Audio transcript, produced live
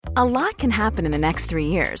A lot can happen in the next 3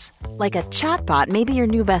 years. Like a chatbot may be your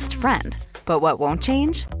new best friend. But what won't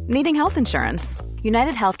change? Needing health insurance.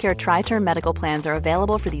 United Healthcare Tri-Term Medical Plans are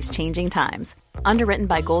available for these changing times. Underwritten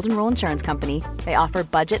by Golden Rule Insurance Company, they offer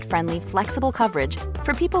budget-friendly, flexible coverage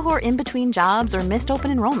for people who are in between jobs or missed open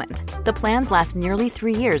enrollment. The plans last nearly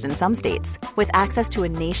 3 years in some states, with access to a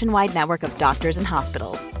nationwide network of doctors and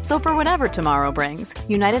hospitals. So for whatever tomorrow brings,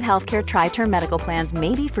 United Healthcare Tri-Term Medical Plans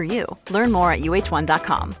may be for you. Learn more at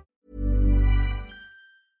uh1.com.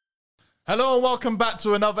 Hello and welcome back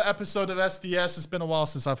to another episode of SDS. It's been a while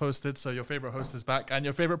since I've hosted, so your favorite host is back and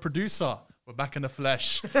your favorite producer. We're back in the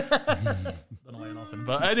flesh. Don't know why you're laughing.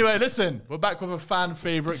 But anyway, listen, we're back with a fan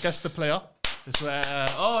favorite, Guess the Player. This where,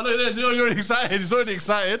 oh, look at this. You're already excited. He's already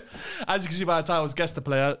excited. As you can see by the title, it's Guess the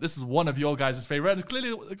Player. This is one of your guys' favorite. It's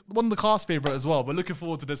clearly one of the cast favorite as well. We're looking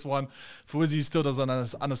forward to this one. Fawizzy still doesn't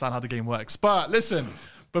understand how the game works. But listen,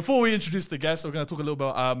 before we introduce the guests, we're going to talk a little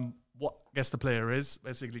about what Guess the Player is.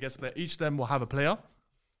 Basically, Guess the Player. Each of them will have a player.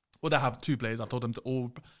 Well, they have two players. I've told them to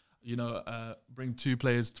all, bring two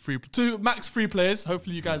players, max three players.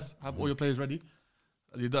 Hopefully, you guys have all your players ready.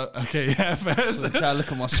 You don't? Okay, yeah. So try to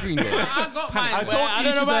look at my screen there. I got mine. I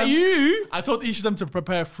don't know about you. I told each of them to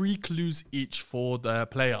prepare 3 clues each for the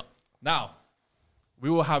player. Now, we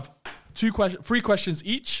will have 3 questions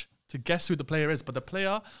each to guess who the player is. But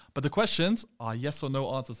the questions are yes or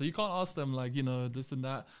no answers. So you can't ask them like, this and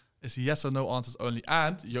that. It's yes or no answers only.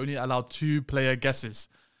 And you only allow 2 player guesses.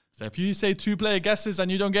 So if you say 2 player guesses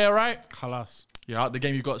and you don't get it right, Khalas. you're out the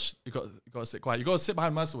game. You got to sit quiet. You got to sit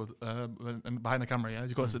behind Mercer and behind the camera. Yeah,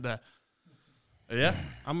 you got to sit there. Yeah.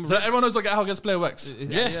 So everyone knows how Guess Player works.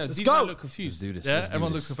 Yeah. Let's go. Look confused. Let's do this.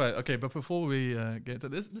 Everyone looks confused. Okay, but before we get to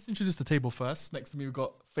this, let's introduce the table first. Next to me, we've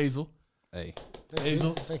got Faisal. Hey.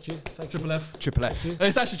 Hazel. Thank you. Triple F. Triple F.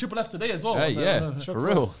 It's actually Triple F today as well. Hey, yeah. For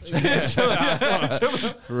real.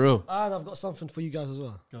 For real. And I've got something for you guys as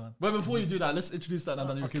well. Go on. Well, before you do that, let's introduce that and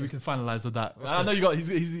then we can finalize with that. Okay. I know you got.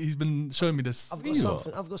 He's been showing me this. I've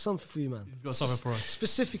got something for you, man. He's got something for us.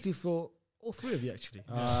 Specifically for all 3 of you, actually.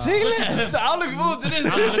 Seamless. I'm looking forward to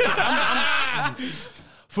this.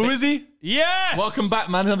 Fawizzy. Yes. Welcome back,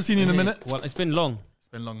 man. I haven't seen you in a minute. Well, it's been long. It's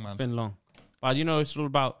been long, man. It's been long. But it's all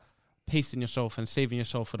about pacing yourself and saving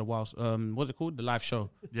yourself for the while. What's it called? The live show.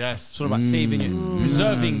 Yes. It's all about saving it,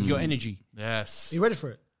 preserving your energy. Yes. Are you ready for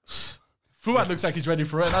it? Fuad looks like he's ready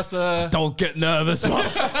for it. That's Don't get nervous, man.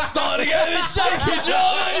 Starting getting shaky,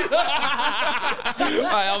 Johnny.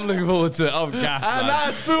 I'm looking forward to it. I'm gassed. And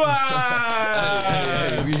that's Fuad.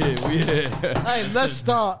 We here. Hey, let's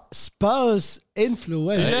start Spurs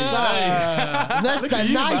influence. That's the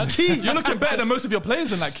Nike. You're looking better than most of your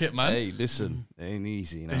players in that kit, man. Hey, listen, it ain't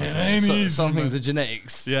easy. Some things are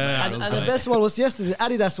genetics. Yeah. And the best one was yesterday,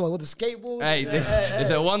 Adidas one with the skateboard. Hey, they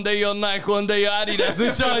said one day you're Nike, one day you're Adidas.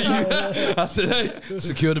 Which are you? I said, hey,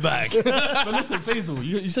 secure the bag. But listen, Faisal,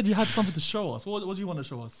 you said you had something to show us. What do you want to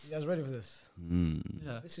show us? You guys ready for this?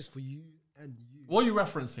 Yeah. This is for you and you. What are you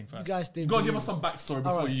referencing first? You guys did. Go on, give us some backstory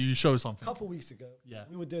before you show something. A couple weeks ago,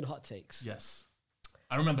 we were doing hot takes. Yes.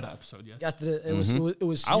 I remember that episode, yes. Yesterday, it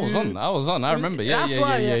was I was on. I remember. Yeah.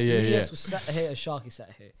 Yes, was sat here and Sharky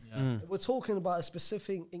sat here. Yeah. We're talking about a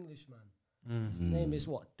specific Englishman. His name is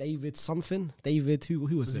what? David something? David,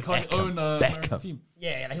 who was it? He can't own American team.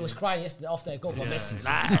 Yeah, he was crying yesterday after a goal by Messi.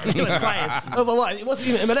 He was crying over what? It wasn't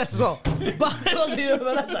even MLS as well. But it wasn't even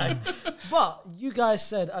MLS. But you guys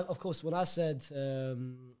said, of course, when I said,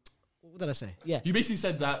 what did I say? Yeah. You basically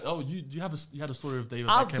said that, you had a story of David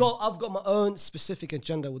I've Beckham. I've got my own specific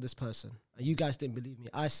agenda with this person. And you guys didn't believe me.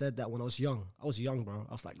 I said that when I was young. I was young, bro.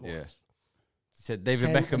 I was like, yeah. He said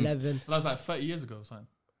David 10, Beckham. 11. That was like 30 years ago or something.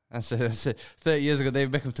 I said 30 years ago,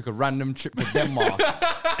 David Beckham took a random trip to Denmark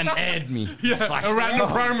and aired me. Yeah, like, a random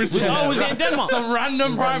primary school. Was it in Denmark? Some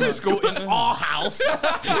random primary school in our house.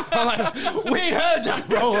 I'm like, we ain't heard that,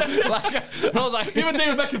 bro. I was like, even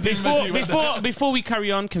David Beckham didn't Before we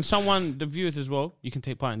carry on, can someone, the viewers as well, you can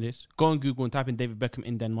take part in this, go on Google and type in David Beckham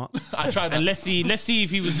in Denmark. I tried that. And let's see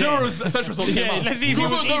if he was Zero there. search results. Yeah, let's see if he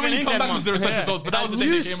was even in come back Denmark. with 0 search results, but that was the day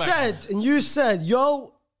they came back. And you said,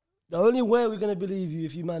 yo, the only way we're gonna believe you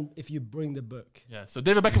if you bring the book. Yeah, so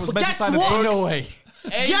David Beckham was meant to guess sign his what? book. no way.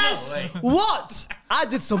 Guess what? I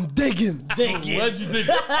did some digging. Where'd you dig?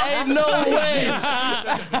 Ain't no way.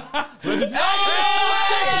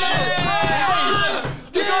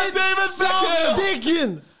 Did David some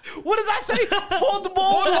digging. What does that say? For the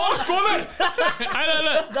ball.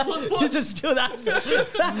 You just steal that.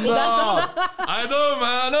 I know,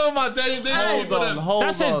 man. I know my David. Hold on.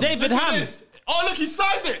 That says David Ham. Oh, look, he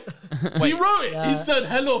signed it. He wrote it. He said,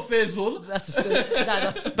 "Hello, Faisal." That's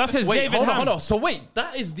the That says Wait, David hold on, Ham. hold on. So wait,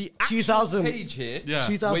 that is the actual 2000. page here. Yeah.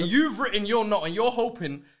 2000. Where you've written your note and you're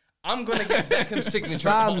hoping I'm gonna get Beckham's signature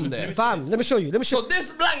at the bottom there. Fam, let me show you. So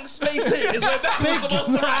this blank space here is where Beckham's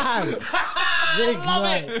supposed to write. Big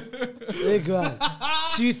man.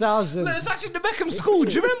 2000. No, it's actually the Beckham School.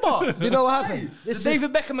 Do you remember? Do you know what happened? The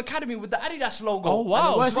David Beckham Academy with the Adidas logo. Oh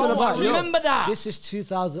wow! Worst Bro, thing about do you yo, remember that? This is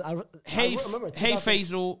 2000. Hey, I remember hey, 2000.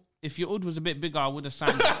 Faisal. If your oud was a bit bigger, I would have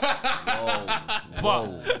signed it.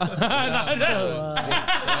 Whoa.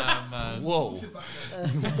 Whoa.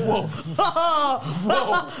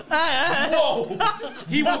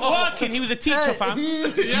 He was working. He was a teacher, fam. He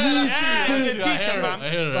was a teacher, fam.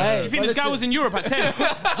 Hey, You think this guy was in Europe at 10?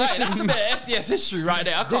 This is a bit of SDS history right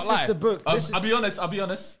there. I can't This lie. is the book. This is I'll be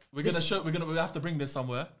honest. We have to bring this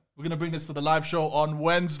somewhere. We're gonna bring this to the live show on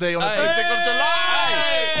Wednesday on the 26th of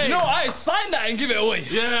July. You know, I sign that and give it away.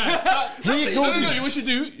 Yeah. He So, ignored what you should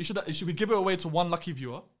do? You should give it away to one lucky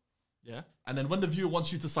viewer. Yeah. And then when the viewer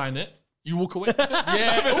wants you to sign it, you walk away.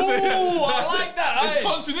 Yeah. Ooh, I like that. It's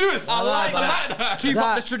Hey. continuous. I like that. Keep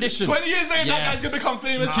up the tradition. 20 years later, that Yes. guy's gonna become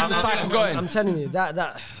famous. Keep the cycle going. I'm telling you, that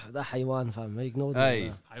Haywan, fam. He ignored me. Hey,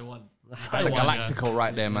 man. I won. that's a Galactical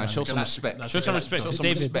right there, man. Show some respect. Show some respect. Show some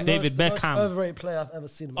David respect. David Most Beckham. overrated player I've ever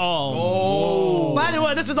seen. Oh. By the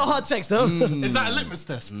way, this is not hot text, though. Is that a litmus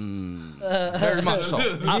test? Very much so.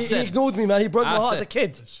 I've He said. ignored me, man. He broke my I heart as a said-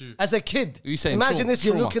 kid. As a kid. You saying Imagine trauma- this.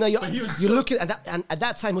 You're trauma. looking at your. he was You're so- looking at that, and at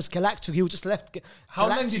that time it was Galactic. He was just left. How long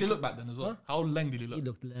Galactic. did he look back then as well? How long did he look? He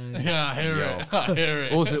looked Yeah, I hear it. I hear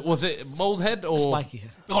it. Was it mold head or? spiky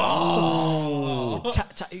hair. Oh.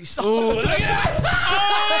 You He's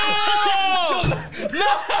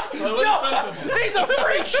a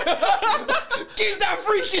freak. Keep that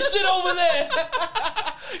freakish shit over there.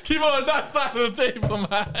 Keep on that side of the table,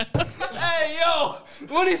 man. Hey, yo.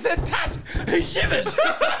 When he said Taz, he shivered.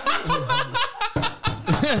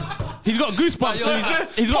 He's got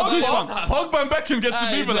goosebumps. He's got goosebumps. Pogba and Beckham gets to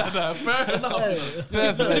people like that. Fair enough. Look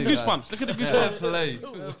at the goosebumps. Look at the goosebumps. Play.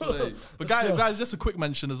 But guys, just a quick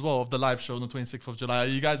mention as well of the live show on the 26th of July. Are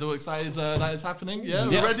you guys all excited that it's happening? Yeah,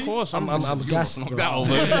 we Yeah, ready? of course. I'm gassed. bro.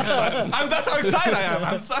 That's how excited I am.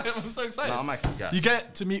 I'm so excited. No, I'm actually gassed. You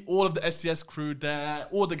get to meet all of the SCS crew there.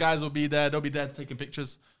 All the guys will be there. They'll be there taking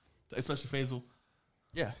pictures, especially Faisal.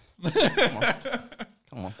 Yeah.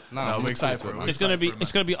 Come on. No, I'm excited for it, man. It's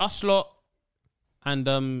gonna be us lot, and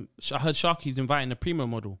I heard Sharky's inviting the Primo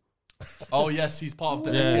model. Oh yes, he's part of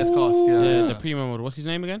the Yeah. SCS cast. Yeah, the Primo model. What's his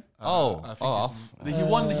name again? He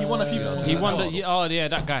won a few. He won the. Oh yeah,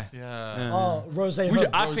 that guy. Yeah. Oh, Rose I Ho.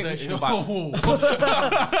 think we should invite.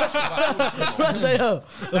 Rose Ho.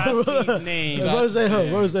 That's his name. Rose Ho.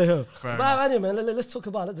 Rose Ho. Fair But anyway, man, let's talk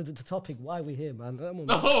about the topic. Why we here, man? Come on,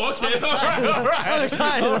 man. Oh, okay. All right. I'm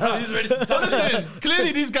excited. He's ready to So listen,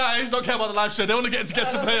 clearly these guys don't care about the live show. They want to get into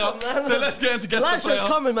guest the player. So let's get into guest the Live show's player.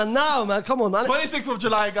 coming, man. Now, man. Come on, man. 26th of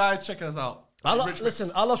July, guys. Check us out.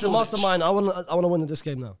 Listen, I lost the mastermind. I want to win this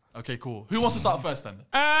game now. Okay, cool. Who wants to start first then?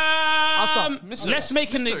 start. Let's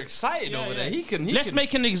make an. Mr. excited over there. He can. Let's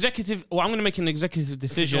make an executive. Well, I'm going to make an executive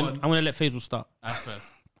decision. Go on. I'm going to let Faisal start. That's first.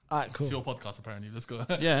 All right, cool. It's your podcast, apparently. Let's go.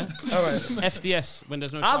 Yeah. All right. FDS when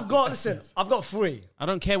there's no. I've Sharky. got, listen, I've got three. I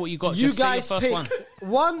don't care what you got. You Just guys say your pick first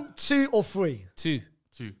one. 1, 2, or 3. 2.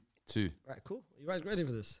 Two. Right, cool. You guys ready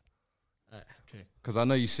for this? Because I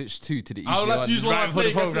know you switched 2 to the easy I would like to use one Right of for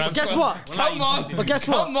the my program. But guess what? Come on. But guess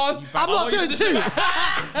what? Come on. I'm not doing 2.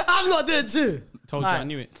 I'm not doing 2. Told you, I Alright,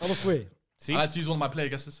 knew it. I'm a 3. See. I like to use one of my player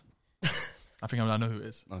guesses. I think I know who it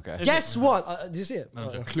is. Okay. Guess what? Do you see it?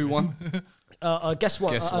 Clue 1. Guess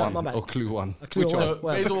what? Guess My 1. bad. Or clue 1. Clue Which one. one? So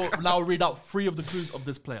Well. Faisal will now read out 3 of the clues of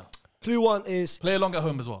this player. Clue 1 is Play along at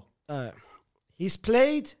home as well. he's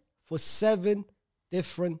played for 7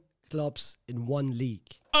 different clubs in 1 league.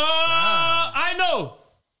 I know.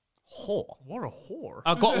 Whore. What a whore.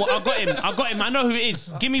 I got him. I know who it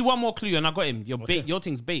is. Give me one more clue and I got him. Your bait. Your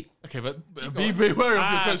thing's bait. Okay, but be wary of your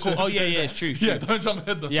questions. Cool. Oh yeah, it's true. Yeah, don't jump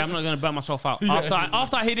ahead though. Yeah, I'm not gonna burn myself out.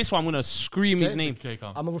 After I hear this one, I'm gonna scream his name. Okay,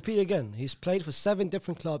 calm. I'm going to repeat again. He's played for 7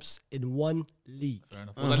 different clubs in 1 league. Fair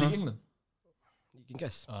enough. Was that League England? You can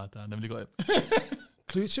guess. Damn, never got it.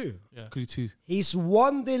 Clue 2. Clue 2. He's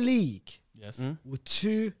won the league Yes. with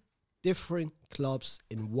 2 different clubs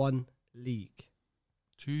in 1 league.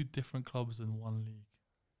 2 different clubs in 1 league.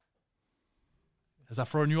 Has that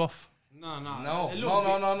thrown you off? No. And-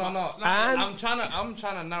 I'm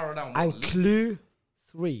trying to narrow down. And clue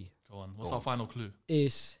 3 Go on. What's our final clue?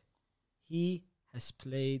 is he has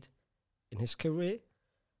played in his career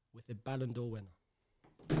with a Ballon d'Or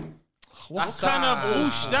winner. What kind of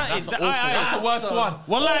bullshit that is? That's the worst one.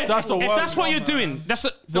 Well, like, That's the if worst that's what one, you're man. doing,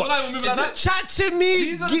 So why we're moving like that? Chat to me.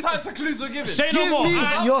 These are the types of clues we're giving. Say no more.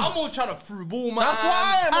 I'm all trying to through ball, man. That's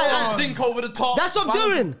why I'm on. Dink over the top. That's what I'm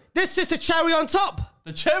doing. This is the cherry on top.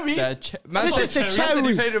 The cherry. Man This said- is the Man said cherry.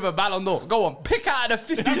 he played with a Ballon d'Or. Go on, pick out of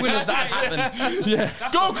the 50 winners that happened. Yeah,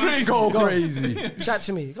 Go crazy. go crazy. Chat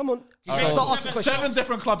to me. Come on. Right. Start asking questions. 7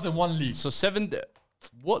 different clubs in one league. So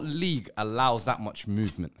what league allows that much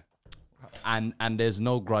movement, and there's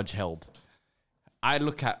no grudge held? I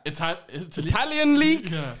look at Italy. Italian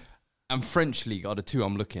league Yeah, and French league are the two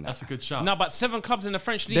I'm looking at. that's a good shout. No, but 7 clubs in the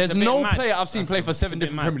French league. There's is a bit no mad. player I've seen play for 7 a bit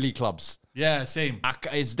different mad. Premier League clubs. Yeah, same.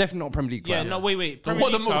 It's definitely not a Premier League Yeah, club. no, wait. Premier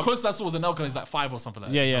What the League club, closest I saw was an Elka is like 5 or something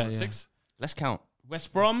like that. Yeah, 6. Let's count.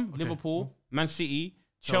 West Brom, Liverpool, Man City,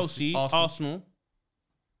 Chelsea, Arsenal.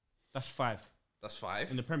 That's 5 That's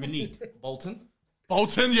 5. in the Premier League. Bolton.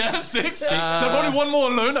 Bolton, yeah, 6. There's only one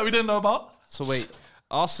more alone that we didn't know about. So wait,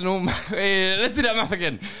 Arsenal. Wait, let's do that math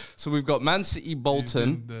again. So we've got Man City,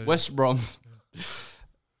 Bolton, West Brom.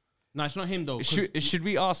 No, it's not him though. 'cause Should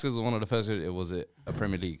we ask as one of the first? Was it a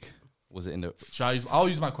Premier League? Was it in the? I'll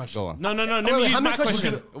use my question. Go on. No. Let wait, me use how many my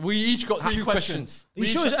questions? question. We each got 2 questions. You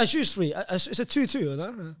sure I choose 3? It's a 2-2,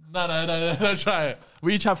 no? No, try it.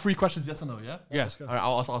 We each have 3 questions, yes or no, yeah? Yes. All right,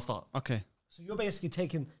 I'll start. Okay. So you're basically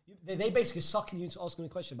taking... They basically sucking you into asking a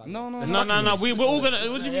question about No. No. We're all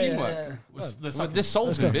gonna. What do you mean? Teamwork. Let's This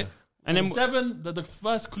solving bit. And then 7, the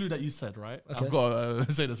first clue that you said, right? Okay. I've got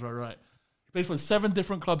to say this right. He played for 7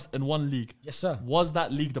 different clubs in one league. Yes, sir. Was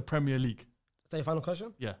that league the Premier League? Is that your final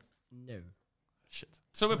question? Yeah. No. Shit.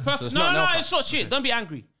 so we're perfect. it's No, not Anelka. it's not shit. Don't be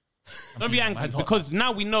angry. Don't be angry head's hot. because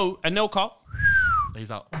now we know Anelka. He's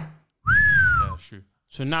out. Yeah, true.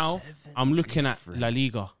 So now I'm looking at La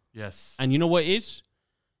Liga, Yes. and you know what it is?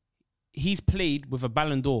 He's played with a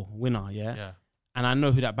Ballon d'Or winner, yeah. Yeah. And I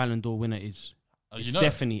know who that Ballon d'Or winner is. It's you know?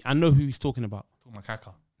 definitely. I know who he's talking about.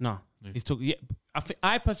 Makaka. No, he's talking. Yeah,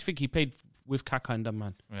 I personally think he played with Kaká and that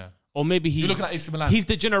man, Yeah. or maybe he. You're looking at AC Milan. He's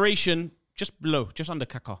the generation just below, just under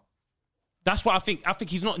Kaká. That's what I think. I think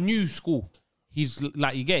he's not new school. He's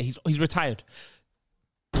like you get. He's retired.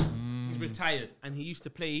 He's retired, and he used to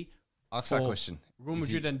play Ask for that question. Real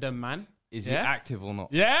Madrid and them man. Is he Yeah? active or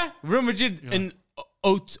not? Yeah, Real Madrid in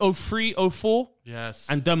 03, 04, Yes.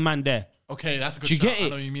 and them man there. okay, that's a good Do you shout. get I it?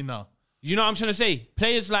 know what you mean now. You know what I'm trying to say?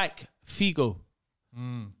 Players like Figo.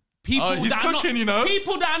 People Oh, he's that are cooking, not, you know?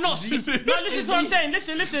 People that are not. No, listen to what I'm saying.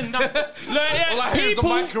 Listen. No, yeah, All I hear is the people.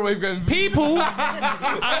 microwave going. People.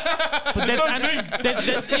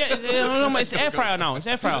 It's air fryer now. It's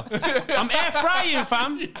air fryer. I'm air frying,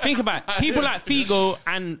 fam. Think about it. People like Figo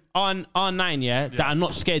and R9, yeah, that are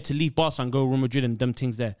not scared to leave Barca and go Real Madrid and them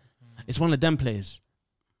things there. It's one of them players.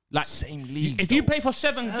 Like Same league, If you though. play for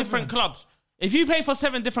 7 different clubs,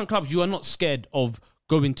 you are not scared of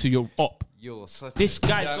going to your op. You're such This a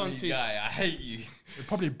guy's jammy gone to- guy. I hate you.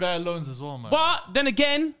 Probably bare loans as well, man. But then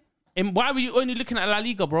again, why were you only looking at La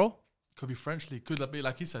Liga, bro? Could be French league. Could be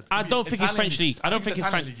like he said. I Could be don't think it's Italian French league. I don't think it's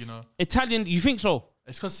Italian French. league. You know, Italian, you think so?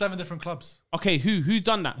 it's because 7 different clubs. Okay, who's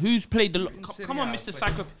done that? Who's played the? Come on, Mr.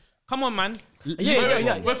 Psycho. Come on, man.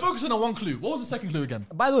 Yeah. We're focusing on one clue. What was the second clue again?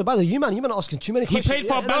 By the way, you man are asking too many He questions. played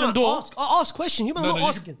for a Ballon d'Or. Ask question. You man are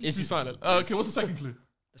not asking. Is he silent? Okay, what's the second clue?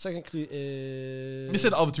 The second clue is... Let's say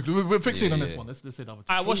the other 2 clues. We're fixing on this yeah. one. Let's say the other 2.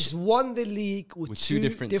 I He's watched. won the league with, With 2 2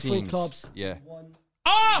 different teams. clubs. Yeah.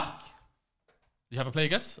 Ah! You have a play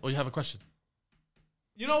guess or you have a question?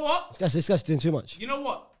 You know what? This guy's doing too much. You know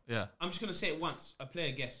what? Yeah. I'm just gonna say it once. A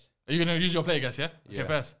player guess. Are you gonna use your play guess? Yeah. Yeah. Okay,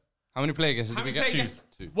 first. How many player guesses How did we many get? player guess?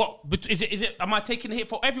 2. What? But is it? Am I taking a hit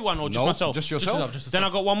for everyone or just No, myself? just Just yourself. yourself, just Then I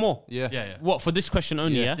yourself. got one more. Yeah. Yeah. What for this question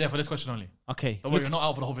only? Yeah. Yeah. Yeah, for this question only. Okay. Don't worry, you're not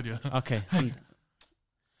out for the whole video. Okay.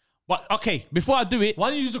 But okay, before I do it, Why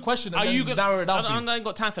don't you use the question and are then you gonna narrow it down? I ain't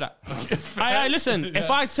got time for that. Listen. If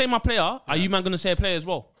I say my player, are you man gonna say a player as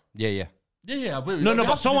well? Yeah. Yeah. No,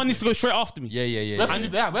 but someone needs to go straight after me. Yeah. We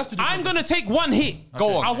have to do I'm gonna take one hit.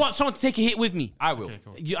 Go on. I want someone to take a hit with me. I will. Okay,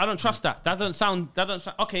 cool. I don't trust that. That doesn't sound.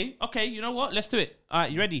 Okay. You know what? Let's do it. All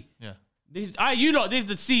right, you ready? Yeah. You lot. This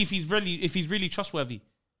is to see if he's really trustworthy.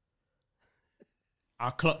 I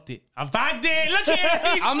clocked it. I bagged it. Look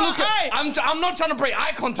at it. I'm looking. I'm not trying to break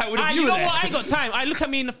eye contact with You you. know what? I ain't got time. Look at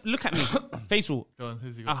me. Look at me. Facial. Go on.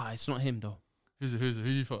 Who's he got? It's not him though. Who's it? Who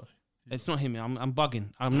you thought? It's not him. I'm bugging.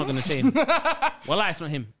 I'm not gonna say him. Well, it's not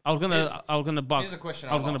him. I was gonna bug. Here's a question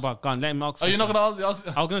I was I'll gonna ask. bug. Go on, let him ask. Oh, you're not question. gonna ask?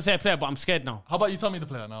 I was gonna say a player, but I'm scared now. How about you tell me the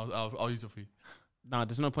player and I'll use it for you. Nah,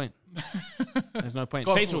 there's no point. There's no point.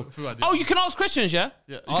 Go on, Facial. Fu, I do. Oh, you can ask questions, yeah?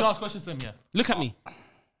 Yeah. You can ask questions to him. Yeah. Look at me.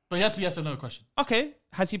 But he has to be yes or no question. Okay.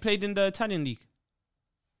 Has he played in the Italian league?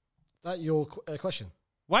 That your question?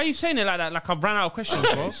 Why are you saying it like that? Like I've ran out of questions,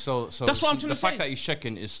 bro. So That's what I'm trying the to fact say. that he's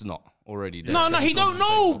checking is not. already. No, he don't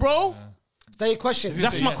know, bro. Is that your question?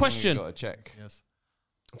 That's my You question. gotta check. Yes.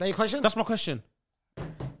 Is that your question? That's my question.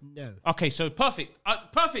 No. Okay, so perfect.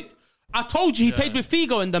 Perfect. I told you he played with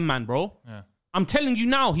Figo and them, man, bro. Yeah. I'm telling you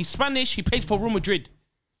now, he's Spanish. He played for Real Madrid.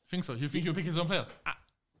 Think so? You think he'll pick his own player?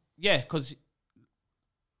 Yeah, because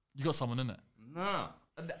You got someone in it. Nah.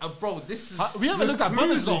 Bro, this is... We haven't looked at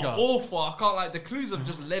clues Bundesliga. are awful. I can't like... The clues have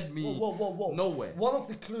just led me Whoa. nowhere. One of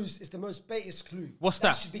the clues is the most baitest clue. What's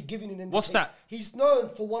that? Should be given in What's that? He's known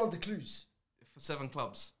for one of the clues. For 7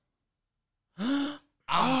 clubs.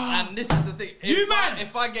 And this is the thing.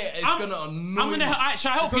 If I get it, it's going to annoy me.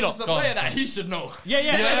 Shall I help you, Because though? it's a player that he should know. Yeah.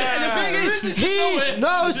 The thing is, he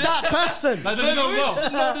knows that person. That doesn't go well.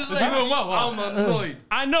 Does he go well? Wow. I'm annoyed.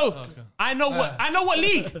 I know. I know what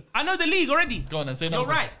league. I know the league already. Go on and say You're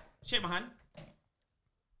number. right. Shake my hand.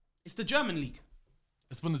 It's the German league.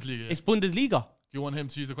 It's Bundesliga. It's Bundesliga. Do you want him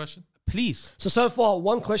to use a question? Please. So far,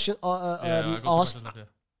 one question I got two asked. questions left, yeah.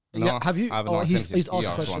 Yeah, have you? I haven't Oh, asked he's him. asked He a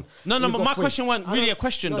asked question. one. No, You've but got my 3. question wasn't really a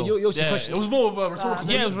question, No, though. yours is a Yeah, question. it was more of a rhetorical.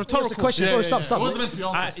 Yeah, it was What's rhetorical. the question? Yeah, Oh, yeah, stop. It wasn't meant to be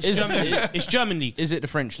answered. It's German league. Is it the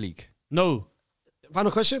French league? No.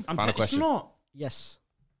 Final question? I'm Final it's question. not. Yes.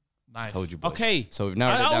 Nice. Told you, boys. Okay. So we've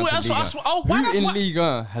narrowed it down to Liga. why Who in why-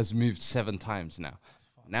 Liga has moved 7 times now?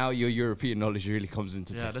 Now your European knowledge really comes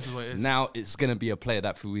into Yeah, this. this is what it is. Now it's going to be a player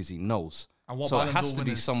that Fuizzi knows. And what So it Ballon has d'Or to be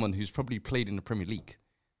winners- someone who's probably played in the Premier League.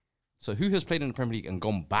 So who has played in the Premier League and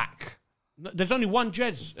gone back? No, there's only one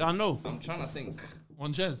Jez. I know. I'm trying to think.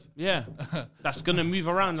 One Jez. Yeah. That's going to move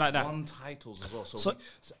around like that. 1 titles as well. So,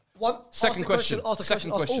 So, one. second question. Ask the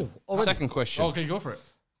Second question. Oh, already. Second question. Oh, okay, go for it.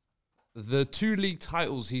 The 2 league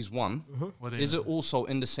titles he's won, What is it also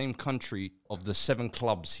in the same country of the 7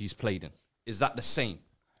 clubs he's played in? Is that the same?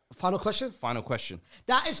 Final question. Final question.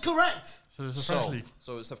 That is correct. So it's a French league.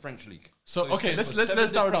 So it's the French league. So, he's okay, played let's for narrow it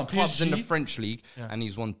 7 down. different clubs in the PSG. French league, Yeah. and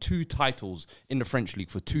he's won 2 titles in the French league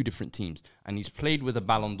for 2 different teams, and he's played with a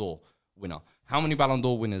Ballon d'Or winner. How many Ballon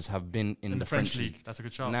d'Or winners have been in the French league? That's a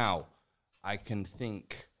good shout. Now, I can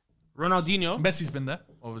think. Ronaldinho. Messi's been there.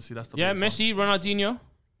 Obviously, that's the Yeah, biggest Messi, Ronaldinho. one.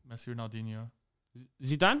 Messi, Ronaldinho.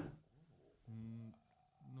 Zidane.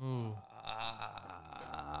 No,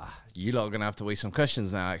 You lot are gonna have to waste some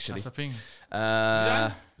questions now. Actually, that's the thing. uh,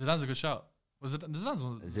 Zidane's a good shout. Was it Zidane's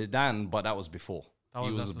one? Zidane, but that was before. That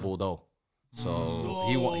He was was after. Bordeaux, so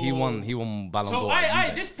he won Ballon So, d'Or. at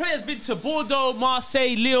Juve. this player's been to Bordeaux,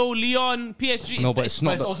 Marseille, Lyon, PSG. No, but it's But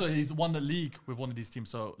not. it's the- also he's won the league with one of these teams.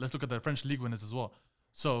 So let's look at the French league winners as well.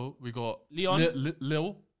 So we got Lyon.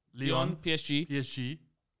 Lyon, Lyon, PSG. PSG,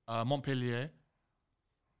 Montpellier.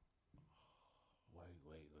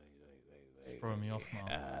 It's throwing me off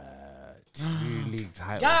now. 2 league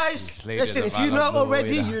titles. Guys, He's played listen, in if the you know Ballon d'Or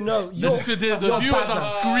already, winner. you know. The viewers bad are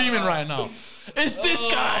man. screaming right now. It's this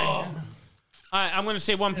guy. All right, I'm going to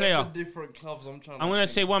say one player. Different clubs. I'm trying. I'm going to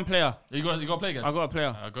say one player. You got to play, guys. I got a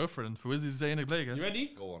player. Go for it. And Fuizzi's saying to play, guys. You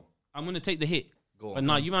ready? Go on. I'm going to take the hit. Go on. But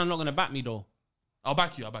no, you man are not going to back me, though. I'll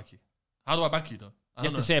back you. How do I back you, though? You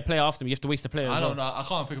have to say a player after me. You have to waste the player. I as don't well. know. I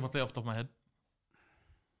can't think of a player off the top of my head.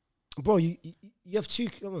 Bro, you have 2.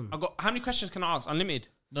 Come on. I got how many questions can I ask? Unlimited.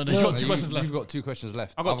 No, you got 2 You- questions left. You've got 2 questions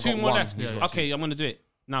left. I got I've 2 more one. left. He's Yeah, got Okay, I'm going to do it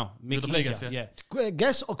now. Make the it play easier. guess, yeah? Yeah.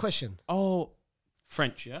 Guess or question? Oh,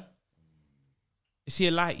 French. Yeah. Is he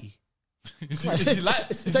a lighty? Is he light?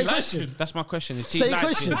 Is Is that he a light question? skinned? That's my question. Is Is he that your light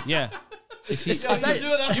question? skinned? Yeah. Is he? Is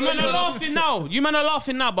that You man are laughing now. You man are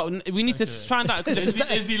laughing now, but we need to find out.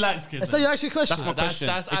 Is he light skinned? your actual question? That's my question.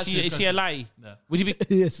 that's actually a Is he a question. lighty? Yeah. Would he be?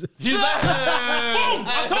 Yes. He's like, Boom!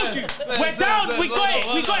 I told you. We're down. We got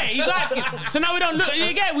it. We got it. He's light skinned. So now we don't look.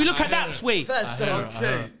 Again, we look at that way.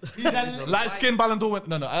 light skinned Ballon d'Or.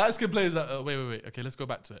 No, light skinned players that. Wait. Okay, let's go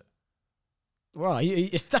back to it.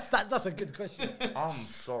 Right, that's a good question. I'm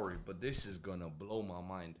sorry, but this is gonna blow my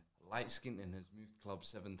mind. Light skinned and has moved clubs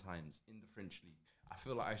 7 times in the French league. I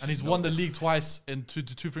feel like I should. And he's know won the this. league twice in two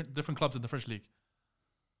different clubs in the French league.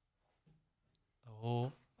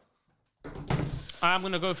 Oh, I'm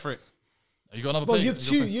gonna go for it. you got another Well, player? you have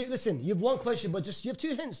 2. Listen, you have 1 question, but you have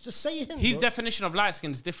 2 hints. Just say your hints. His bro. definition of light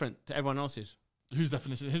skin is different to everyone else's. Whose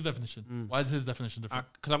definition? His definition. Why is his definition different?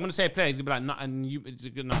 Because I'm gonna say a player. He's gonna be like, nah, and you.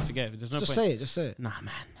 No, forget it. There's no Just point. say it. Just say it. Nah,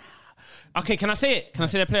 man. Nah. Okay, can I say it? Can I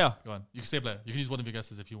say the player? Go on. You can say a player. You can use one of your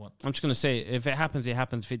guesses if you want. I'm just gonna say it. If it happens, it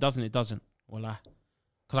happens. If it doesn't, it doesn't. Voila.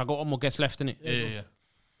 Because I got one more guess left in it. Yeah.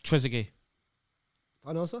 Trezeguet.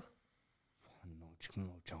 Final answer? No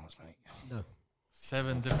chance, mate. No.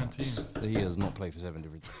 7 different teams. He has not played for 7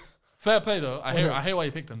 different teams. Fair play though. I hear why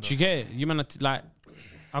you picked him. Though. Do you get it? You man, like,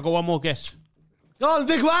 I got one more guess. Go on,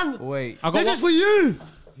 big one. Wait, I got This one. is for you.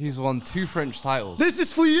 he's won 2 French titles. This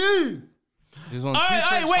is for you. He's won Aye, 2 aye,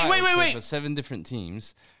 French wait, titles, wait, played wait. for 7 different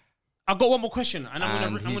teams. I got one more question, and And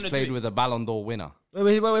I'm he's gonna played do it. with a Ballon d'Or winner.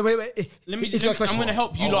 Wait. I'm gonna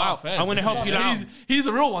help you lot out. I'm gonna help you lot out. He's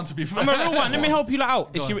a real one, to be fair. I'm a real one. Let me help you lot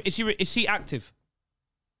out. Go Is he active?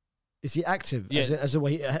 Is he active? Yeah.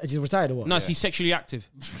 Is he retired or what? No, is he sexually active?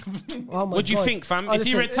 Oh my What do you God. think, fam? Oh, Is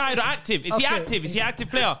he listen, retired or listen. active? Is he Okay. active? Is he an active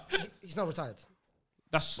player? He's not retired.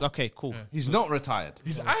 That's okay. Cool. He's not retired.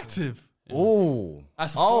 He's active. Oh.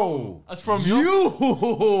 That's Oh. That's from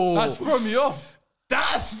you. That's from you.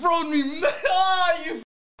 That's from me. Oh, you.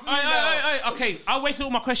 Okay, I wasted all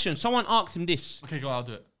my questions. Someone asked him this, Okay, go on, I'll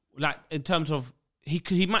do it. like in terms of he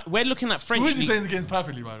might. We're looking at Who French is he league. playing the games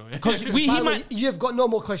perfectly, by the way? Because By the way, might. you have got no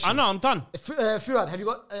more questions. I know. I'm done. Fuad, have you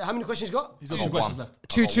got how many questions you got? He's got I two got questions one. left.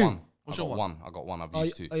 Two, I got two. one. What's I your got one? one. I got one. I've Oh,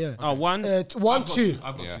 used two. yeah. Oh, one. One, I've got two,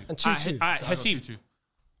 I've got Yeah. two. and two. Alright, I've got Haseeb, two.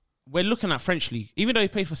 we're looking at French league. Even though he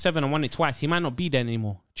played for 7 and won it twice, he might not be there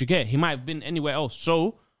anymore. Do you get it? He might have been anywhere else.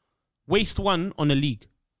 So, waste one on the league.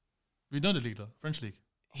 We know the league, though. French league.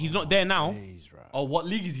 He's not there now. Oh, what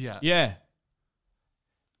league is he at? Yeah.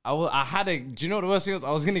 I had a. Do you know what the worst thing was? I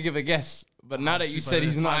was gonna give a guess, but now that you said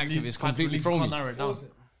he's not active, it's completely thrown me.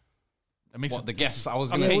 It makes What it the guess? I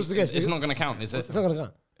was Okay, gonna. what was the guess? It's not gonna count, is it? It's not gonna go.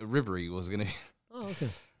 Ribery was gonna. Oh, okay.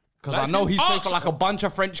 Because I know he's played Ask- for like a bunch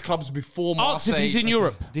of French clubs before Ask Marseille. if he's in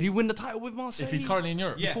Europe. Did he win the title with Marseille? if he's currently in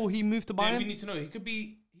Europe. Yeah. before he moved to Then we Bayern. need to know. He could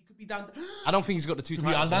be down. I don't think he's got the two Could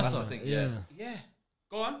be titles. Al that's Nassr. the thing. Yeah. Yeah.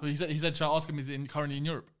 Go on. He said, shall I ask him, is he currently in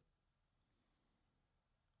Europe?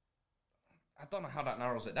 I don't know how that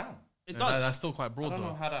narrows it down. It Yeah, does. that's still quite I broad, don't know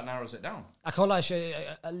though. how that narrows it down. I can't lie.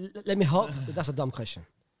 Let me help. But that's a dumb question.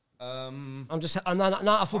 I'm just.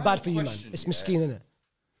 Now I feel bad for you, man. question, It's yeah. miskeen, isn't it?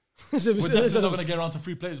 We're definitely not going to get around to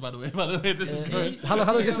free plays, by the way. This is going How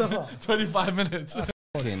long you so far? 25 minutes.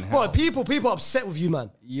 Fucking Boy, hell. people are upset with you,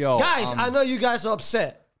 man. Yo, Guys, I know you guys are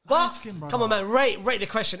upset. But Ask him, brother. come on, man, rate the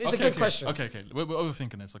question. It's a good question. Okay. We're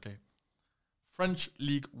overthinking this, okay. French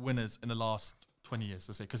league winners in the last 20 years,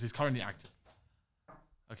 let's say, because he's currently active.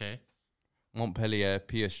 Okay. Montpellier,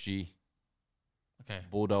 PSG, Okay.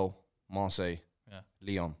 Bordeaux, Marseille, Yeah.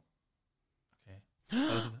 Lyon. Okay.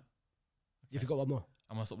 Those are the- If you got one more.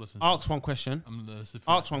 I'm going to stop listening. Ask one question. I'm gonna listen.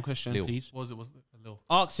 Ask one question, Lille. please. What was it? Lil?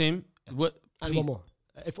 Ask him. What? And please, one more.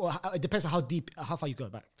 It depends on how far you go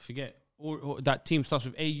back. Forget. Or that team starts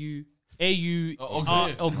with AU,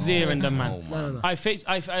 Auxerre. Auxerre and them, man. Oh, man. No. I asked this,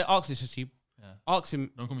 Haseeb. Yeah. Ask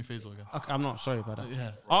him. Don't call me Faisal again. Okay, I'm not sorry about that.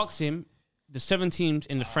 Yeah. Ask him. The 7 teams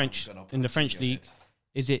in the French league.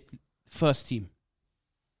 Is it first team?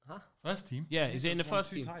 First team. Yeah. Is it in the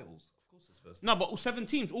first team? Titles. Of course, it's first. No, but all 7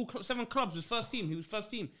 teams, 7 clubs was first team. He was first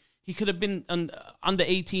team. He could have been under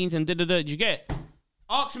 18s and da-da-da. Did you get it?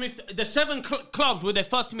 Ask him if the 7 clubs were their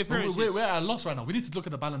first team appearances. We're at a loss right now. We need to look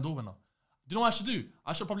at the Ballon d'Or winner. Do you know what I should do?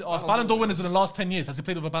 I should probably ask Ballon d'Or winners in the last 10 years. Has he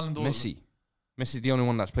played with a Ballon d'Or? Messi. Messi's the only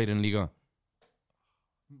one that's played in Liga.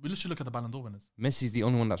 We literally look at the Ballon d'Or winners. Messi's the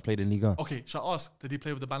only one that's played in Liga. Okay, shall I ask? Did he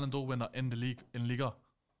play with the Ballon d'Or winner in the league in Liga?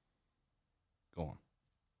 Go on.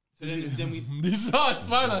 So then we. He's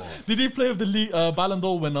smiling. Did he play with the Ballon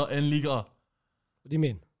d'Or winner in Liga? What do you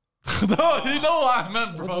mean? No, you know what I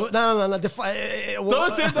meant, bro. No.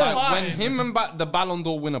 Don't say the Like, line. when him and the Ballon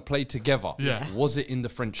d'Or winner played together, Yeah. was it in the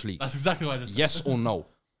French league? That's exactly what I just said. Yes or no?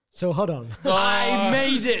 So hold on. I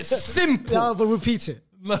made it simple. No, but repeat it.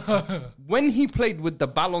 When he played with the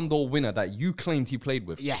Ballon d'Or winner that you claimed he played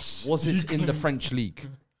with, Yes. was it in the French league?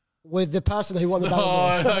 With the person who won the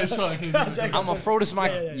Ballon d'Or. Oh, no, sure. I'm gonna throw this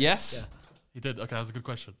mic. Yes. He did. Okay, that was a good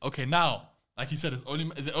question. Okay, now, like you said, is it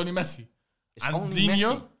only Messi? It's And only Dino?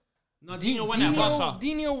 Messi. No, Dino won at Barca.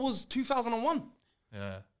 Dino was 2001.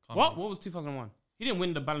 Yeah. What? What was 2001? He didn't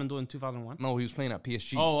win the Ballon d'Or in 2001. No, he was playing at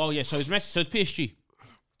PSG. Oh, yeah. So it's Messi. So it's PSG.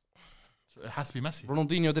 So it has to be Messi.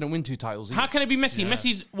 Ronaldinho didn't win 2 titles. How can it be Messi? Yeah.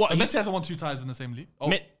 Messi's what? But Messi hasn't won 2 ties in the same league. Oh,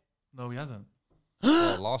 Me- no, he hasn't.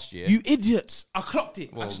 Last year. You idiots! I clocked it.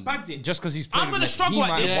 I Well, just bagged it. Just because he's played I'm with gonna Messi, struggle he at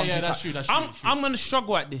might this. have won Yeah, 2 that's ti- true. That's I'm true. I'm gonna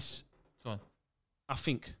struggle at this. Go on. I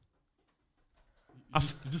think. You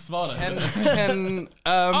just smile at it. Can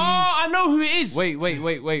Oh, I know who it is. wait.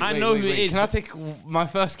 I know who it is. Can I take my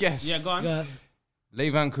first guess? Yeah, go on. Yeah.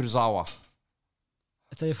 Levan Kurzawa.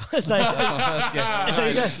 It's like first like, My first guess. it's like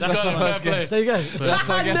you guys. That's my first guess. There you go. That's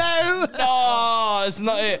my guess. No. No, it's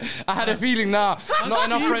not it. I had a feeling now. Not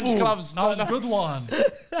enough French clubs. That was a good one.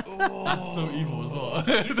 That's so evil as well.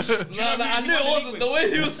 No, I knew it wasn't. The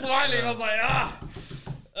way he was smiling, I was like,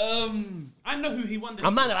 I know who he won the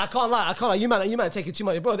I'm man, I can't lie. You man taking too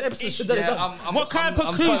much, bro. The episode's nearly done. What kind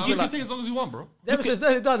of clues You can take as long as you want, bro. The episode's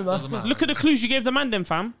nearly done, man. Look at the clues you gave the man then,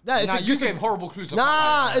 fam. You gave horrible clues.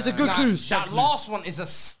 Nah, it's a good clues. That last one is a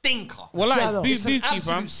stinker. Well, Yeah, I like, know. It's an Buki, fam.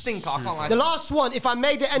 absolute stinker. I can't lie. The last one, if I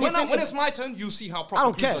made it anything, When it's my turn, you'll see how proper I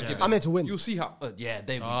don't clues care. are given. I'm here to win. You'll see how. There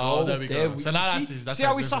we Oh, go. there we go. So now that's see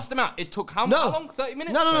how we different. sussed them out. It took how No. long? 30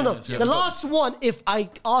 minutes? No. Yeah, The last one, if I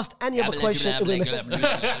asked any other question, it would have been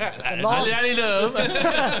the last.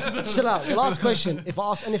 Chill out. The last question, if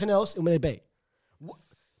I asked anything else, it would be debate.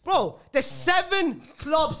 Bro, there's 7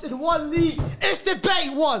 clubs in one league. It's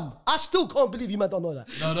debate 1. I still can't believe you man don't know that.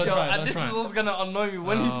 No, don't Yo, try. and Don't this try. is what's gonna annoy me.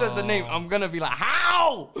 When he says the name, I'm gonna be like,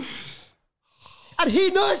 how? And he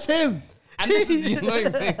knows him. And this is the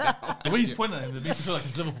annoying thing. The way he's pointing at him, it makes me feel like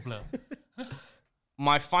he's a Liverpool player.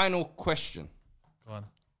 My final question. Go on.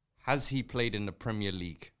 Has he played in the Premier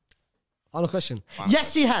League? Final question.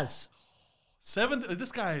 Yes, he has. 7.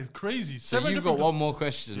 This guy is crazy. So 7 you've got different. one more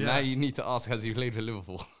question. Yeah. Now you need to ask, has he played for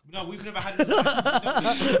Liverpool? No, we've never had.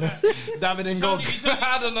 David and Gog.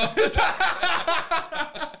 I don't know.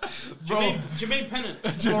 Jermaine Pennant.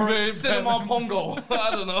 Cinema Pongo.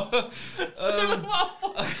 I don't know.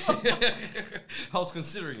 I was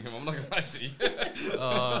considering him. I'm not gonna lie to you. That's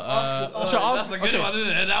a good one,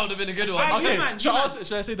 isn't it? That would have been a good one. Hey, Okay, man, should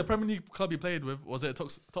I say the Premier League club he played with, was it a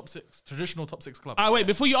top 6, traditional top 6 club? Wait,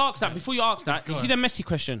 before you ask that, you Go see on. the Messi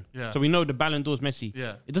question? Yeah. So we know the Ballon d'Or's Messi.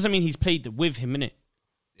 Yeah. It doesn't mean he's played with him, innit?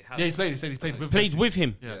 Yeah, he said he played with Played Messi. with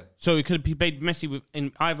him. Yeah. So it could be played Messi with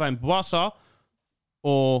either in Barca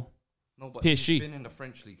or No, but PSG. he's been in the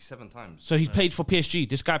French league 7 times. so he's played for PSG.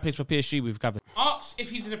 This guy plays for PSG with Gavin. Ask if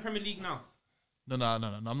he's in the Premier League now. No. I'm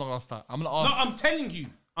not gonna ask that. I'm gonna No, ask.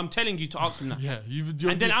 I'm telling you to ask him that. Yeah,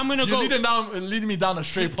 And then I'm gonna you're go- leading me down a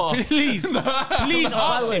straight path. Please ask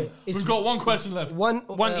By the way, him. it's We've got one question left. one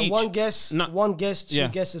each. one guess, No. one guess, 2 Yeah.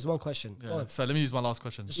 guesses, 1 question. Go Yeah. on. So let me use my last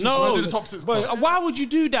question. No. So we'll do the top 6 Bro, clubs. Why would you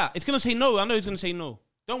do that? It's gonna say no. I know it's gonna say no.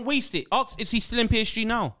 Don't waste it. Ask, is he still in PSG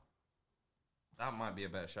now? That might be a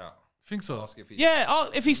better shout. Think so. Ask if he's Yeah,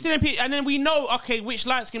 if he's still in PSG, and then we know, okay, which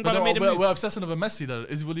light skin But brother made a we're, move. we're obsessing over Messi though.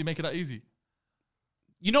 Will he make it that easy?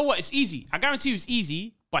 You know what? It's easy. I guarantee you it's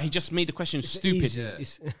easy, but he just made the question stupid. Easy. Yeah.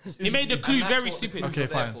 It's- He made the And clue that's very what the stupid. clues Okay, are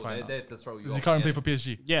there fine, for. fine. They're there to throw you Does off. he currently Yeah. play for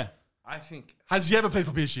PSG? Yeah. I think. Has he ever played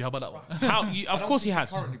for PSG? How about that one? How? Of course he has.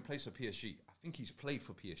 Currently plays for PSG. I think he's played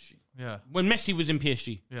for PSG. Yeah, When Messi was in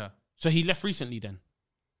PSG, yeah. so he left recently. Then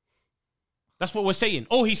that's what we're saying.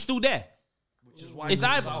 Oh, he's still there. Which is why It's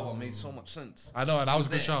either- Kurzawa made so much sense. I know, and that was a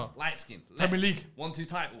good There, shout. Light skin. Premier League. 1-2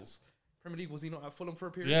 titles. Premier League, was he not at Fulham for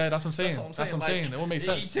a period? Yeah, that's what I'm saying. That's That's what I'm saying. It won't make He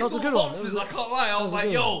sense. ticked That was a all good the one. boxes, I can't lie. I was a like,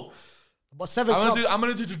 good yo. But 7 I'm clubs.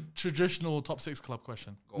 gonna do the traditional top 6 club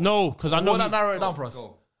question. No, because I know. Why not He, narrow it down for us?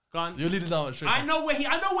 Go. Go on. You're leading down a straight. I know where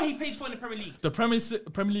he plays for in the Premier League. The Premier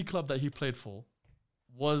League club that he played for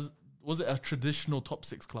was it a traditional top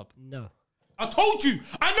 6 club? No. I told you.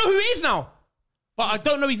 I know who he is now, but I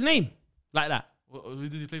don't know his name like that. Who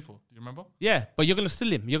did he play for? Do you remember? Yeah, but you're gonna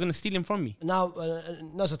steal him. You're gonna steal him from me. Now,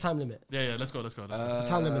 no, it's a time limit. Yeah. Let's go. It's a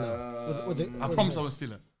time limit now. I promise I won't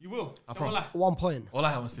steal it. You will. I promise. 1 point.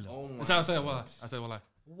 Wallahi, I won't steal it. I say wallahi. I say wallahi.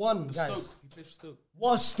 1, guys. Stoke. He plays for Stoke.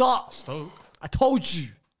 1 start. Stoke. I told you.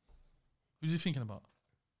 Who's he thinking about?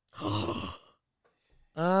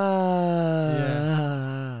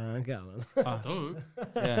 Okay, man. Stoke.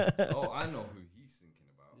 Yeah. Oh, I know who he's thinking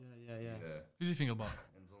about. Yeah. Who's he thinking about?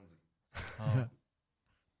 Nzonzi. Oh.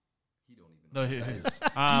 He don't even No, know he who that is. is.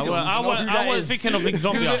 Well, I was thinking of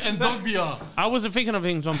Zombia. And Zombia. I wasn't thinking of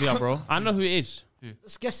Zombia, bro. I know who it is.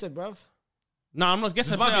 Let's guess it, bruv. No, I'm not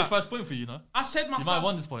guessing. This might be a player. first point for you, no? I said my You first. might have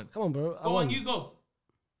won this point. Come on, bro. I Go won. on, you go.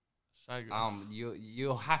 Shall I go?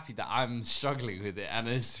 You're happy that I'm struggling with it, and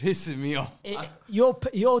it's pissing me off. Your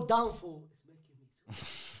downfall is making me.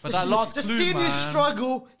 But that last the clue, seeing man.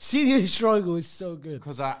 seeing you struggle is so good.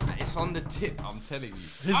 Because it's on the tip, I'm telling you.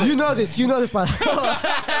 You know this, by the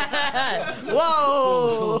way.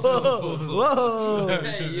 Whoa! Whoa!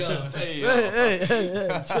 Hey, yo. Hey,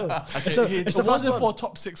 chill. It It's the first wasn't one. for a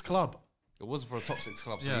top 6 club. It wasn't for a top 6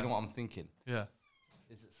 club, so Yeah. you know what I'm thinking. Yeah.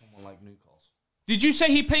 Is it someone like Newcastle? Did you say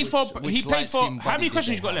he played for? which He played for. light-skinned How many buddy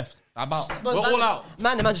questions did you got they left? We're all out.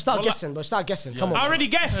 Man, just start guessing, bro. Start guessing. Come I on. already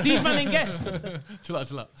guessed. These men ain't guessed. Chill out.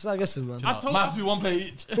 Start guessing, man. I told Might have to do one player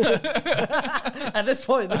each. At this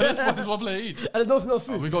point, This one is one player each. and there's no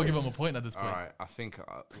food. We gotta give him a point at this point. All right, I think.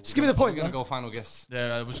 Just give me the point, We're gonna man. go final guess.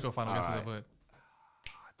 Yeah, we'll just go final guess at Alright. the point.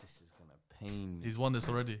 This is gonna pain me. He's won this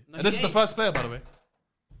already. No, And this he is the ain't. first player, by the way.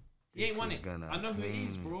 He ain't won is it. gonna I know who it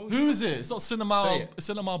is, bro. Who is it? It's not Say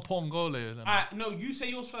Cinema it. Pongole. No, you say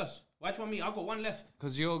yours first. Why do you want me? I've got one left.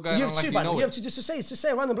 Because you're going You on have like two, you man. know You have it. to just say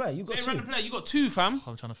a random player. You got Say two. random player. You got 2, fam.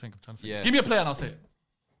 I'm trying to think. Yeah. Give me a player and I'll say it.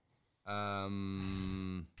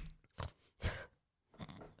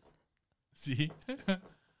 See?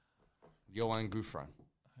 Johan Gouffran.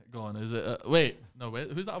 Go on. Is it? Wait.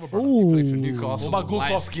 Who's that other brother? Played for Newcastle. What about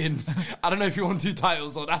light Gulkov? skin. I don't know if you want 2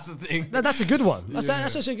 titles or that's the thing. No, that's a good one. That's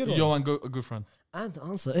actually a good one. Johan Gouffran. And the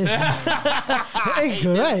answer is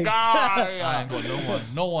incorrect. I ain't got no one.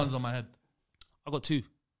 No one's on my head. I got 2. You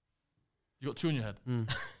got 2 in your head.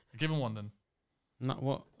 Give him one then. Not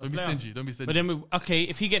what? Don't be stingy. Don't be stingy. But then, okay,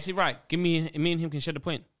 if he gets it right, me and him can share the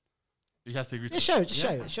point. He has to agree to Yeah, it.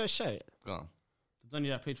 show it. Show it. Go on. Donny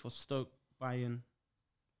that played for Stoke, Bayern.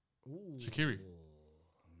 Shaqiri.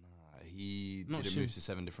 He Not did a sure. move to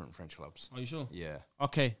 7 different French clubs. Are you sure? Yeah.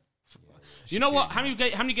 Okay. You know what? How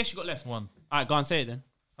many guests you got left? 1. All right, go on, say it then.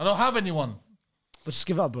 I don't have anyone. But just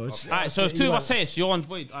give up, bro. All right, so if 2 of us say it, your one's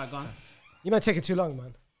void. All right, go on. You might take it too long,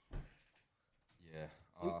 man. Yeah.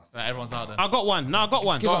 Everyone's out there. I got one. No, I got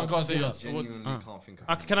one. Go on, say yours. Genuinely can't think of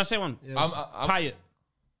Okay, can I say one? I'm Payet.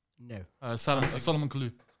 No. Solomon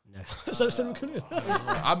Kalou. No. Salomon Kalou.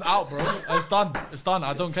 I'm out, bro. It's done. It's done.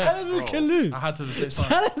 I don't care. Salomon Kalou. I had to say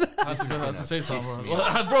something. I had to say something, bro.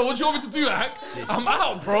 Bro, what do you want me to do, Hack? I'm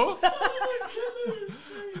out, bro.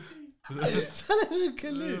 Salomon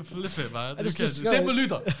Kalou. Flip it, man. Who just- cares? just Say go.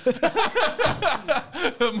 Malouda.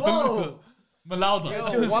 Whoa.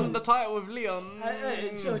 Malauda. Yo, won the title with Leon.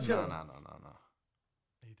 Hey, chill. No.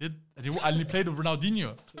 He did. And he played with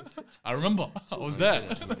Ronaldinho. I remember. I was there.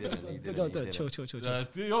 Don't. Chill.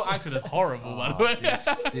 Your acting is horrible, by the way.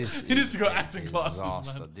 This He needs to go is a acting classes,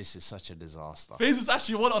 disaster. man. This is such a disaster. FaZe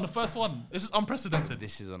actually won on the first one. This is unprecedented.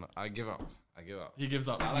 This is I give up. He gives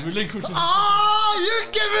up. He relinquishes. Oh,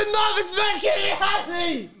 you're giving up. It's making me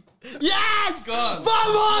happy. Yes. on.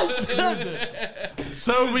 Vamos.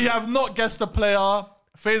 So we have not guessed the player.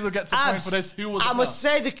 FaZe will get to point Abs, for this. Who was I the must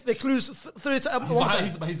say the clues through it one time.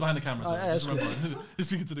 He's behind the camera. So yeah, just that's remember. He's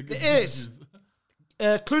speaking to the It is.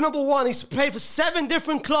 Clue number 1, he's played for 7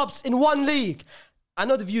 different clubs in one league. I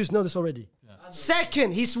know the viewers know this already.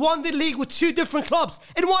 Second, he's won the league with 2 different clubs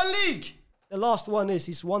in one league. The last one is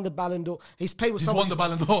he's won the Ballon d'Or. He's played with He's somebody. won the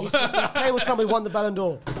Ballon d'Or. He's played with somebody who won the Ballon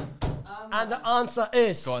d'Or. And the answer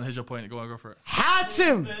is Go on, here's your point. Go for it.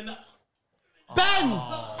 Hatem Ben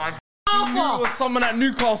It Alpha. was someone at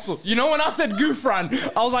Newcastle. You know when I said Gouffran,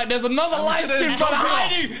 I was like, there's another light skin brother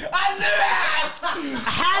hiding. I knew it!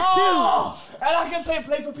 Hatem And I can say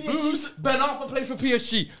play for PSG. Ben Arfa played for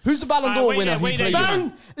PSG. Who's the Ballon d'Or wait winner? there, He wait there,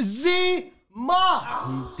 played with?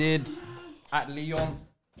 Benzema. He did at Lyon,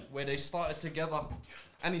 where they started together.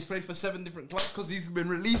 And he's played for 7 different clubs because he's been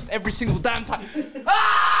released every single damn time.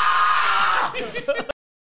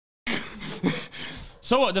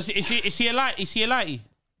 So what? Is he a light? Is he a lighty?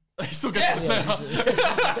 He still gets the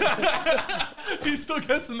player. He's still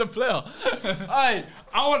guessing the player. Hey,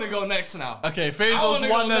 I want to go next now. Okay, FaZe's I wanna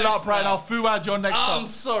go 1-0 next up right now. now. Fuad, you're next I'm up.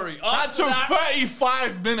 sorry. That After took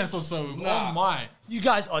 35 minutes or so. Nah. Oh my. You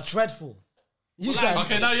guys are dreadful. You guys.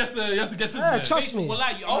 Okay, now you have to guess his Yeah, name. trust me. Well,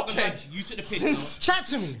 like, I'm not gonna Okay. lie to you. You took the piss. Chat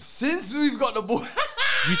to me. Since we've got the ball.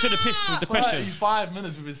 You took the piss with the question. 35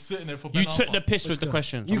 minutes we've been sitting there for You Ben took Arfa. the piss with the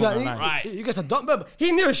question. You guys are dumb. But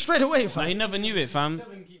he knew it straight away, Nah, fam. he never knew it, fam.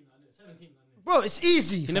 Bro, it's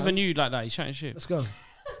easy. He never knew like that. He's chatting shit. Let's go.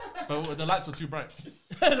 But the lights were too bright.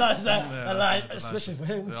 Especially for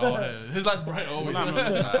him. Oh, yeah. His lights bright always.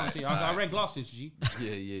 I got red glasses, G.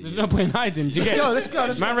 Yeah. There's no point in hiding. Do you get it? Let's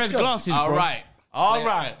go. Man, red glasses, bro. All right. All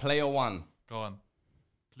right. Player 1. Go on.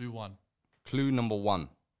 Clue 1. Clue number 1.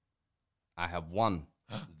 I have won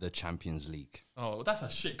the Champions League. Oh, that's a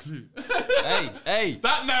shit clue. Hey.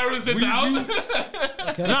 That narrows it down. No,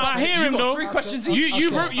 I hear him though. 3 questions You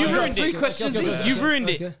each. ruined Three it. questions each. You ruined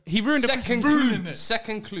it. He ruined the Second Ruining clue. it.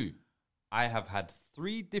 Second clue. I have had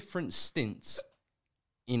 3 different stints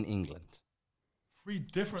in England. 3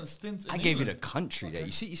 different stints. I gave you the country there.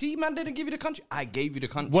 You see, man didn't give you the country. I gave you the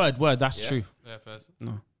country. word. That's true. Yeah, first.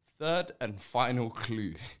 No, Third and final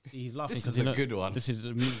clue. he's laughing This because is a good one. This is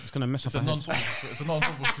it's gonna mess It's up. a our head. non-football. It's a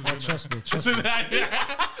non-football clue. Trust me.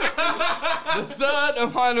 The third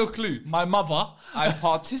and final clue. My mother. I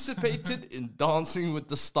participated in Dancing with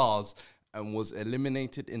the Stars and was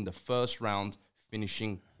eliminated in the first round,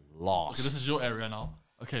 finishing last. Okay, this is your area now.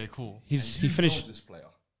 Okay, cool. He finished. This player.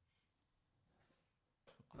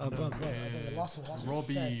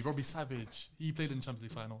 Robbie Savage. He played in the Champions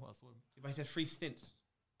League final. That's what. But he said 3 stints.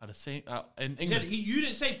 At the same in He said England. you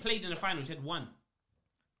didn't say played in the final. He said 1.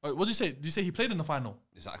 What did you say? Did you say he played in the final?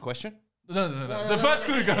 Is that a question? No. The first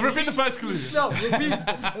clue, go. Repeat the first clue. No, repeat.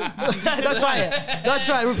 Don't try it. Don't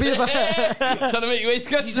try it. Repeat it. Trying to make you waste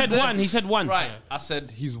questions. He said one. Right. I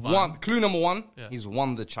said he's won. Clue number 1. Yeah. He's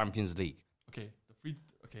won the Champions League.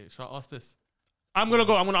 Okay. Shall I ask this? I'm gonna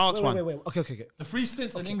go. I'm gonna ask one. Wait. Okay. The 3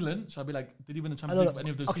 stints in England, shall I be like, did he win the Champions League for any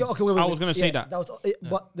of those teams? Okay, wait. I was gonna say that. That was.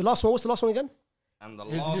 But the last one. What's the last one again? And the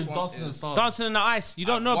He was last one dancing in the is... stars. Dancing in the Ice. You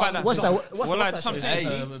don't know about that. What's that? What's like that something.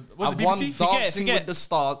 show? Was it I won BBC? Dancing Forget. with the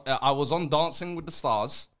Stars. I was on Dancing with the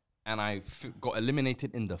Stars, and I got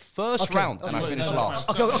eliminated in the first round, and I finished last.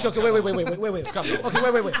 Okay. Wait. Okay,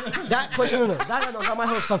 wait. That question, no. That might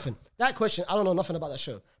help something. That question, I don't know nothing about that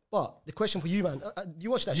show. But the question for you, man,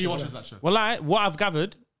 you watch that show? He watches that show. Well, what I've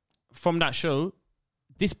gathered from that show,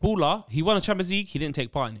 this baller, he won a Champions League. He didn't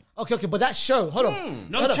take part in it. Okay, but that show, hold on.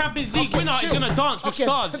 No Champions League winner is gonna dance with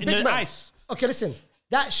stars in the ice. Okay, listen.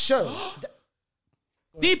 That show.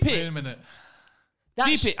 Deep Wait a it. minute.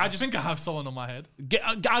 Deep it. I just think I have someone on my head.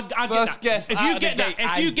 I First get guess that. If out you of get the that, gate,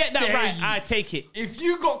 if you I get that dare right, you. I take it. If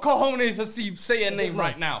you got cojones to say a name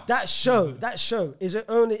right now. That show, is it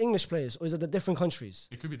only English players or is it the different countries?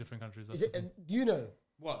 It could be different countries. Is it, you know,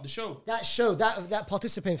 What the show? that show, that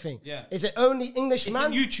participant thing? Yeah. Is it only English, It's man?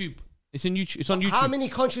 on YouTube. It's on YouTube. How many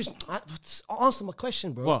countries? Answer my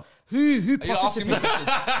question, bro. What? Who Are you asking me participates? questions?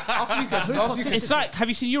 Ask me questions. It's like, have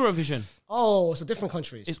you seen Eurovision? Oh, it's a different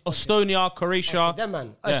countries. It's Estonia, Croatia. Them,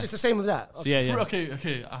 man. Yeah. It's the same with that. So yeah.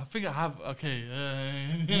 Okay. I think I have. Okay.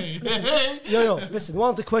 Yo, listen. One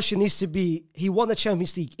of the question needs to be: he won the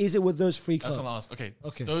Champions League. Is it with those 3 That's clubs? what I'll ask. Okay.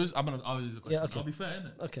 Okay. Those. I'll use the question. Yeah, okay. I'll be fair,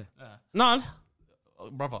 innit? Okay. No.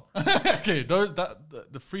 Brother. Okay.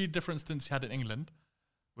 The 3 different stints he had in England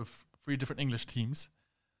with 3 different English teams.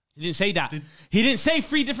 He didn't say that. He didn't say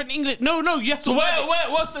 3 different English. No, you have to. So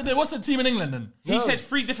what's the team in England then? He said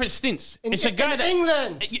 3 different stints. It's a guy in that.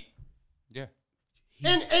 England. Yeah.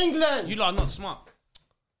 In England. You lot are not smart.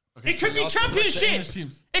 Okay, It could be the championship. English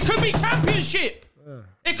teams. It could be championship.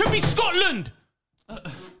 It could be Scotland.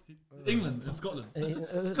 England and Scotland.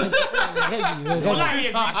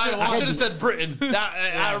 I should have said Britain.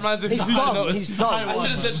 That reminds me of He's something I dumb. noticed. He's dumb. I should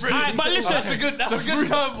have said Britain. Alright, but listen. That's a good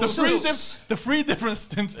curveball. The 3 different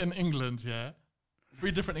stints in England, yeah. 3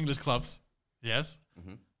 different English clubs, yes.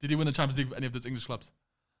 Did he win the Champions League with any of those English clubs?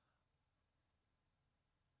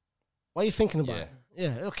 What are you thinking about?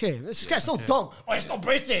 Yeah, okay. This guy's so dumb. Oh, it's not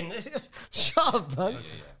Britain. Shut up, man.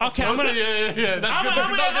 Okay, I'm gonna. Yeah. That's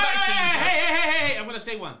good. Hey, I'm gonna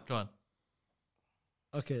say one. Go on.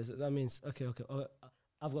 Okay, so that means okay.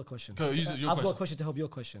 I've got a question. Go, use your I've got a question. question to help your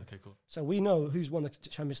question. Okay, cool. So we know who's won the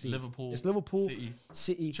Champions League. Liverpool, It's Liverpool,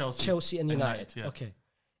 City, Chelsea, and United. yeah. Okay.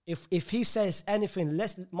 If he says anything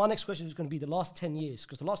less, my next question is going to be the last 10 years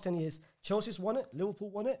because the last 10 years Chelsea's won it, Liverpool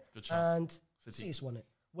won it, Good shout. and City's won it.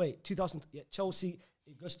 Wait, Chelsea.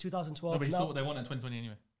 It goes to 2012. No, but he now- saw what they won in 2020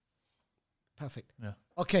 anyway. Perfect. Yeah.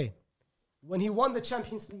 Okay. When he won the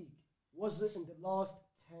Champions League, was it in the last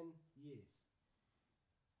 10 years?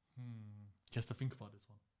 He has to think about this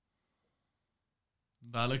one.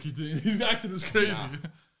 Nah, like he's acting as crazy.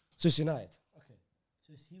 So it's United. Okay.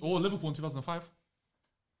 So he was Liverpool in 2005.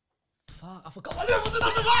 Fuck, I forgot my Liverpool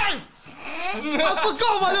 2005! I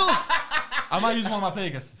forgot my Liverpool! I might use one of my player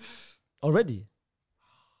guesses. Already?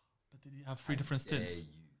 But did he have 3 different stints? Did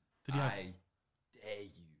he have? I dare you.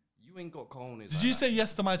 You ain't got cojones. Did you say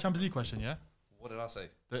yes to my Champions League question? Yeah. What did I say?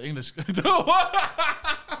 The English.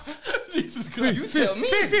 Jesus Christ. You tell me.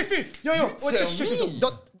 Yo, tell me.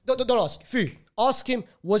 don't ask. Fu, ask him,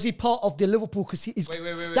 was he part of the Liverpool? Because he is. Wait.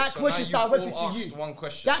 That So question is now you've directed all to asked you. one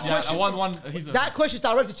question. That Yeah, question. I won one. That question is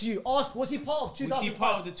directed to you. Ask, was he part of Was he 2005?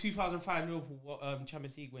 part of the 2005 Liverpool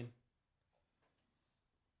Champions League win?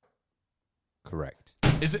 Correct.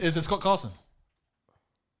 Is it Scott Carson?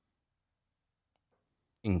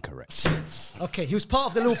 Incorrect. Okay, he was part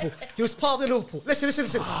of the Liverpool. Listen.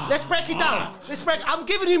 Let's break it down. I'm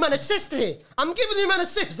giving him an assist here.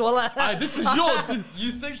 This is your.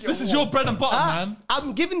 You think This is your bread and butter, man.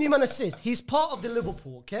 I'm giving him an assist. He's part of the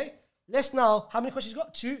Liverpool, okay? Let's now, how many questions you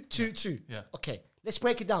got? Two. Yeah. Okay, let's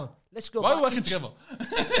break it down. Let's go. Why are we back working each-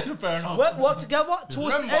 together? Fair enough. Work together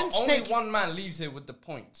towards Remember, the end. only Snake. one man leaves here with the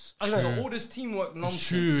points. I know. So all this teamwork nonsense.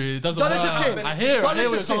 True, it doesn't Don't work. listen to him. I hear Don't where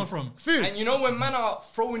listen it's to coming him. from. Fu. And you know when men are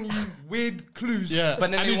throwing you weird clues, Yeah.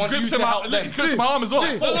 but then And they he want you grips to him help out. them. He grips my arm as well.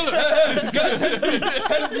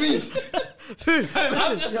 Help me. Food.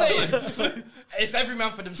 I'm just saying. It's every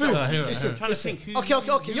man for themselves. Listen. Trying to think who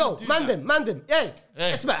Okay. Yo, Mandem. Hey.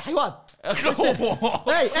 اسمع حيوان.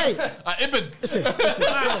 Hey. Ibn. Listen.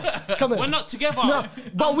 Come on. We're not together. No,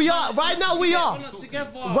 but we are. Right now we are. We're not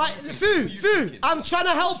together. Right, food. I'm trying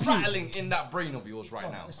to help you. Rattling in that brain of yours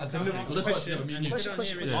right now. As a Liverpool Question.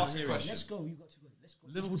 Ask a question. Let's go. You got to go. Let's go.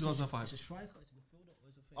 Liverpool 2005. It's a striker. It's a midfielder. Or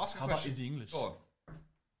is it Ask a How about question. is he English? Go on.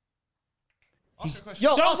 Ask a question.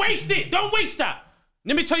 Yo, Don't ask- waste it. Don't waste that.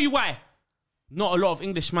 Let me tell you why. Not a lot of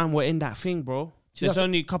Englishmen were in that thing, bro. There's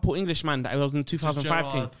only a couple Englishmen that was in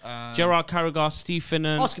 2005 team. Gerard Carragher, Steve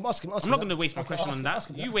Finnan. Ask him. I'm not going to waste my question ask on him, that. ask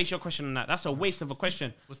him, You waste your question on that. That's a waste of a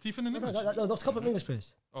question. Was Stephen in No, English? there's a couple of English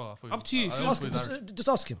players. Oh, I thought Up to you. If you Ask him. Just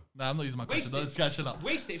ask him. Nah, I'm not using my question. Waste This guy, chill out.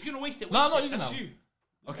 Waste it. If you don't waste it, No, I'm not waste it. using That's that. you.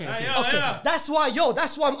 Okay. Yeah.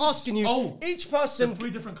 That's why I'm asking you. Oh. Each So person. 3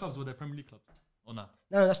 different clubs were they Premier League clubs? Or not?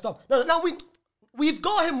 No, that's stop. No, we've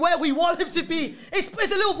got him where we want him to be. It's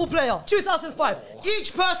a Liverpool player. 2005.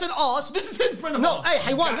 Each person asks. This is his bread and No, butter.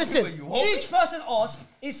 hey, one, listen. where you hold Each person asks,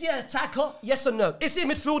 is he an attacker? Yes or no? Is he a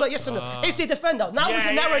midfielder? Yes or no? Is he a defender? Now we Yeah,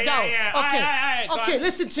 can yeah, narrow it yeah, down. yeah. Okay. Aye, go Okay, on.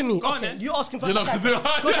 listen to me. Go on Okay, then. you asking for You're an not attack.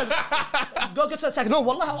 gonna do it. Go to attack. No,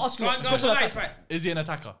 wallah, I'll ask you. Go on, Go to nice, attack. right. Is he an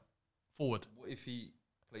attacker? Forward. What if he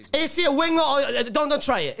plays? Is he a winger or don't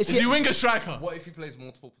try it? Is he winger striker? What if he plays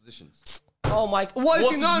multiple positions? Oh my, what is What's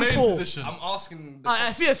he his known main for? position? I'm asking.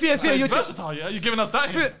 Fear. He's You're versatile, yeah? You're giving us that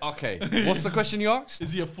hint. Okay. What's the question you asked?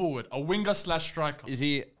 Is he a forward? A winger / striker? Is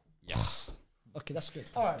he? Yes. Okay, that's good.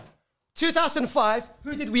 All right. 2005,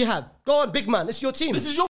 who did we have? Go on, big man. It's your team. This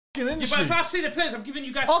is your fucking But industry. if I say the players, I'm giving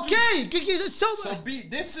you guys. Okay. So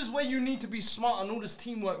this is where you need to be smart, and all this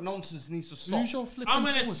teamwork nonsense needs to stop. Who's your flipping I'm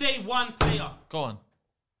gonna forward? say one player. Go on.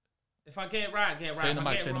 If I get it right, I get it right. Say in the If I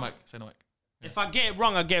mic, get say it in the wrong- mic, say in the mic. If I get it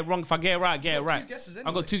wrong, I get it wrong. If I get it right, I get it got right. two guesses I got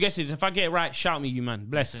anyway. 2 guesses. If I get it right, shout me, you man.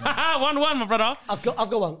 Bless. 1-1, my brother. I've got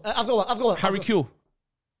one. Harry Q.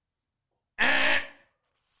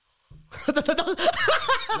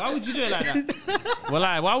 Why would you do it like that?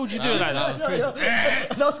 Well, why would you do it like that?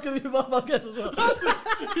 That was going to be my guess as well.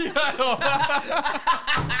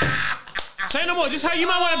 Say no more. This is how you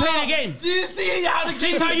might want to play the game. Do you see how the This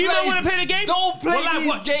game is how is you might played? want to play the game. Don't play these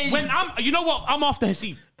watch, games. When you know what? I'm after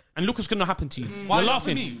Hasib, and look what's gonna happen to you. Why You're you after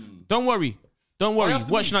laughing. me? Don't worry. Don't worry.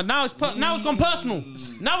 after Watch me? now. Now it's gone personal.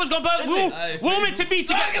 Now it's gone personal. We're meant to be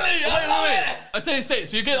together. I say.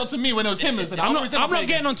 So you're getting onto me when it was him. And said, I'm not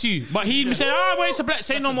getting onto you. But he said, wait, it's a black.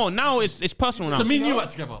 Say no more. Now it's personal now. So me and you are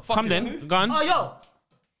together. Fuck Come it. then. Go on. Oh, yo.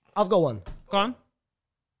 I've got one. Go on.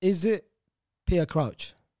 Is it Pierre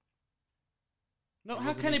Crouch? No,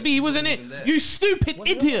 how can it be? He wasn't it? You stupid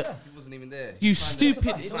idiot. He wasn't even there. You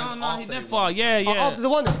stupid. He signed No, he after never. Yeah. After the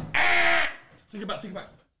one. Take it back.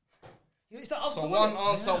 So one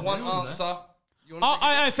answer. You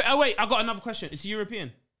wanna Wait, I got another question. It's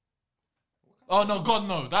European. Oh no, God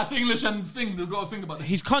no. That's English and thing. We've got to think about this.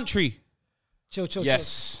 His country. Chill.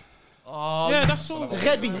 Yes. Yeah, that's all.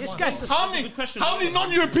 Rebi. This guy's How many question.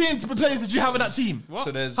 non-European players did you have in that team?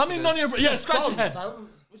 So there's. How many non-European? Yeah, scratch your head.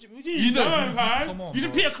 You know. Come on, you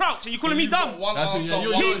said Peter Crouch and you're calling me dumb. One That's answer.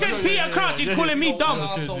 what- one you- He said yeah, Peter yeah, Crouch, he's yeah, calling me One dumb.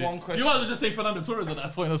 answer, one You question. might as well just say Fernando Torres at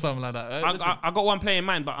that point or something like that. Listen. I got one player in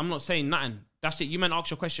mind, but I'm not saying nothing. That's it. You meant ask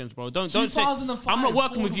your questions, bro. Don't say. 2005 I'm not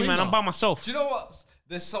working with you, man. forward I'm by myself. Do you know what?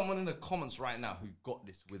 There's someone in the comments right now who got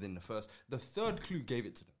this within the third clue gave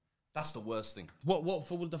it to them. That's the worst thing. What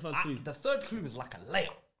for was the third clue? The third clue is like a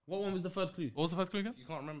layup. What one was the third clue? What was the first clue again? You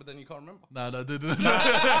can't remember, then you can't remember. No, dude.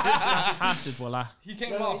 Bastard, voila. He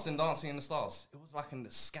came last in Dancing in the Stars. It was like a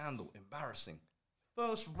scandal, embarrassing.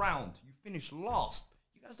 First round, you finished last.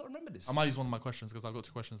 You guys don't remember this? I might use one of my questions because I've got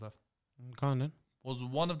 2 questions left. Go on then. Was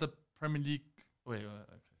one of the Premier League? Wait.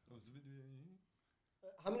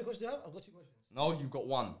 How many questions do you have? I've got 2 questions. No, you've got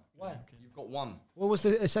one. Why? You've got one. What was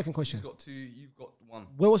the second question? He's got two. You've got one.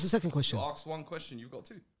 Where was the second question? You asked one question. You've got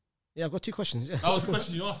two. Yeah, I've got 2 questions. Yeah. That was the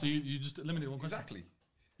question you asked. So you just eliminated one question. Exactly.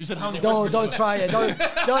 You said how many? Don't questions? try it.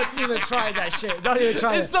 Don't even try that shit. Don't even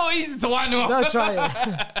try it. so easy to wind up. Don't try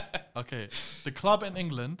it. Okay, the club in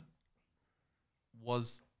England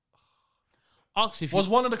was Ask if was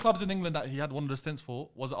one of the clubs in England that he had one of the stints for.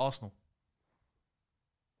 Was it Arsenal?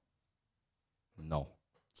 No.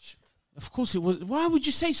 Of course it was. Why would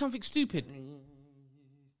you say something stupid?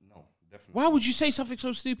 No, definitely. Why would you say something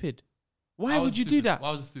so stupid? Why would you do that?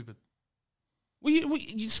 Why was it stupid? Well,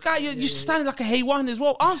 you Sky, you're standing like a haywan as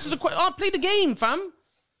well. Answer the question. Play the game, fam.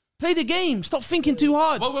 Play the game. Stop thinking too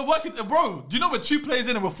hard. Well, we're working, bro. Do you know we're 2 plays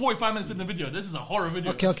in and we're 45 minutes in the video? This is a horror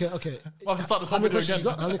video. Okay. Well, I can start this How whole many video questions you again.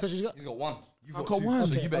 got? How many questions you got? He's got one. You've I've got got two. one.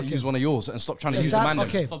 So Okay, you better okay. use one of yours and stop trying to Is use that- the man.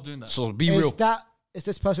 okay. Stop doing that. So be real. Is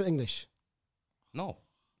this person English? No.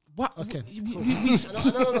 What? Okay. We- No.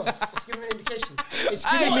 It's giving me an indication.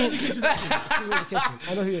 It's giving me an indication.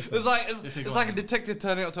 I know who it is. It's like a detective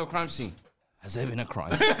turning up to a crime scene. Has there been a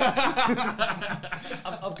crime? I'm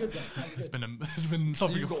good then. It's been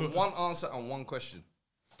something You've got afoot. one answer and one question.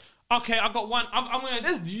 Okay, I got one. I'm gonna.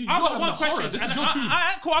 You I got got one the horror. question. This is And your team.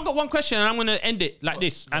 Cool. I got one question, and I'm gonna end it like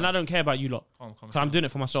this. And I don't care about you lot. Come on, Cause I'm doing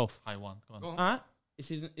it for myself. High one. Go on. All right. Does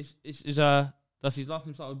his last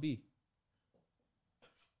name start with B?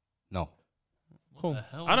 No. Cool. the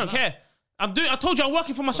hell I is don't that? care. I told you I'm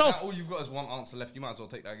working for So myself. now all you've got is one answer left. You might as well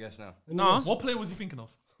take that guess now. No. What player was he thinking of?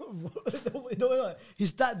 No.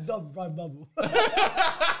 He's that dumb, Ryan Bubble.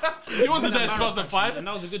 He wasn't there in 2005. And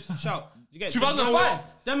that was a good shout. You get 2005.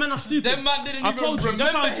 Them men are stupid. Them man didn't I even told you. That's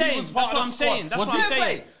remember what I'm he saying. was That's part what of I'm the saying. squad. That's what I'm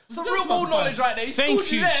saying. Some real ball knowledge right there. He Thank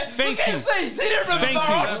schooled you you. there. Thank Look at you. his face. He didn't remember Thank you.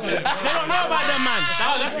 Barros. They don't know about them, man.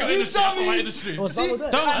 That's your industry. That's not my industry. Was Bubble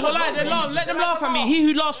there? Don't lie. Let them laugh at me. He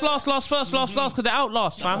who laughs last, first, because they're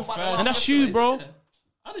outlast, fam. And that's you, bro.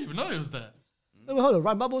 I didn't even know he was there. No, hold on.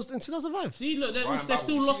 Ryan Bubble was in 2005. See, look, they're Ryan still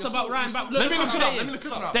Babel. lost You see, about you're Ryan still- Babel. Let me look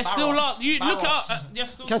it up. They're still lost. You look it up. Barros. They're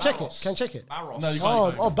still Can check it. Barros. Can check it. Barros. No, you Oh,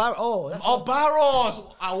 can't. that's Oh, Barros.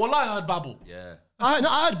 Well, I heard Babel. Yeah. I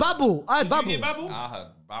heard Babble. You get Babel? I heard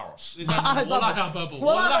Barros. I heard Well, I Babble. heard Babel.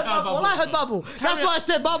 Well, I heard Babble. That's why I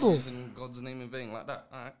said Babble. Using God's name in vain like that.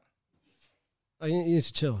 All right. Oh, you need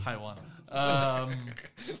to chill. High one.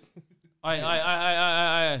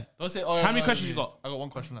 Aye. Don't say. How many questions you got? I got one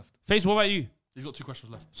question left. FaZe, what about you? He's got 2 questions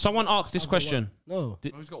left. Someone asked this question. No, Oh,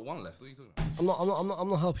 he's got one left. What are you talking about? I'm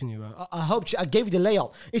not helping you, bro. I helped you. I gave you the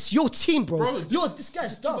layout. It's your team, bro. This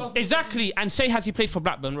guy's dumb. Exactly. And say, has he played for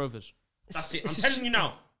Blackburn Rovers? That's it. I'm it's telling you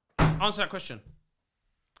now. Answer that question.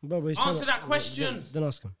 Bro, he's trying Answer to- that question. Then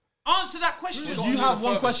ask him. Answer that question. You have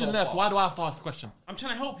one question left. Why do I have to ask the question? I'm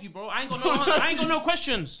trying to help you, bro. I ain't got no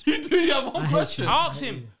questions. You do. You have one question. Ask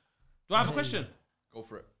him. Do I have a question? Go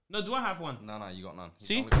for it. No, do I have one? No, you got none. He's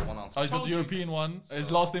See? only got one answer. Oh, he's got told the you. European one.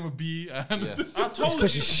 His last name would be. And Yeah. I told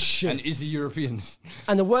This you. is shit. And is he Europeans?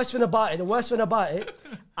 And the worst thing about it,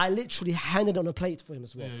 I literally handed on a plate for him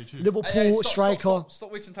as well. Yeah, true. Liverpool Hey, stop, striker,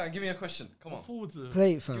 Stop wasting time. Give me a question. Come on. forward to.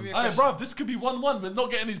 plate fam. Give me a Hey, question. bro, this could be 1-1. We're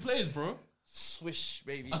not getting these players, bro. Swish,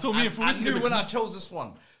 baby. I told me if we I listen to knew the when I quiz- chose this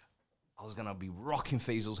one, I was gonna be rocking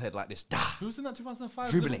Faisal's head like this. Da. Who was in that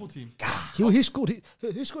 2005 Dribbling. Liverpool team? Who scored?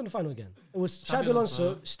 Who scored in the final again? It was Xabi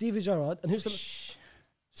Alonso, Stevie Gerrard, and who's the?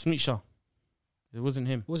 Smeetsha. It wasn't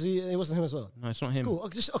him. Was he? It wasn't him as well. No, it's not him. Cool.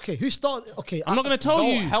 Okay. Who started? Okay. I'm not gonna tell Don't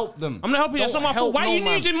you. help them. I'm not helping you. That's not my fault. Don't Why are you help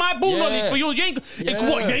no using man. my ball Yeah. knowledge for yours? You ain't, Yeah.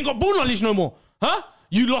 what, you ain't got ball knowledge no more, huh?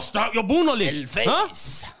 You lost out your ball knowledge, huh?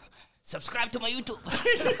 Subscribe to my YouTube.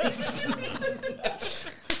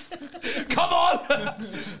 Come on,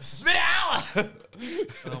 spit it out.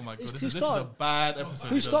 Oh my god, Who this is a started? bad episode.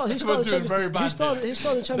 Who started? Who started? We're the doing Champions very League? bad. Who started? Who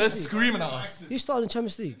started the They're Champions League? screaming at us. Who started the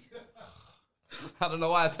Champions League? I don't know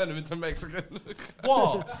why I turned him into Mexican.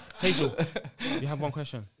 What? Hazel, you have one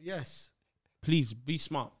question. Yes. Please be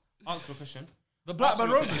smart. Ask the question. The Blackburn Ask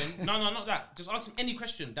him a Rovers. question. No, not that. Just ask him any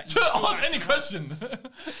question that you Ask any question.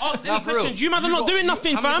 Ask Nah, any for real. question. You man are not doing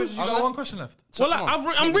nothing, how many fam. questions I got one question left. Well, come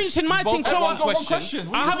on. I'm reaching my thing, so Everyone I, got one question.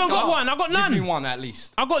 What I are you haven't got discussing? one. I got Give me none. one at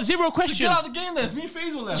least. I got 0 Get questions. out of the game. There's me,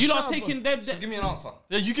 Faisal left. You Shut lot up, taking bro. them. So give me an answer.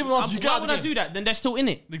 Yeah, you give us. You get Why out of would the I game. do that? Then they're still in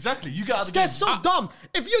it. Exactly. You get out of the They're game. so dumb.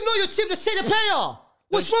 If you know your team, just say the player.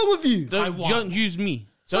 What's wrong with you? Don't use me.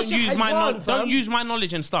 Don't Such a use my haiwan, don't fam. use my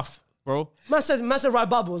knowledge and stuff, bro. Man said right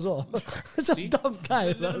bubble as well. It's a dumb guy,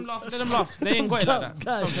 Let them man. laugh. Let them laugh. They ain't got it like that.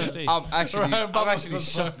 Guy. That's what I'm trying to say. I'm actually Right,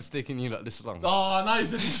 shocked it's taking you like this long. Oh, now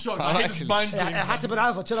he's in shock. I hate this actually- mind It games. had to be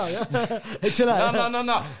Alpha. Chill out, yeah. Hey, chill out.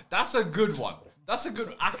 No. That's a good one. That's a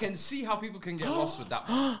good. I can see how people can get lost with that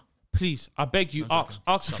one. Please, I beg you, ask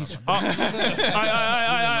if he's.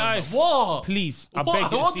 Aye. What? Please, I beg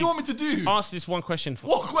What? you. What do you want me to do? Answer this one question for.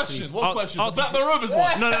 What question? please. What Ask- question? ask The Blackburn Rovers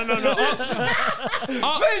one. No. Ask,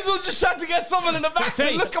 Basil just tried to get someone in the back to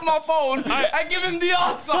Face. look at my phone and give him the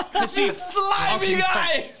answer. see, You slimy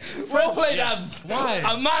guy. Well played, Abs. Why?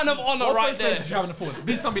 A man of honor What right French players there. did you have in the forward?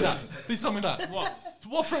 Please tell me that. Please tell me that.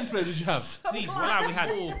 What French player did you have? please,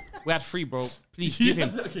 we had 3, bro. Please give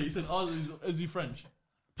him. Okay, he said, "Oh, is he French?"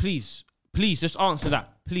 Please, just answer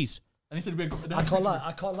that, please. And he said, I can't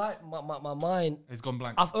lie. My mind. He's gone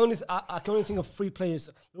blank. I can only think of 3 players,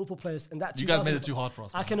 Liverpool players, and that. You guys made it too hard for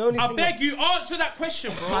us. I man. can only. I think beg of, you, answer that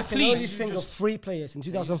question, bro. I can only Please. think of 3 players in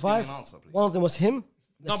give 2005. me an answer, please. One of them was him.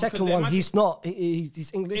 The No, because second they're one, magic. he's not.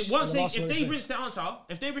 He's English. One and the thing, last if one they is rinse their answer,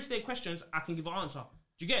 if they rinse their questions, I can give an answer.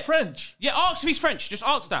 Do you get it? French. Yeah, ask if he's French. Just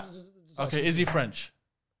ask that. Okay, is he French?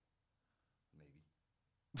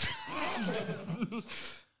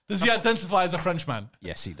 Does he identify as a Frenchman?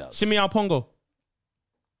 Yes, he does. Simeon Pongo.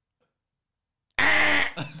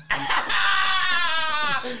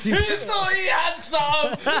 Who thought he had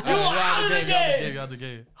some? You were out of the game. You had the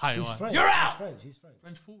game. Hi, He's one. French. You're out. He's French.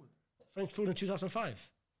 French forward. French forward in 2005.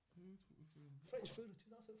 French forward in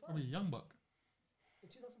 2005. Probably young buck. In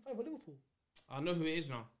 2005 with Liverpool. I know who it is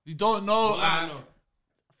now. You don't know. I know.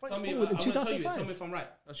 French Tell me, forward in I'm gonna tell you, 2005. tell me if I'm right.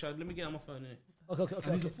 Let me get on my phone. Innit?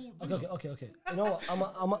 Okay. You know what? I'm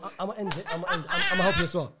gonna end it. I'm gonna help you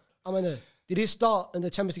as well. Did he start in the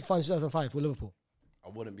Champions League final 2005 with Liverpool? I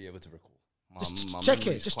wouldn't be able to recall. Just check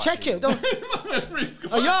it. Just check it. Don't. Yo,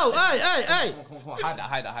 hey. Come on.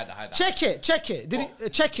 Hide that. Check it. Did he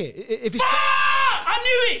check it? If he's I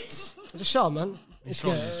knew it. just shout, man. It's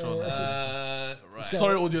good. Right.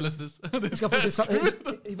 Sorry, audio listeners. He did something.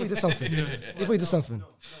 He did something.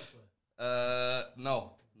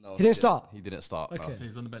 No. He didn't start. He didn't start. Okay.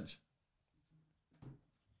 He's on the bench.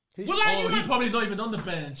 Well, like you, He man. probably not even on the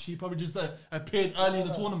bench. He probably just appeared early in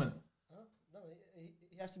the tournament. No,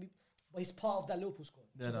 he has to be. But he's part of that Liverpool squad.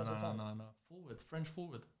 Yeah, no. Forward, French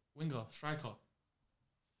forward, winger, striker.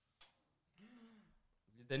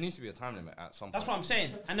 There needs to be a time limit at some point. That's what I'm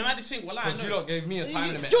saying. And the maddest thing, well, I You know. lot gave me a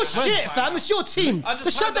time limit. Your shit, fam. It's your team. I just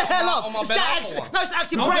Just shut the found out hell on my up. It's Ben that Arfa action. one. No, it's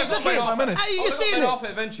acting I'll brave. get Look 45 at him. minutes. Hey, I'll you're get seeing Ben it. Arfa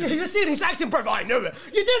eventually. You're seeing it. He's acting brave. I know it.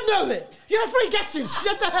 You didn't know it. You had 3 guesses.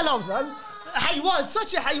 Shut the hell up, man. Haywan,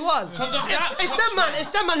 such a Haywan.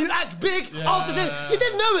 It's that man who act big after this. You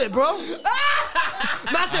didn't know it, bro.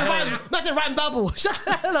 Massive Ryan Babble. Shut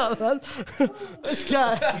the hell up, man. This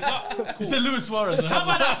guy. He said Luis Suarez. How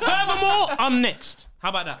about that? Furthermore, I'm next. How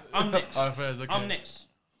about that? I'm next. Oh, fair, okay. I'm next.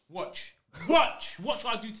 Watch what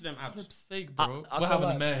I do to them abs. Sake, bro. We're having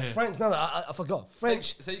a mayor here. French, no, I forgot.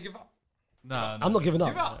 French. So you give up? Nah, I'm not giving up.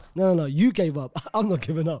 Give up? No. You gave up. I'm not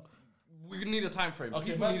giving up. We need a time frame.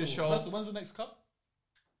 Okay, People need a show. When's the next cup?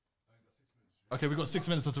 Okay, we got 6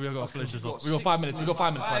 minutes until we got to finish this off. We We've got 5 minutes. We got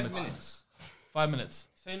 5 minutes. 5 minutes. 5 minutes.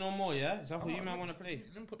 Say no more, yeah? Is that what you man want to play?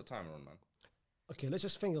 You didn't put the timer on, man. Okay, let's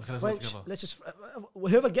just think of let's French. work together. Let's just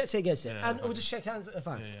whoever gets it gets it, Yeah, and fine. we'll just shake hands at the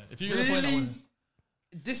fan. Yeah. If you're gonna point that Really? one.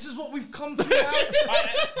 This is what we've come to now.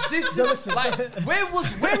 This is like,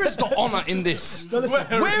 where is the honor in this? Don't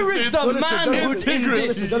listen. Where is the Don't listen, don't manhood listen, in don't this?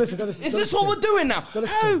 listen, don't listen, don't listen, Is don't this what listen. we're doing now? Don't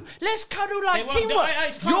Oh, listen. let's cuddle like Hey, teamwork.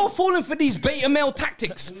 it's calm. You're falling for these beta male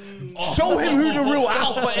tactics. Show him who the real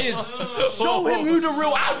alpha is. Show him who the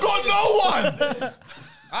real alpha. I've got no one.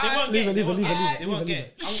 They won't get it. Leave it. They won't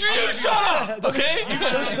get it. Shut up. Okay.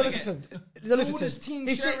 Don't listen to him. Don't listen All to this him.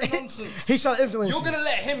 team sharing nonsense. He's trying to influence You're you. gonna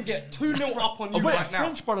let him get 2-0 up on you Wait, a right now.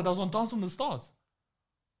 French brother that was on Dance from the Stars.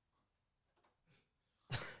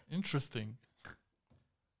 Interesting.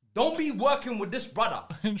 Don't be working with this brother.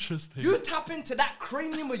 Interesting. You tap into that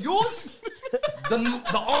cranium of yours,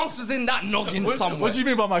 the answer's in that noggin somewhere. What do you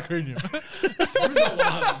mean by my cranium?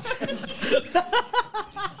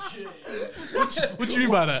 What do you mean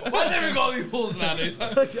by that? Why there we go these balls nowadays?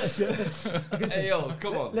 Hey yo,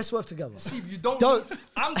 come on. Let's work together. See, you don't. Don't-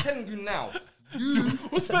 I'm telling you now. You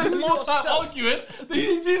We're spending more time yourself. arguing.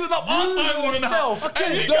 He's using up our time on yourself.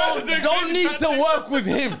 Okay, Don't need to work with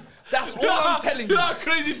him. That's all I'm telling You you. know how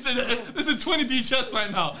crazy this is 20D chess right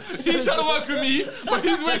now. He's trying to work with me, but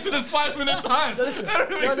he's wasting his 5 minute time. Don't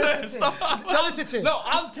listen to him. No,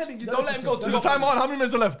 I'm telling you, don't let him go. Is the time on? How many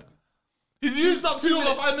minutes are left? He's used up 2 of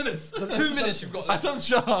the 5 minutes. 2 minutes you've got. I don't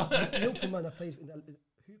shut up. Liverpool man that plays who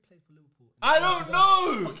played for Liverpool? I don't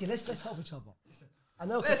know. Okay, let's help each other. I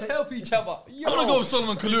know. Let's help each other. I'm gonna go with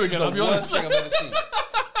Solomon Kalou again, I'll be honest. Thing I've ever seen.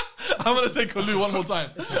 I'm gonna say Kalou one more time.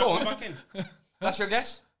 Go on. Back in. That's your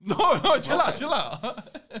guess? No, chill out.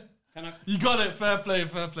 Can I? You got it. Fair play. You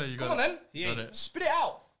got Come on it. then. Got it. Spit it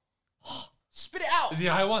out. Spit it out. Is he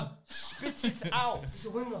a high one? Spit it out. He's a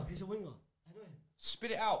winger. I know him. Spit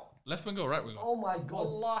it out. Left winger or right winger? Oh my god.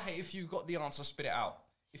 Wallahi, if you got the answer, spit it out.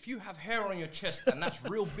 If you have hair on your chest and that's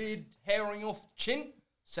real big hair on your chin,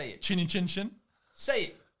 say it. Chinny chin chin. Say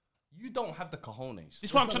it. You don't have the cojones. This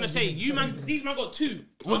is what I'm trying to say. You man, these man got 2.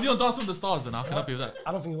 Was he on Dance with the Stars then? I can help you with that.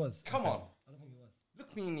 I don't think he was. Come on. I don't think he was.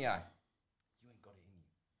 Look me in the eye. You ain't got it in you.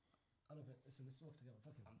 I don't think. Listen, let's work together.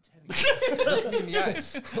 Fuck him. I'm telling you. Look me in the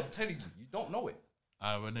eyes. I'm telling you. You don't know it.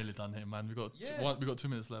 Alright, we're nearly done here, man. We got Yeah. we got 2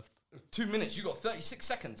 minutes left. 2 minutes. You got 36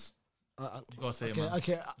 seconds. You gotta say it, man.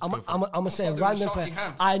 Okay. I'm gonna say a Something random with player. Sharky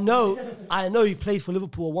hand. I know he played for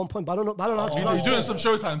Liverpool at one point, but I don't know how to He's pronounce doing it. some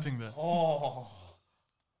Showtime thing there. Oh.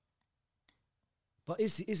 But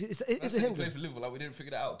is it Let's him? play for Liverpool. Like we didn't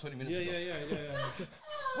figure that out 20 minutes ago. Yeah.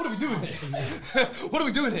 What are we doing here? What are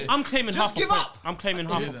we doing here? I'm claiming Just half a give point. up. I'm claiming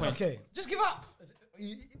half a point. Okay. Just give up.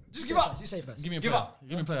 Just give up. You say first. Give me a Give player. up.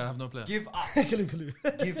 Give me a player. I have no player. Give up. Kalu.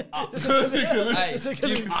 Give up. Hey,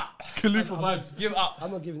 give up. Kalu for vibes. Give up.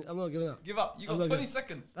 I'm not giving up. Give up. You I'm got not 20 gonna-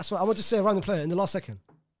 seconds. That's what I'm gonna just say a random player in the last second.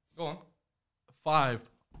 Go on. 5,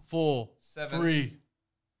 4, 7, 3.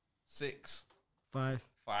 6, 5,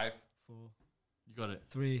 5. 4, You got it.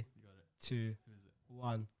 3, 2,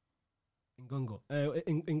 1. Ngongo.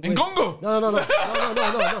 Ngongo. No.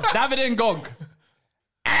 David Ngog.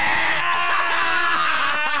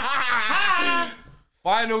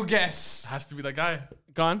 Final guess. Has to be that guy.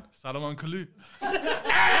 Gone. Salomon Kalou.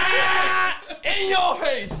 In your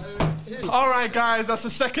face. All right, guys, that's the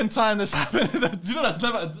second time this happened. Do you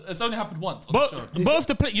know it's only happened once on the show. Both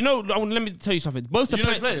the play, let me tell you something. Both the You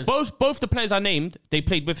know the players? both the players I named, they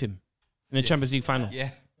played with him in the Champions League final. Yeah.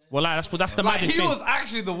 Well, that's the Like, maddest he thing. was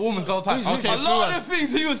actually the warmest all time. Who's- A lot of the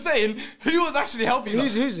things he was saying, he was actually helping you.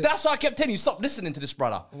 Who's it? That's why I kept telling you, stop listening to this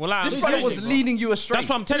brother. Well, This who's brother it? was leading you astray. That's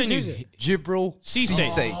what I'm telling Who's you. it? Jibril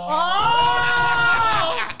Cisse.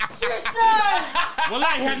 Well,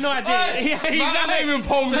 he had no idea. He's not naming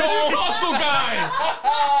Pongo. Newcastle guy.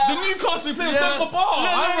 The Newcastle player Yes. with ball.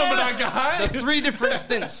 I remember that guy. The 3 different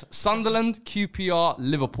stints: Sunderland, QPR,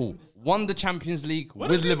 Liverpool. Won the Champions League When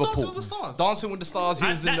with was he in Liverpool. Dancing with the Stars? Dancing with the Stars. He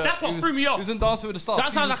was in the. That's what he was- threw me off. He was in Dancing with the Stars.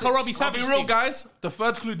 That sounds like a Robbie I'll Savage be real, thing. guys. The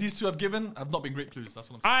third clue these two have given have not been great clues. That's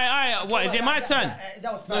what I'm saying. What is it? My turn.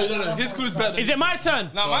 That was No. His clue's better. Is it my turn?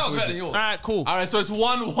 No, mine was better than yours. All right, cool. All right, so it's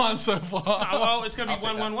 1-1 so far. Well, it's gonna be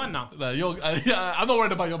 1-1-1 now. No, I'm not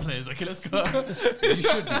worried about your players. Okay, let's go. You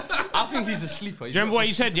should be. I think he's a sleeper. Do you remember what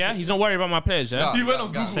he said? Yeah, he's not worried about my players. Yeah. He went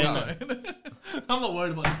on Go, Google. go. Sorry. I'm not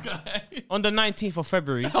worried about this guy. On the 19th of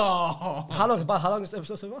February. Oh, How long is the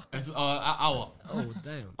episode so far? it's an hour. Oh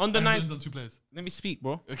damn. On the And 9th. done 2 players. Let me speak,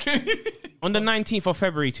 bro. Okay. On the 19th of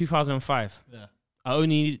February 2005, Yeah. I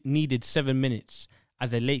only needed 7 minutes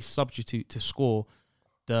as a late substitute to score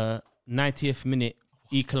the 90th minute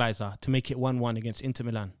equalizer to make it 1-1 against Inter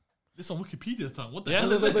Milan. This on Wikipedia time. What the Yeah.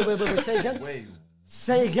 hell? Wait. Say again. Wait.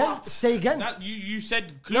 Say again. That you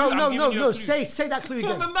said clue. No. I'm giving you a clue. Say that clue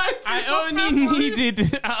On the again. 19th I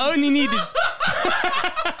of only needed.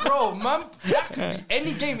 Bro, man, that could be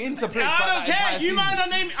any game Interplay. I don't care. You might not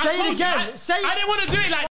name. Say it again. I didn't want to do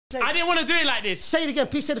it like. I didn't want to do it like this. Say it again.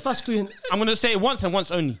 Please say the first clue. I'm gonna say it once and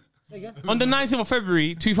once only. Say again. On the 19th of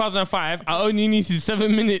February 2005, I only needed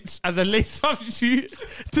 7 minutes as a late substitute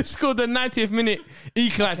to score the 90th minute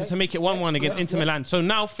equalizer to make it 1-1 against Inter Milan. So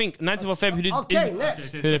now think 19th of February. Okay,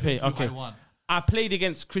 next. Who they play? Okay. I won. I played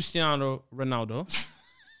against Cristiano Ronaldo.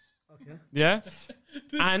 Okay. Yeah.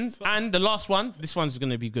 And the last one, this one's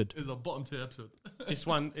gonna be good. It's a bottom tier episode. This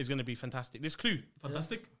one is gonna be fantastic. This clue,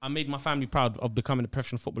 Fantastic. I made my family proud of becoming a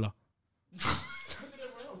professional footballer.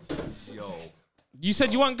 Yo. You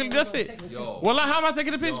said you weren't gonna. That's it. Yo. Well, like, how am I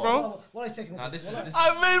taking the piss, bro? What are you taking? Nah, this is.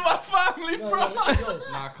 I made my family proud.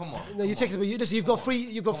 Nah, come on. No, you take it. You've got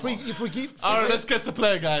free. All right, let's guess the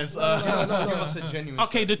player, guys. Give us a genuine.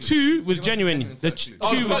 Okay, the 2 was genuine. The two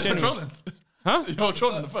was genuine. trolling. Huh? You're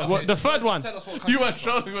trolling the first. What, the third one. Tell us what country. You were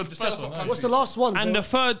trolling with the Just tell us first what one. country. What's the last one? And bro? the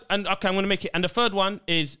third, and okay, I'm gonna make it. And the third one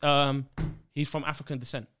is he's from African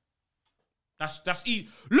descent. That's easy.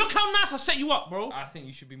 Look how nice I set you up, bro. I think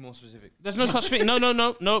you should be more specific. There's no such thing.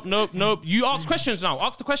 No. You ask questions now.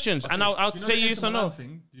 Ask the questions, and I'll You know say the yes or Inter Milan no.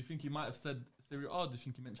 thing? Do you think he might have said Serie A? Or do you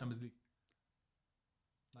think he meant Champions League?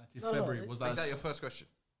 19th No, February. Was Make that that your first question.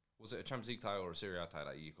 Was it a Champions League tie or a Serie A tie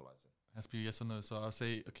that you equalised it? has to be yes or no? So I'll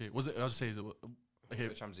say okay. Was it? I'll just say is it okay?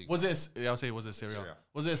 The Champions League Was tie. it? Yeah, I'll say was it Serie Serie A? A.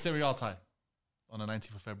 Was it a Serie A tie on the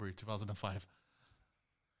 19th of February 2005?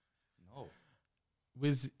 No.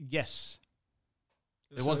 With yes.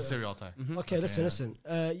 It was a Serie A tie. Okay, listen, yeah. listen.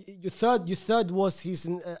 Your third was he's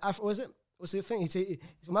in Africa. Was it? What's the thing? He's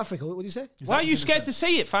from Africa. What did you say? Why are you scared to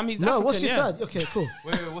say it, fam? He's No, African, what's your yeah. third? Okay, cool.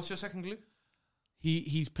 Wait, what's your second clue?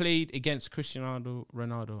 He's played against Cristiano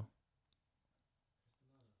Ronaldo.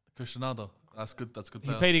 Cristiano. That's good. That's good. He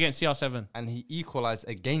player. played against CR7. And he equalised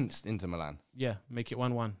against Inter Milan. Yeah, make it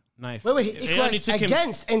 1-1. Nice. Wait, he It only equalized took him-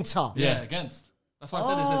 against Inter. Yeah, against. That's why I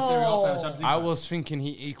said it's a Serie A tie. Champions League I tie. was thinking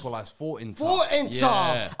he equalised for Inter. For Inter.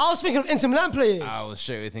 Yeah. I was thinking of Inter Milan players. I was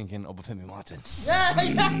straight away thinking Obafemi Martins. Yeah.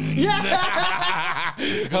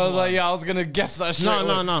 I was like, yeah, I was gonna guess that straight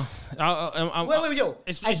away. No. Wait, yo.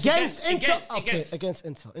 It's Against Inter. Okay, against. against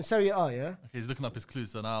Inter. In Serie A, yeah? Okay, he's looking up his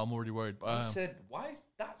clues, so now I'm already worried. He said, why is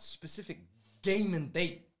that specific game and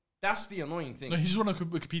date? That's the annoying thing. No, he just went on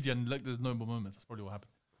Wikipedia and like there's notable moments. That's probably what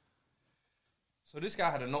happened. So this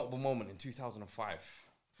guy had a notable moment in 2005.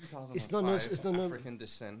 2005, It's not no- it's not no- African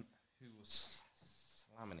descent who was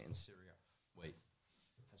slamming it in Syria. Wait,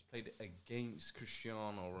 has played against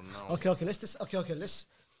Cristiano Ronaldo. Okay, let's just. Okay, let's.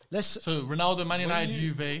 So Ronaldo, Man United,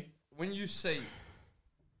 Juve, When you say,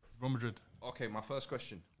 Real Madrid. okay, my first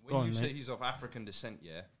question. When Go on, you say mate. he's of African descent,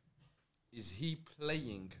 yeah, is he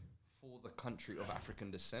playing for the country of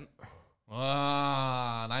African descent?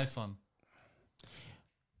 Ah, nice one.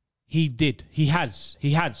 He did. He has.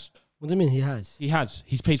 What do you mean he has?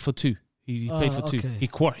 He's played for two. He played for two. okay. He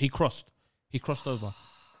crossed over.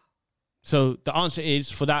 So the answer is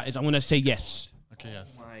for that is I'm gonna say yes. Okay,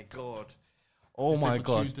 yes. My God. Oh He's my played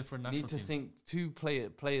for two god! different Need national to teams. think two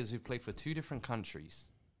players who played for two different countries.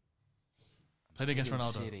 Played against in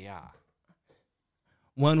Ronaldo. Serie A.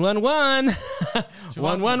 1-1-1.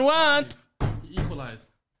 1-1-1. He equalized.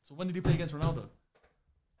 So when did he play against Ronaldo?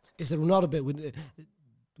 It's the Ronaldo bit,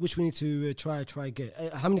 which we need to try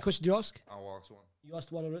get. How many questions do you ask? I'll ask one. You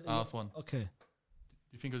asked one already. I asked one. Okay. Do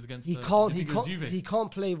you think it was against? He do can't. you He think it was can't. Juve? He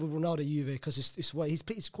can't play with Ronaldo at Juve because it's what he's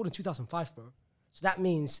scored in 2005, bro. So that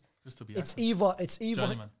means Just to be it's accurate. either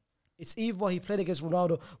Journeyman. it's either he played against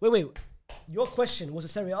Ronaldo. Wait. Your question was it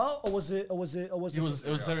Serie A or was it It was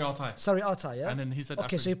Serie A tie. Serie A tie? Yeah. And then he said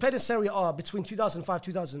Okay, so he African. played in Serie A between 2005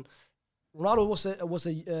 2000. Ronaldo was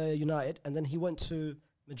a United, and then he went to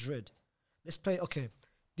Madrid. Let's play. Okay,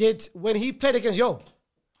 when he played against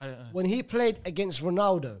when he played against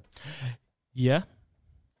Ronaldo, Yeah.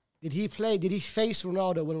 did he face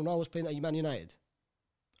Ronaldo when Ronaldo was playing at Man United?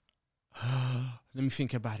 Let me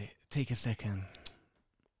think about it. Take a second.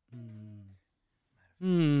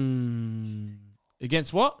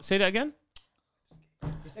 Against what? Say that again.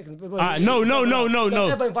 No.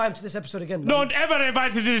 Don't ever invite him to this episode again. Man. Don't ever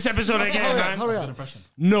invite me to this episode again, man. Hurry Good up. impression.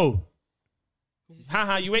 No.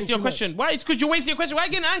 Haha, you doing wasted your too question. much. Why? It's because you're wasting your question. Why are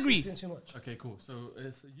you getting angry? Doing too much. Okay, cool. So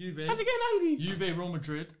it's Juve. How's he getting angry? Juve, Real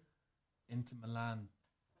Madrid, Inter Milan.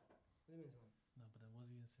 No, but then was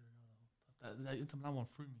he in Serie A? That Inter Milan one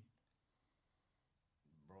threw me.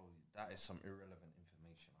 Bro, that is some irrelevant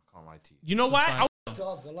information. I can't lie to you. You know why?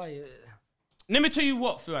 Let me tell you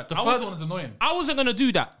what, Fuad. The third one is annoying. I wasn't gonna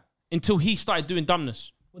do that until he started doing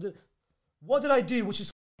dumbness. What did I do which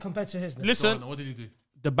is compared to his? Then? Listen, Go on, what did he do?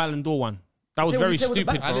 the Ballon d'Or one. That was Yeah, very we played with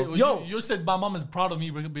the stupid, back- bro. Yo. You said my mum is proud of me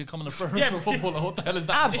becoming a professional footballer. What the hell is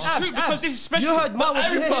that? It's true because this is special. You heard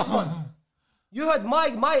You heard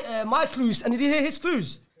my clues, and did you hear his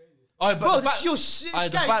clues? Alright, but Bro, the this fact- is your shit.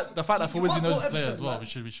 alright, the fact that You Fawzi marked knows the his whole player as episode, well.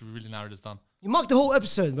 man. We should really narrow this down. You marked the whole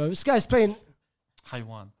episode, bro. This guy's playing.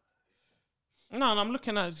 Taiwan. No, I'm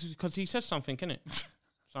looking at because he says something, innit? So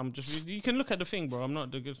I'm just. You can look at the thing, bro.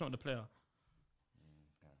 It's not the player.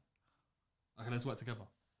 Okay, let's work together.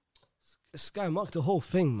 This guy marked the whole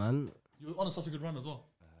thing, man. You were on such a good run as well.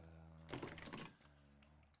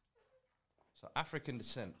 So African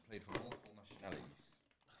descent, played for multiple nationalities.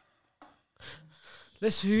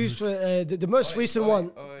 The most recent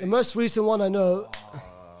one. The most recent one I know.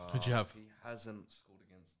 Who'd you have? He hasn't scored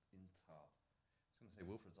against Inter. I was going to say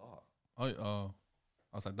Wilfred Zaha. Oh.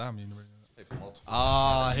 I was like, damn, you know. Played for multiple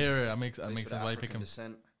I nationalities. hear it. That makes Plays sense for the why you pick African him.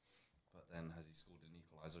 descent, but then has he scored an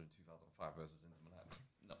equaliser in 2005 versus Inter Milan?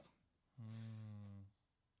 No.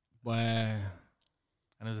 Where?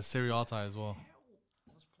 And there's a Serie A tie as well.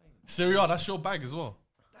 Serie A, that's your bag as well.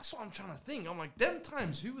 That's what I'm trying to think. I'm like, them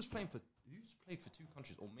times, who's played for two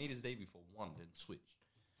countries or made his debut for one, then switched?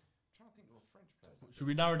 I'm trying to think of French players. Should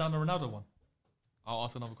we narrow down the Ronaldo one? I'll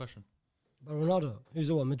ask another question. But Ronaldo, who's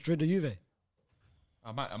the one? Madrid or Juve?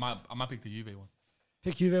 I might pick the Juve one.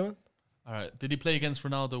 Pick Juve one. All right. Did he play against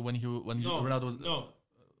Ronaldo when Ronaldo was? No.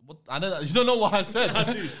 What? I don't. You don't know what I said.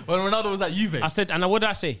 When Ronaldo was at Juve. I said, and what did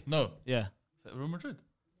I say? No. Yeah. Real Madrid.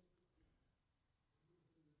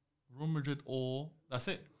 Real Madrid or that's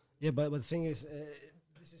it. Yeah, but the thing is,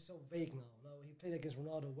 this is so vague now. No, he played against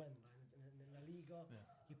Ronaldo when in La Liga. Yeah.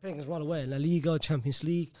 He played against Ronaldo where? In La Liga, Champions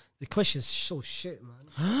League. The question's so shit,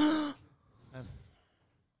 man.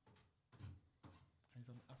 He's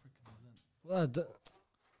an African descent. Well,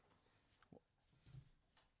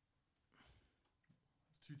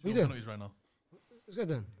 It's 2-2 What you doing? penalties right now. let's go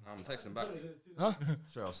then. I'm texting back. Huh?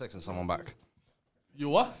 Sorry, I was texting someone back. You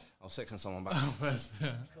what? I was texting someone back.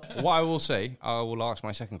 Yeah. What I will say, I will ask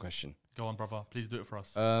my second question. Go on, brother. Please do it for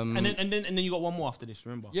us. And then you got one more after this.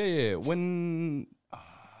 Remember? Yeah. When Do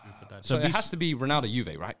for that. so it has to be Ronaldo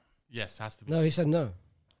Juve, right? Yes, it has to be. No, he said no.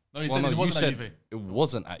 No, he Well, said no, it you wasn't said at Juve. it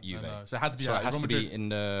wasn't at Juve. No, so it had to be So at it has Real to Madrid. be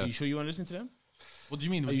in Are the. you sure you want to listen to them? What do you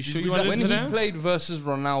mean? Are you We- sure we you wanna don't- When listen he to them? played versus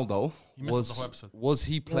Ronaldo, He missed the whole episode. was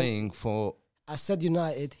he playing for? I said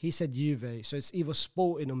United. He said Juve. So it's either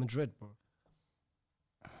Sporting or Madrid, bro.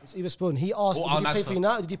 It's either Sporting. He asked, Oh, did he play Al-Nassr. for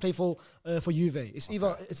United? Or did he play for Juve? It's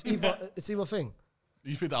either thing.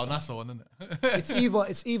 You picked the Al Nassr one, isn't it? It's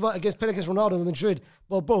either playing against Ronaldo or Madrid.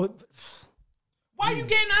 Well, bro, Why are you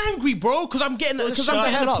getting angry, bro? Because I'm getting Shut a the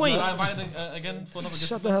hell up, point. Can I invite him again for another guest?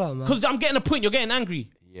 Shut the hell up, man. Because I'm getting a point. You're getting angry.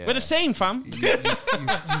 Yeah. We're the same, fam. You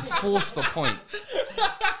forced the point.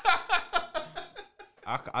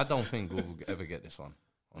 I don't think we'll ever get this one.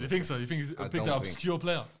 You think so? You think he's I picked don't an think. obscure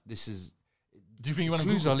player? This is Do you think you want to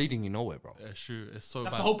clues Google? are leading you nowhere, bro. Yeah, shoot, it's so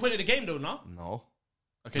That's bad. the whole point of the game, though, no? No.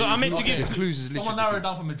 Okay, So I meant to The give. clues is someone literally. narrow it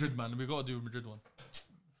down for Madrid, man. We got to do a Madrid one.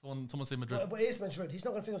 Someone say Madrid. But it is Madrid. He's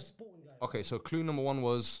not going to think of sporting guy. Okay, so clue number 1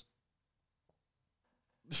 was.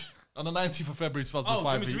 On the 19th of February 2005, Oh, do you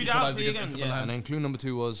want me to he read it out equalised for you against again? Inter Yeah. Milan. And then clue number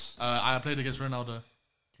 2 was. I played against Ronaldo.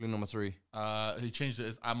 Clue number 3. He changed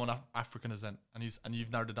it. I'm on African descent, and you've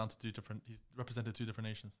narrowed it down to 2 different. He's represented 2 different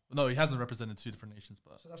nations. No, he hasn't represented 2 different nations,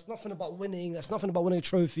 but So that's nothing about winning. That's nothing about winning a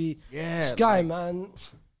trophy. Yeah, This guy, man.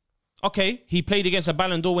 Okay, he played against a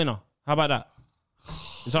Ballon d'Or winner. How about that?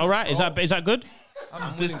 Is that all right? Is that good? I'm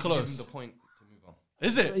Willing this to give him close. the point to move on.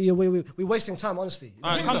 Is it? We're wasting time, honestly. All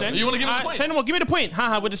right, think come so? then. You wanna give him the Alright, point? Say no more. Give me the point.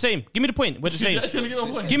 Haha, we're the same. Give me the point. We're the same. Actually, give him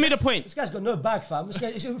a point. Give me the point. This guy's got no bag, fam. This guy,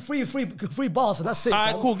 it's free bars, and that's it. All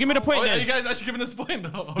right, fam. cool. Give me the point Oh, yeah, you then. guys actually giving us the point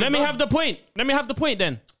though. Let me have the point. Let me have the point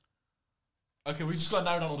then. Okay, we just got to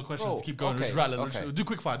narrow down all the questions Bro, to keep going. okay, Just rattle. okay. Do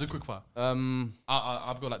quick fire. Do quick fire.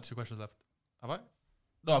 I've got like 2 questions left. Have I?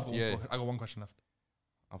 No, I've got Yeah. I got 1 question left.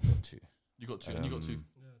 I've got 2. You got 2, and you got 2.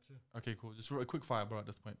 Okay, cool. Just a quick fire, bro. At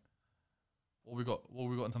this point, what we got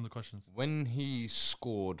in terms of questions? When he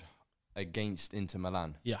scored against Inter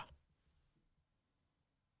Milan, Yeah.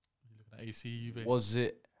 You looking at AC, Juve. was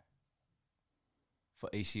it for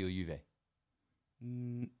AC or Juve?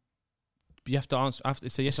 You have to answer.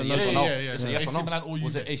 It's a yes or no. Yes or no? yeah. It's a So yes or AC no? Milan or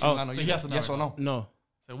Was Juve? it AC Oh, Milan or so Juve? he has to Yes or narrow no? it No.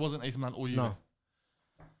 So it wasn't AC Milan or Juve. No.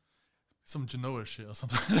 Some Genoa shit or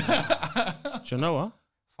something. Genoa?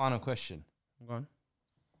 Final question. Go on.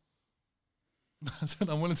 I said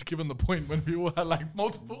I'm willing to give him the point when we all had like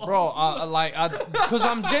multiple. Bro, because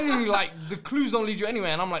I'm genuinely like, the clues don't lead you anywhere,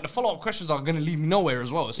 and I'm like, the follow-up questions are going to lead me nowhere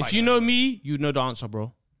as well. It's If like, you know me, you know the answer,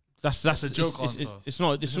 bro. That's a joke it's, answer. It's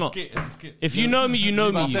not. It's not. It's a skit. If you know me, you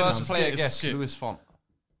know me. It's a first skit, player it's a guess, skit. Luis Font.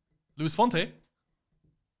 Luis Fonte.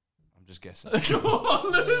 I'm just guessing. Luis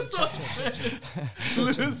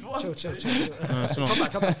Fonte. Chill. No, it's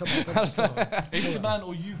not. Come back. AC Milan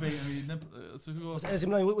or Juve? So who else? AC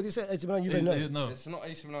Milan, what do you say? AC Milan, Juve, no. No. It's not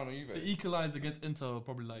AC Milan or Juve. So equalised against Inter,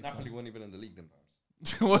 probably like. Napoli weren't even in the league them times.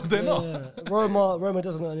 What they're not. Yeah. Roma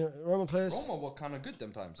doesn't know any Roma players. Roma were kind of good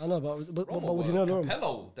them times. I know, but Roma would you know Roma?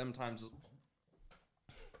 Capello them times.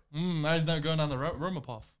 Now he's now going down the Roma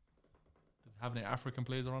path. Did have any African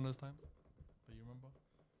players around those times? Do you remember?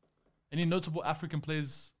 Any notable African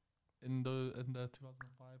players in the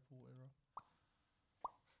 2005 era?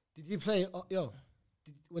 Did he play?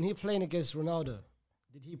 When he playing against Ronaldo,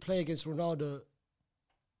 did he play against Ronaldo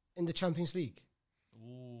in the Champions League?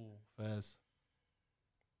 Ooh, fairs.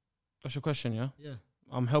 That's your question, yeah? Yeah.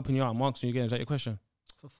 I'm helping you out. I'm asking you again. Is that your question?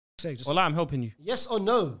 For f***'s sake, just Well, I'm helping you. yes or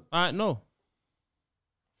no? All right, no.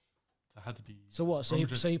 So it had to be. So what? So Real he,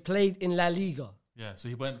 Madrid. so he played in La Liga. Yeah, so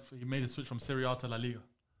he made a switch from Serie A to La Liga.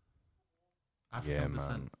 African Yeah,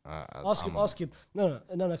 descent. man. Ask him. No,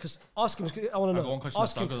 because ask him. I want to I know. got 1 question.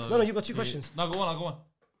 Ask left. him. I'll go No, there. you got 2 questions. No, go on.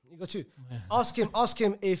 You got 2. Ask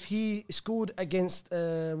him if he scored against.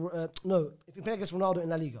 If he played against Ronaldo in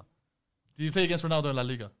La Liga. Did you play against Ronaldo in La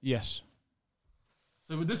Liga? Yes.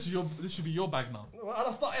 So this should be your bag now.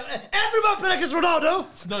 Everyone played against Ronaldo.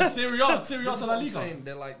 No, Serie A to La Liga. saying.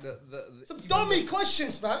 They're like the Some dummy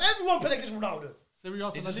questions, man. Everyone played against Ronaldo. Serie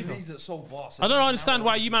A to It La just Liga. leaves it so vast. I don't understand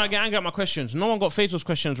why you man are getting angry at my questions. No one got Faisal's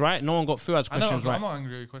questions right. No one got Fuad's I know, questions I'm right. not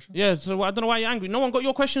angry at your question. Yeah, so I don't know why you're angry. No one got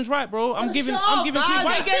your questions right, bro. I'm giving. Shut I'm up, giving. man.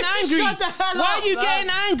 Why are you getting angry? Shut the hell Why up, are you man.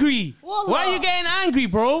 getting angry? Wallah. Why are you getting angry,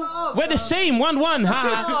 bro? up, We're the same. 1-1.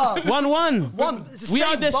 Haha. 1-1. It's the We same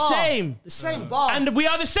are the bar. same. The same bar. And we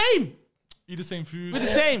are the same. Eat the same food. We're the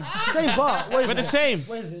same. same bar. Where is We're the it? same.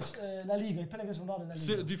 Where is this? La Liga. He played against Ronaldo in La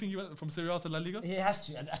Liga. Do you think you went from Serie A to La Liga? He has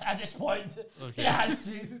to at this point. Okay. He has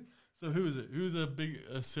to. So who is it? Who's a big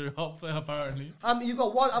Serie A player apparently? You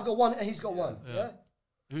got 1. I've got 1, and he's got 1. Yeah.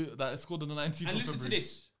 Who that scored on the 19th of February?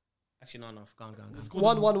 this. Actually, no. Go on.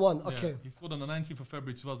 Scored 1-1-1. yeah, Okay. he scored on the 19th of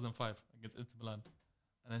February 2005 against Inter Milan,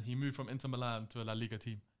 and then he moved from Inter Milan to a La Liga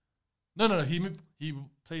team. No. He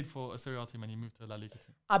played for a Serie A team and he moved to a La Liga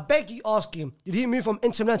team. I beg you ask him. Did he move from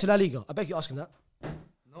Inter Milan to La Liga? I beg you ask him that.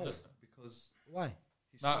 No, because Why? he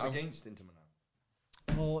Nah, scored I'm- against Inter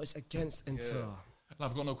Milan. Oh, it's against Inter. Yeah. No,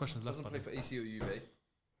 I've got no questions left. Doesn't play for AC or Juve.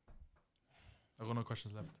 I've got no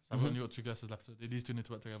questions left. So I've only got 2 guesses left. So these 2 need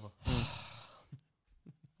to work together.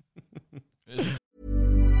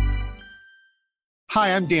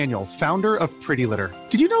 Hi, I'm Daniel, founder of Pretty Litter.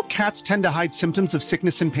 Did you know cats tend to hide symptoms of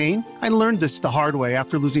sickness and pain? I learned this the hard way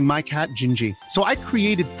after losing my cat, Gingy. So I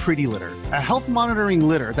created Pretty Litter, a health monitoring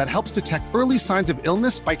litter that helps detect early signs of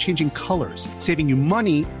illness by changing colors, saving you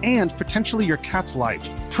money and potentially your cat's life.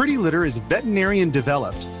 Pretty Litter is veterinarian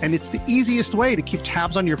developed, and it's the easiest way to keep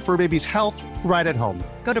tabs on your fur baby's health right at home.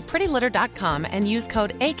 Go to prettylitter.com and use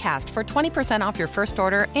code ACAST for 20% off your first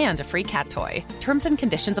order and a free cat toy. Terms and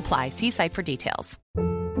conditions apply. See site for details.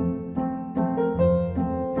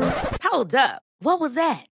 Hold up. What was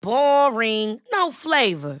that? Boring. No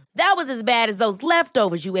flavor. That was as bad as those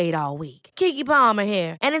leftovers you ate all week. Keke Palmer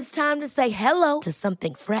here, and it's time to say hello to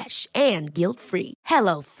something fresh and guilt-free.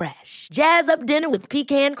 Hello Fresh. Jazz up dinner with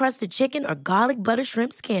pecan-crusted chicken or garlic butter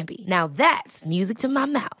shrimp scampi. Now that's music to my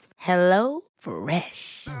mouth. Hello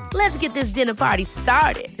Fresh. Let's get this dinner party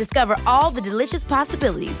started. Discover all the delicious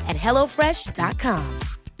possibilities at HelloFresh.com.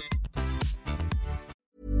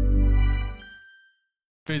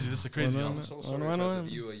 Crazy, this is a crazy answer. So sorry if as a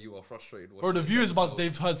viewer you are frustrated. Bro, the viewers must,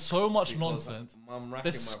 they've heard so much Because nonsense. I'm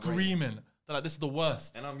racking They're my brain. screaming. They're like, this is the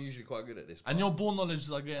worst. And I'm usually quite good at this. And your ball knowledge is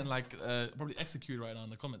like getting like probably executed right now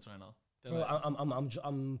in the comments right now. They're Bro, like,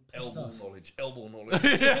 I'm pissed elbow off. knowledge, elbow knowledge,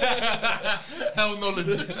 hell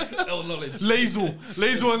knowledge. L knowledge.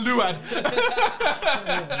 Lazel and Luan.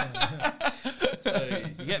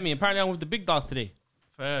 You get me? Apparently, I'm with the big dogs today.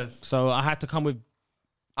 Fairs. So I had to come with.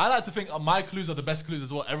 I like to think my clues are the best clues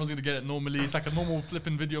as well. Everyone's gonna get it normally. It's like a normal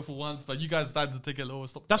flipping video for once, but you guys decided to take it lower.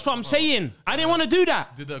 Stop. That's what I'm saying. I didn't want to do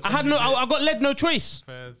that. I got led no choice.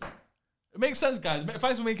 Fairs. It makes sense, guys.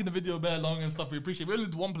 Thanks for making the video bare long and stuff. We appreciate it. We only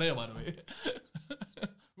did one player, by the way.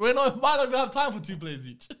 We're not. Why don't we have time for 2 players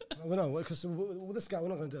each? Well, no, because with this guy, we're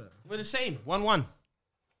not going to do it. We're the same. 1-1.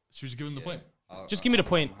 Should we just give him the point? Just give me the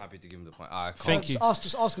point. I'm happy to give him the point. Thank you.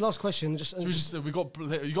 Just ask the last question. We got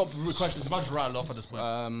questions. You might just rattle off at this point.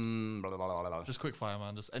 Blah, blah, blah, blah. Just quick fire,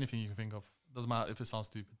 man. Just anything you can think of. Doesn't matter if it sounds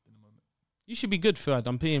stupid in the moment. You should be good, Fuad.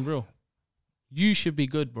 I'm being real. You should be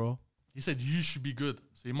good, bro. He said you should be good,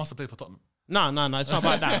 so you must have played for Tottenham. No, it's not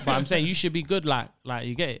about that. But I'm saying you should be good, like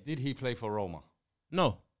you get it. Did he play for Roma?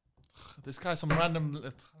 No. This guy's some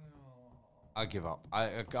random. I give up.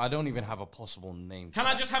 I don't even have a possible name. Can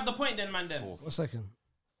I just have the point then, man? Then 4th. 1 second.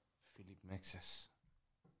 Philippe Mexes.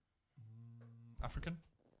 African?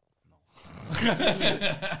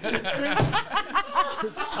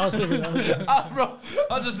 I was thinking that. Bro,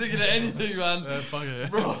 I'm just thinking of anything, man. Fuck it.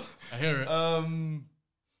 Bro, I hear it.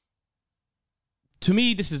 to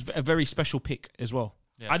me, this is a very special pick as well.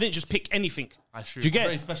 Yes. I didn't just pick anything. I sure. Do you get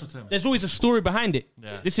very it? special to him. There's always a story behind it.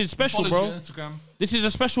 Yeah. This is special, Follows you bro. on Instagram. This is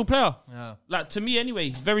a special player. Yeah. Like to me,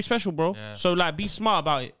 anyway, very special, bro. Yeah. So like, be smart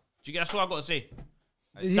about it. Do you get? That's all I gotta say.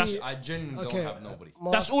 I genuinely Okay. don't have nobody.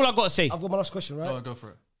 That's all I gotta say. I've got my last question, right? Go on, go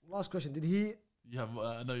for it. Last question. Did he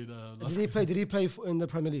I know you the. Did he play in the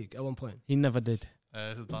Premier League at one point? He never did.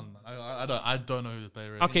 This is done. I don't know who the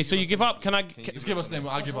player is. Okay, so you give up? Can I? Just give us the name.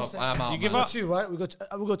 I give up. I am out. You give man. up? Two, right? We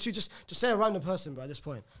got two. Just say a random person, bro. At this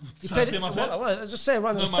point, he Should I say my player? What? Just say a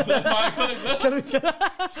random. No, my player.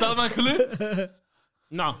 Salman Khalid.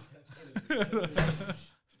 No.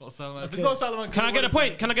 It's not Salman. It's not Salman. Can I get a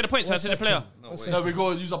point? Can I get a point? So I say the player. No, we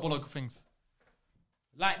go use up all our things.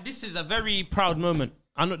 Like this is a very proud moment.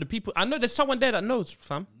 I know the people. I know there's someone there that knows,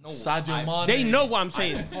 fam. Sadio Mane. They know what I'm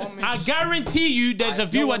saying. I guarantee you, there's a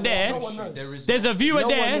viewer there. There's a viewer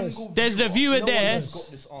there. There's a viewer there.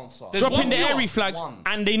 this answer. Dropping the airy flags,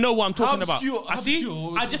 and they know what I'm talking about. obscure- I how see.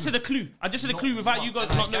 obscure I just said a clue. I just said a clue without you guys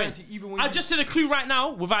not knowing. guarantee even when I you- just said a clue right now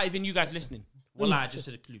without even you guys listening. Wallah, I just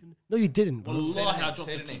said a clue. No, you didn't, bro. Wallahi, I dropped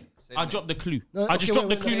Say the the clue. name. Say I the dropped the clue. No, I just okay, dropped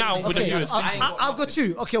the wait, clue wait, now wait, with the okay, viewers. I've got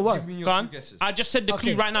two. Okay, what? Give me your Go on. two guesses. I just said the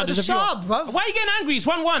clue Okay. right now. There's a Shut viewer. up, bruv. Why are you getting angry? It's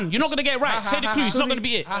 1-1. You're not gonna get it right. Say the clue. It's not gonna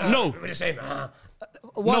be it. No. One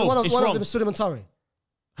it's of wrong. them is Suleiman Tari.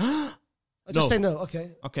 I just No. say no.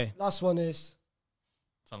 Okay. Okay. Last one is.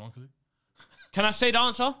 Salman Khalid. Can I say the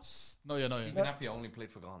answer? No, yeah. Stephen Appiah only played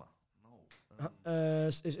for Ghana.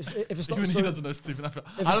 If it's not. Even he Suleiman- doesn't know Stephen Appiah.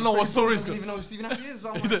 I don't know what stories. I don't even know who Stephen Appiah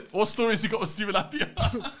is. What stories he got with Stephen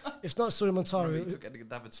Appiah? If not Suleiman Tari, He took Edgar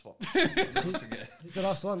David's spot. Never forget. who's the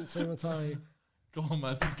last one? Suleiman Tari. Come on,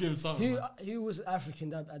 man. Just give us something. man. He was African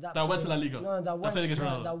that That went to La Liga. No, that went played against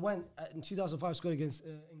Ronaldo. that went in 2005 scored against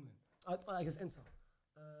England. Against Inter.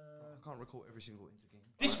 I can't recall every single Inter game.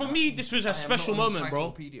 This for me, this was a special moment,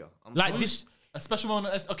 bro. Like this, A special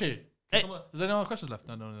moment. Okay. Eh. Does anyone have questions left?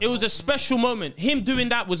 No. it was a special moment. Him doing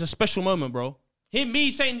that was a special moment, bro.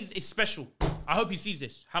 Me saying it's special. I hope he sees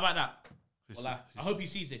this. How about that? Well, I hope he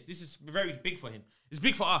sees this. This is very big for him. It's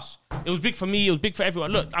big for us. It was big for me. It was big for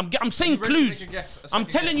everyone. Look, I'm saying clues. I'm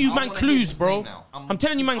telling you, man, clues, bro. I'm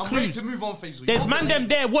telling you, man, clues. I'm ready to move on, Faisal. There's man them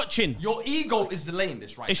there watching. Your ego is delaying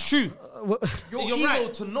this right It's now. true. Your You're ego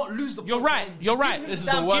right. to not lose the point. You're right. You're right. This is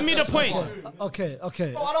Give the worst me the episode. point. Okay.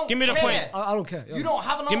 Bro, I don't Give me the care. point. I don't care. You don't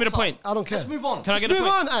have an answer. Give me the point. I don't care. Let's move on. Can I get a move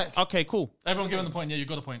point? on, Ak. Okay, cool. Everyone give him the point. Yeah, you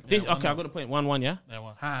got a point. This, Yeah, okay, I got a point. 1-1, yeah? Yeah,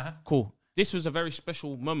 one. Ha. Cool. This was a very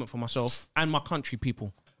special moment for myself and my country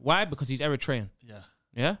people. Why? Because he's Eritrean. Yeah.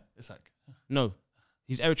 Yeah? It's like. No.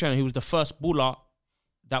 He's Eritrean. He was the first baller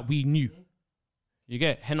that we knew. You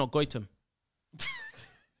get Henok Goitom.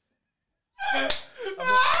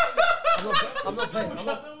 I'm not playing. I'm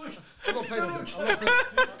not playing. Wait.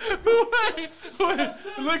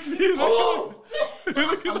 Look at you.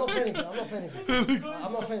 I'm not playing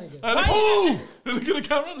again. Look at the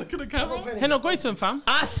camera. Look at the camera. Henok Goitom, fam.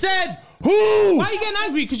 I said who? Why are you getting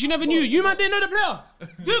angry? Because you never knew. You man didn't know the player.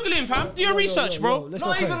 Google him, fam. Do your research, bro.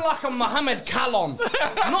 Not even like a Mohammed Kalon.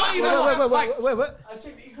 Not even Wait. I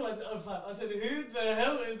checked the equalizer at 05. I said, who the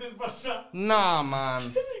hell is this brother? Nah,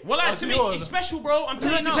 man. Well, like, to me, it's special, bro. I'm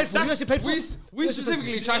telling you now. We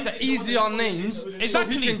specifically tried to easy our names so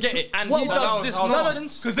Exactly. he can get it, and What he does this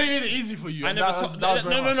nonsense. Because they made it easy for you. I and never that was- talked. that was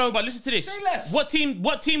very much. No, but listen to this. Say less. What team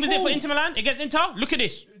was it for Inter Milan against Inter? Look at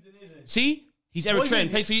this. See? He's Eritrean.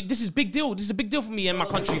 Played for you. This is a big deal. This is a big deal for me and my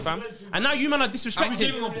country, fam. And now you man are And we gave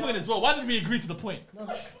him disrespected. a point as well. Why did we agree to the point?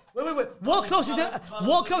 Wait. What club is it?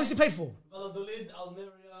 What club is he paid for? Valladolid, Almeria,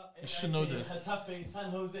 should know this. Getafe,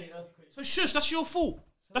 San Jose, Earthquake. So shush, that's your fault.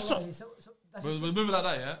 That's not. We're moving like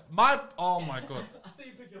that, yeah? Oh my God. I say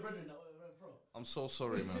you pick your brethren now, bro. I'm so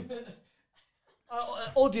sorry, man.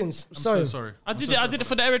 Audience, I'm sorry. so sorry. I did it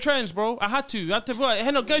for the Eritreans, bro. I had to. Bro,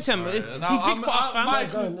 Henok Goitom. He's big for us, fam.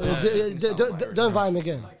 Don't invite him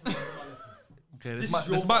again. Okay, this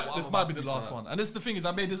might be the last one. And this is the thing is,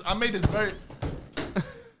 I made this very.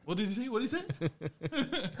 What did he say? What did he say?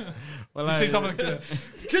 Well, Did he say something?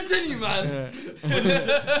 Continue, man.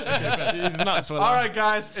 He's nuts. All right,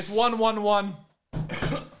 guys, it's 1-1-1.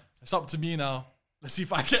 It's up to me now. Let's see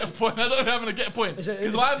if I get a point. I don't know if I'm gonna get a point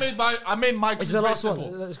because I made my clues It's the very last one.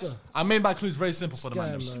 simple. Let's go. I made my clues very simple for the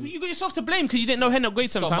man. You got yourself to blame because you didn't know Henok Goitom,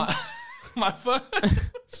 So fam. my first,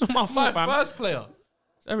 It's not my fault, fam. first player,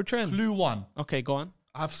 It's Eritrean. clue 1. Okay, go on.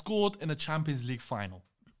 I've scored in a Champions League final.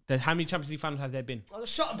 Then how many Champions League finals have there been?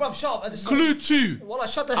 Shut up. Clue 2. Well,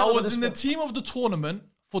 shut the I hell up. was in the team of the tournament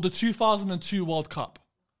for the 2002 World Cup.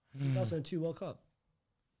 2002 World Cup.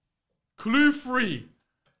 Clue 3.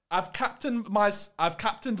 I've captained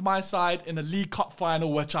my side in a League Cup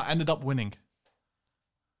final, which I ended up winning.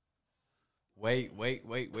 Wait.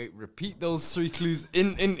 Repeat those 3 clues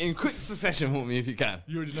in quick succession for me if you can.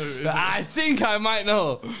 You already know who it is. I think I might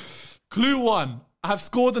know. Clue 1. I've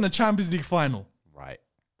scored in a Champions League final. Right.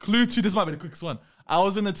 Clue 2. This might be the quickest one. I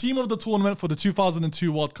was in the team of the tournament for the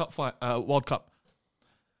 2002 World Cup.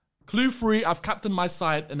 Clue 3. I've captained my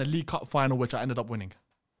side in a League Cup final, which I ended up winning.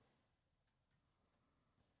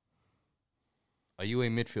 Are you a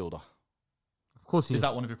midfielder? Of course he Is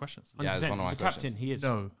that one of your questions? Yeah, it's one of my the questions. captain, he is.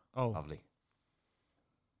 No. Oh. Lovely.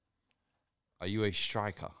 Are you a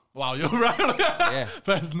striker? Wow, you're right. Yeah.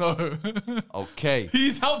 There's no. Okay.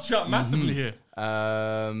 He's helped you out massively here.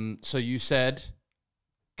 So you said,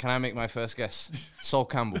 can I make my first guess? Sol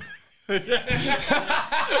Campbell.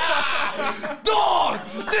 Dog!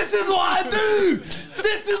 This is what I do!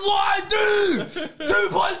 This is what I do! 2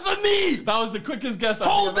 points for me! That was the quickest guess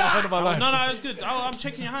Hold I've ever heard of my life. No, it's good. Oh, I'm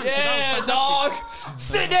checking your hands. Yeah, That was dog!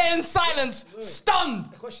 Sit there in silence,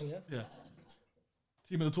 stunned! Question, yeah? Yeah.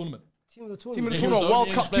 Team of the tournament. Team of the Team of tournament. the he was tournament, the World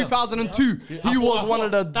only Cup English player. 2002. He was one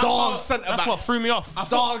of the dog centre That's backs. what threw me off.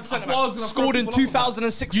 Dog centre I thought I was back. gonna Scored in throw people off.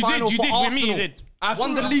 2006 You final did for with Arsenal. me, you did.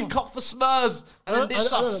 Won the League Cup for Spurs. And then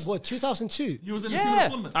ditched us. Boy, 2002. He was in the team of the Yeah.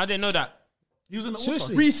 tournament. I didn't know that. He was in the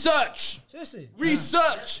Seriously? Research. Seriously?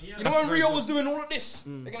 Research. You know when Rio was doing all of this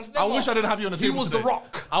against I Neymar? wish I didn't have you on the He table was today. The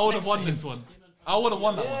Rock. I would have Next won to this him. one. I would have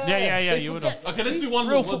won that one. Yeah, you would have. Okay, let's do one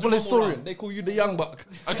Real more. We'll do football one more historian. round. They call you the young buck.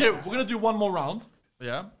 Okay, we're going to do one more round.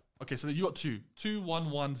 Yeah? Okay, so you got 2. 2,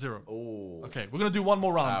 1, 1, 0. Oh. Okay, we're going to do one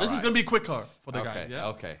more round. This is Alright. going to be quicker for the guys, yeah?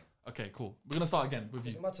 Okay. Okay, cool. We're going to start again with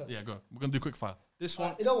you. it matter? Yeah, go. We're going to do quick fire. This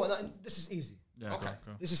one. You know what? This is easy. Yeah, Okay.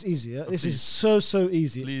 go. This is easy, yeah? This is so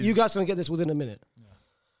easy. Please. You guys are going to get this within a minute.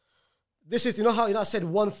 This is, you know how I said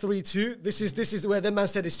 1-3-2? This is where the man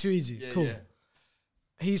said it's too easy. Cool. yeah.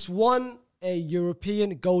 He's won a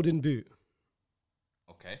European Golden Boot.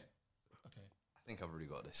 Okay. I think I've already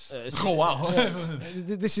got this. Oh, wow.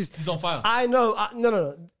 This is... He's on fire. I know.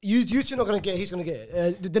 No. You two are not going to get it. He's going to get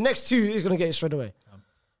it. The next 2 is going to get it straight away.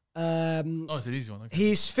 Oh, it's an easy one. Okay.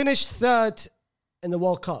 He's finished third in the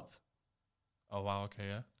World Cup. Oh wow. Okay.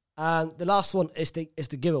 Yeah. And the last one is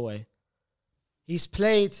the giveaway. He's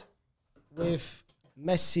played with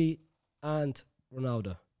Messi and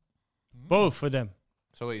Ronaldo. Both of them.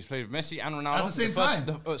 So wait, he's played with Messi and Ronaldo At the same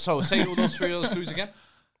time? So say all those 3 of those clues again.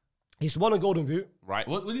 He's won a Golden Boot. Right.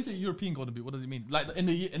 What do you say? European Golden Boot. What does it mean? Like in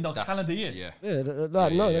the calendar year. Yeah. Yeah, yeah.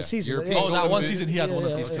 that season. European Oh, that Golden one Boot. season he had one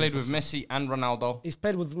of He's those. played with Messi and Ronaldo. He's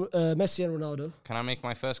played with Messi and Ronaldo. Can I make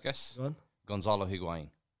my first guess? Go on. Gonzalo Higuain.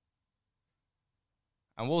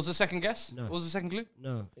 And what was the second guess? No. What was the second clue?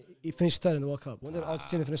 No, he finished third in the World Cup. When did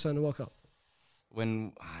Argentina finish third in the World Cup?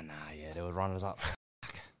 They were runners up.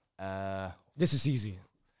 This is easy.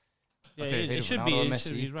 Yeah, Okay, it should Ronaldo be. and It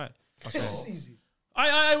should Messi. be right. This is easy.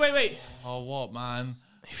 Wait. Oh what, man?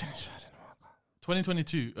 He finished third in the World Cup.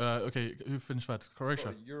 2022. Okay, who finished third?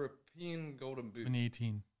 Croatia. European Golden Boot.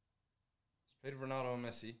 2018. Played with Ronaldo and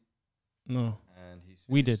Messi, No. and he's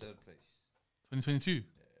We finished did. third place. 2022.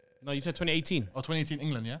 No, you said 2018. Oh, 2018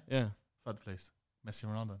 England. Yeah. Yeah. Third place. Messi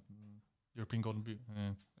and Ronaldo. European Golden Boot.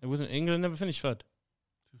 Yeah. It wasn't England never finished third.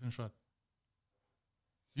 Who finished third?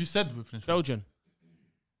 You said we finished third. Belgium.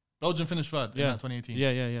 Belgium finished third. Yeah. In 2018.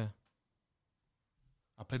 Yeah.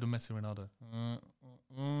 I played with Messi and Ronaldo.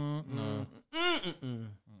 No.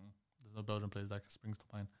 There's no Belgian players that springs to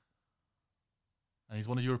mind. And he's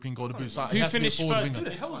won a European Golden Boot. So Who he has to be a finished forward third? winger. Who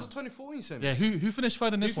the hell was the 2014 semi? Yeah, who finished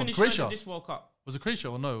third in this Who one? finished third Croatia. in this World Cup? Was it Croatia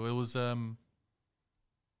or no? It was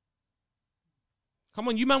Come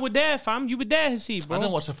on, you man were there, fam. You were there, Hasib, bro. I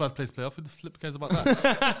didn't watch the third place playoff. Who the flip cares about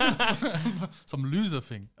that? Some loser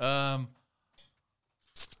thing.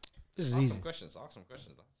 This is Ask easy. some questions. Ask some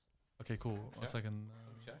questions. lads. Okay, cool. 1 second.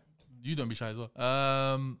 Shy? You don't be shy as well.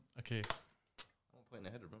 Okay. I'm pointing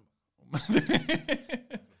ahead. Remember.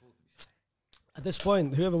 At this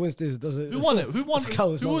point, whoever wins this does it. Who won it? Who won? Does it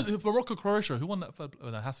count as Who one? was Morocco, Croatia? Who won that third?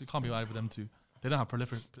 That has to can't be either of them two. They don't have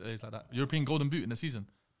prolific players like that. European Golden Boot in the season.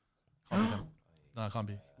 Can't be them. No, it can't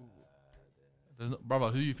be. There's no, brother,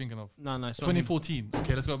 who are you thinking of? No, it's not him. 2014.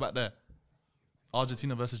 Okay, let's go back there.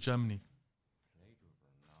 Argentina versus Germany.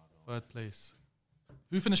 Third place.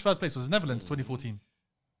 Who finished third place? Was it Netherlands 2014?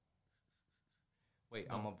 Wait,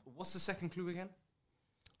 what's the second clue again?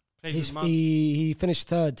 Played with He finished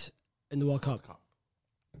third in the World Cup.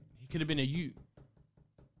 He could have been a U. Did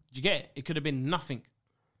you get it? It could have been nothing.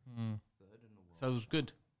 So it was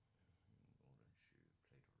good.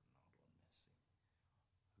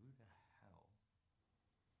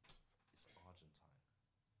 It's Argentine.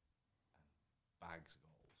 And bags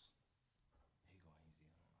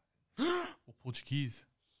goals. Or Portuguese?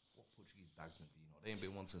 What Portuguese bagsmen do you know? They ain't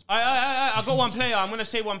been one since. I got one player. I'm going to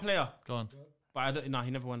say one player. Go on. But I don't,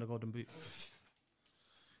 he never won the Golden Boot.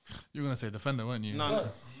 You were going to say defender, weren't you? No.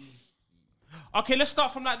 Okay, let's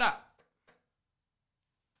start from like that.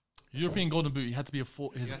 European Golden Boot, he had to be a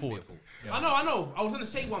forward. I know. I was going to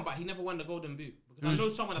say one, but he never won the Golden Boot. Because I know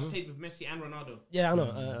someone that's played with Messi and Ronaldo. Yeah, I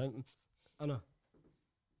know. I know.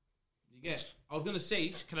 You get it? I was going to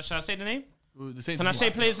say, should I say the name? Say Can I say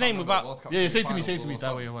player's name without... Yeah, say to me,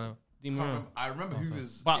 that way or whatever. Di Maria. I remember who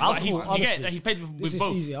was. But he, thought, you get honestly, it? He played This with is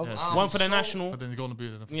both. easy. One for the national. But then the Golden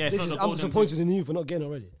Boot. Yeah, it's This not is, the I'm Golden disappointed in you for not getting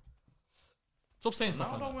already. Stop saying stuff.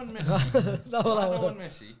 Ronaldo Like won Messi. No, Ronaldo won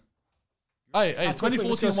Messi. Hey, quick, 2014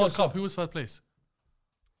 let's World go. Cup, who was third place?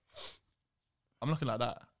 I'm looking like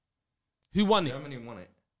that. Who won it? Germany won it.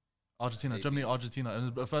 Argentina, Germany, Argentina.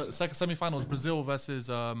 And the second semi-final was Brazil versus...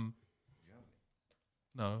 No,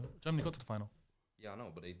 Germany got to the final. Yeah, I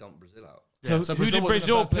know, but they dumped Brazil out. So, Yeah, so who did was in the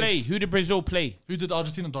Brazil third play? place. Who did Brazil play? Who did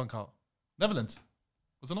Argentina dunk out? Netherlands.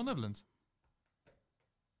 Was it not Netherlands?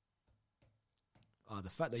 The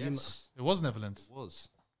fact that Yes, It was Netherlands. it was.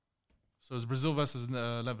 So it was Brazil versus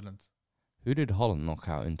Netherlands. Who did Holland knock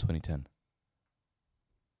out in 2010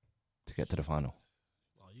 to get to the final?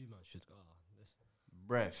 you man should.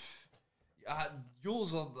 Breath.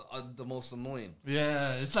 Yours are the most annoying.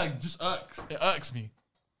 Yeah, it's like just irks. It irks me.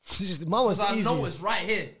 This is my one's the I know easiest. it's right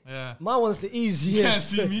here. Yeah. My one's the You can't easiest.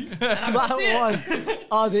 see me. My ones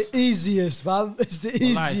are the easiest, fam. It's the Wallahi,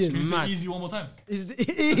 easiest. Can you say Mad. easy one more time? It's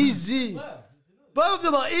the easy. Both of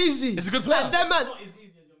them are easy. It's a good player. And then, man,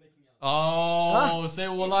 Oh, say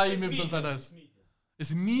wallahi miftas like this.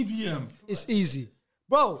 It's medium. it's easy,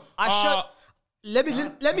 bro. I showed. Let me,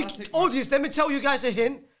 audience. Let me tell you guys a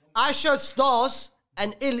hint. I showed Stars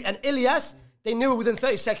and Ilias. They knew it within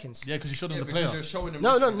 30 seconds. Yeah, because you showed them the Because player. you're showing them.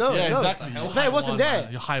 No. Yeah, no. exactly. The player wasn't there.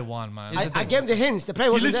 You're high one, man. I gave him the hints. The player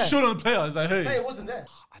You wasn't literally there. showed them the player. It's like, The hey. player wasn't there.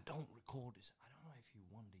 I don't recall this. I don't know if he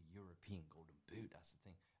won the European Golden Boot. That's the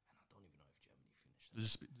thing. And I don't even know if Germany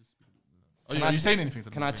finished. Oh, are you saying anything to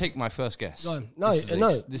them? Can I take my first guess? Go on. No,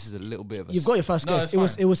 This is a little bit of a... You've got your first No, guess.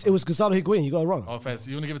 it's It was Gonzalo Higuain. You got it wrong. Oh, Fez,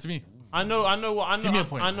 you want to give it to me? I know. Give me a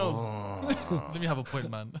point. I know. Let me have a point,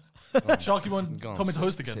 man. Sharky won't Go on, come into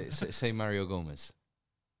host again. Say Mario Gomez.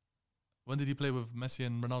 When did he play with Messi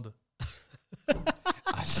and Ronaldo?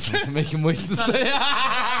 I just want to make him waste to say.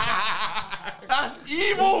 That's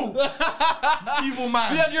evil! Evil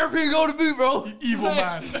man. He had European golden boot, bro. Evil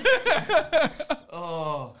man.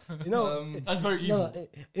 You know, That's very evil.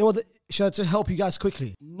 you know what? To help you guys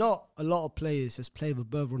quickly, not a lot of players has played with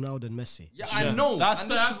both Ronaldo and Messi. Yeah, I know. That's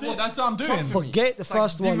what I'm doing. Forget the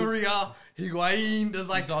first Di one. Maria, Higuain. There's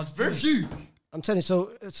like very few. I'm telling you,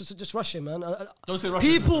 so just rush it, man. Don't say Russia.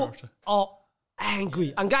 People are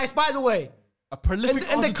angry. And guys, by the way, A prolific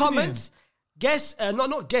in the Argentinian. comments, guess,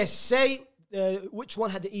 not guess, say which one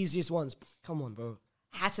had the easiest ones. Come on, bro.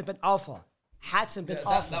 Hatem Ben Alpha. Hatem Ben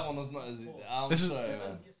Alpha. That one was not as... I'm This is- sorry,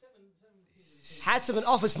 man. Hatem Ben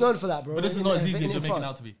Alpha is known for that, bro. But this is In not the- as easy in as you're the making front.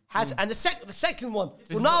 out to be. And the second one,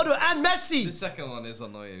 Ronaldo and Messi. The second one is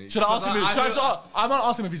annoying. Should I ask him? I'm not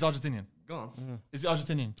asking him if he's Argentinian. Go on. Is he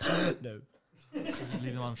Argentinian? No.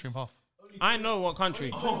 Leave him on stream half. I know what country.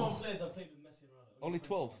 Only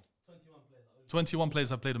 12. 21 players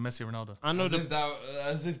have played with Messi and Ronaldo. I know As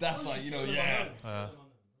the. if that's like, you know, yeah.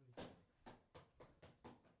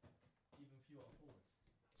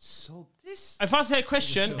 So this. If I say a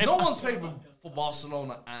question, No one's played for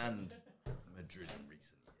Barcelona and Madrid in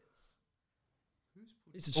recent years.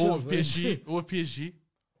 It's a Or chill, with bro. PSG. Or with PSG.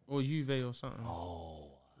 or Juve or something.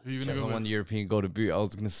 Who are you Says going to I go won with? European golden boot. I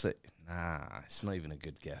was going to say... Nah, it's not even a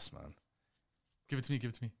good guess, man. Give it to me. Give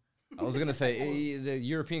it to me. I was going to say the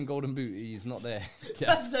European golden boot, he's not there.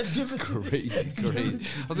 That's crazy.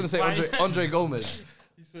 I was going to say Andre Gomez.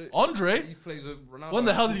 Andre? He plays with Ronaldo. When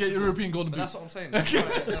the hell did you get your European Golden But Boot? that's what I'm saying.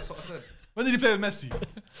 That's what I said. When did he play with Messi?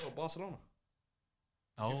 Oh, Barcelona.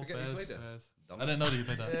 Oh, forget he fairs, played there? fairs. I didn't know that he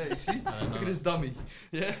played that. Yeah, you see? Look at this dummy.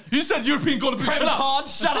 Yeah. You said European Golden Boot. Shut up.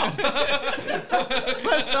 Shut up.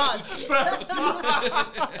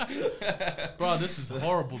 Bro, this is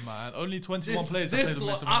horrible, man. Only 21 players have played This with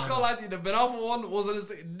one, Messi. I can't lie to you. The Ben Alpha one wasn't a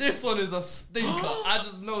stinker. This one is a stinker. I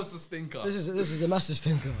just know it's a stinker. This is a massive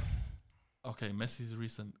stinker. Okay, Messi's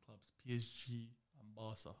recent clubs. PSG and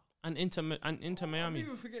Barca. And Inter I'm Miami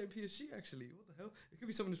even forgetting PSG, actually. What the hell? It could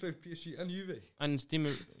be someone who's played for PSG and Juve. and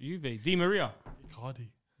Juve. Di Maria. Icardi.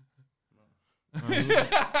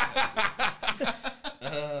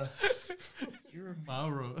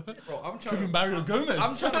 Mauro. Bro, I'm trying to... Mario Gomez.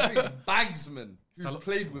 I'm trying to think Bagsman who's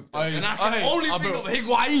played with them. Aye, And I can aye, only I'll think be- of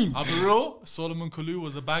Higuain. I'll be real. Solomon Kalou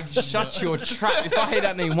was a bagsman. Shut your trap. If I hear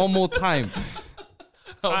that name one more time.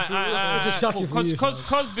 It's a shocking for you. I'll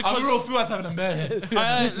be real. Because Fuad's having a mare.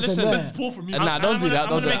 This is a listen, mare. This is poor for me. Nah, don't do that. I'm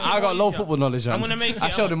Don't do gonna that. make it I got more low easier. football knowledge, man. I'm gonna make it- I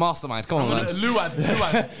showed the mastermind. Come on, man.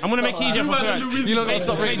 Luad. I'm gonna make it easier for Luad Fuad. Luiz. You know, gotta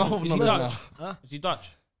stop rating my football Is he knowledge Dutch? now. Is he Dutch?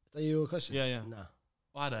 Is that your question? Yeah, yeah. Nah.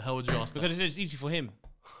 Why the hell would you ask that? Because it's easy for him.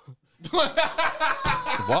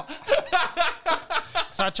 What?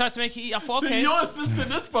 So I tried to make it. I thought, So okay, you're assisting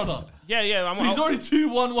this brother. yeah. So he's already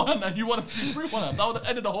 2-1-1 and you want it to be 3-1. That would have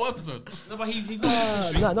ended the whole episode. No, but he's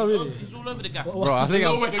not. Nah, not really. He's all over the gap. Bro, I think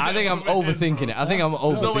no way to I'm get overthinking it. I think I'm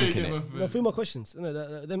There's no way you overthinking get it. with No, 3 more questions.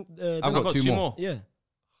 No, I've got two more. Yeah.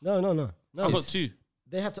 No. I've got 2.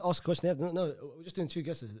 They have to ask a question. They have no, we're just doing 2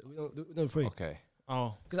 guesses. We don't do 3. Okay.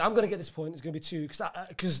 Oh, Because I'm gonna get this point. It's gonna be 2.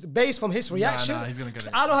 Because based from his reaction, nah, he's gonna get 'cause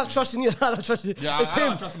it. I don't have trust in you. I don't trust in you. Yeah, It's I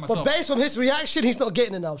don't him. trust in But myself. based on his reaction, he's not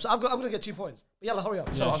getting it now. So I'm gonna get 2 points. But yalla, hurry up.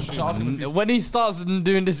 Should I ask him if he's... When he starts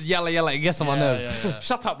doing this yalla, it gets on my nerves. yeah.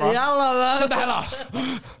 Shut up, bro. Yalla, man. Shut the hell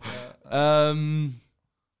up.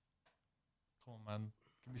 Come on, man.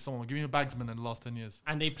 Give me someone. Give me a bagsman in the last 10 years.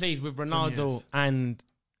 and they played with 10 Ronaldo years. and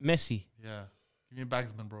Messi. Yeah. Give me a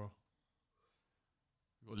bagsman, bro.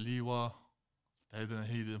 You got Liwa.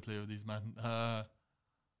 He didn't play with these men. And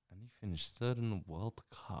he finished 3rd in the World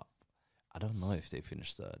Cup. I don't know if they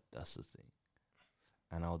finished 3rd. That's the thing.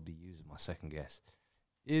 And I'll be using my second guess.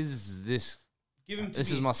 Is this... Give him to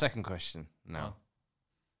This me. is my second question now.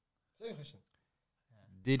 Second question.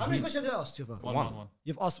 Did How many he... questions have you asked, Tifa? One.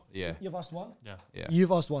 You've asked. Yeah. You've asked 1. Yeah.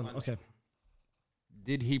 You've asked 1. Okay.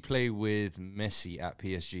 Did he play with Messi at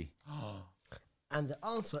PSG? And the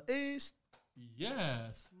answer is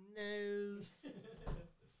Yes. no.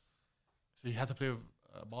 So he had to play with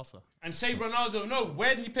Barca. And say Ronaldo. No,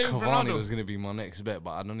 where did he play with Cavani Ronaldo? was going to be my next bet,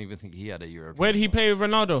 but I don't even think he had a European. Where did he play with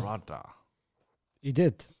Ronaldo? Brother. He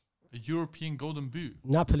did. A European Golden Boot.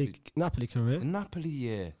 Napoli career. In Napoli,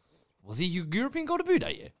 yeah. Was he European golden boot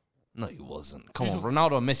that year? No, he wasn't. Come on,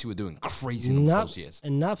 Ronaldo and Messi were doing crazy numbers those years.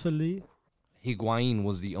 In Napoli. Higuain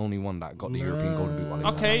was the only one that got the European Golden Boot one.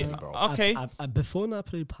 Okay, bro. okay. Before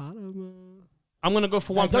Napoli, Palermo. I'm gonna go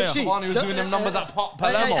for one don't player. cheat. Cavani was doing them numbers at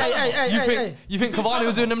Palermo. Hey. You think Cavani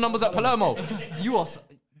was doing them numbers at Palermo? You are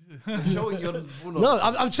showing your... No,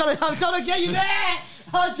 I'm trying to get you there.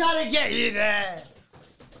 I'm trying to get you there.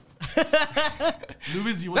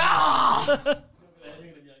 Luizzi was.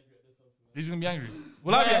 He's gonna be angry.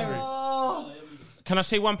 Will I be angry? Can I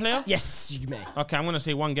say one player? Yes, you may. Okay, I'm gonna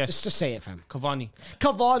say one guess. Just say it, fam. Cavani.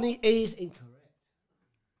 Cavani is incorrect.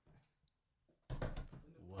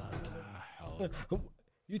 Wow.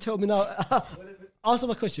 You tell me now. Answer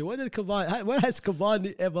my question. When has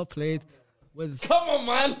Cavani ever played with? Come on,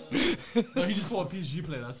 man. No, he just saw a PSG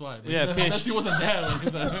player. That's why. Yeah, Unless he wasn't there.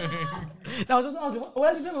 Like, I was just asking.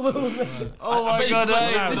 Where's he been with Messi? Oh my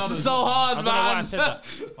God, this is so hard, I don't know why I man. said that.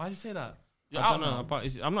 why'd you say that? I don't know. But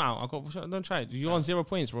I'm not out. Don't try it. You're on 0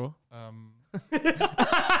 points, bro.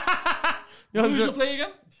 Who's your play again?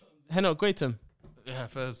 Henok Guatem. Yeah,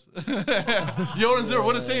 first. You're on 0.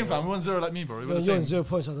 We're the same, fam. We're on 0 like me, bro. We're the You're on same. 0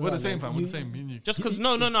 points. We're the same, fam. We're the same. Me and you. Just because,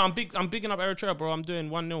 no. I'm bigging up Eritrea, bro. I'm doing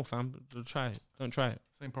 1-0, fam. Don't try it. Don't try it.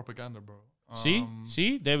 Same propaganda, bro.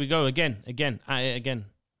 See? There we go. Again. At it again.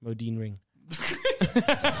 Modine ring.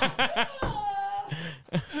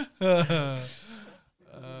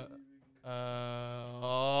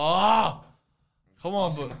 Come on,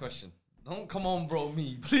 Ask bro. him a question. Don't come on, bro.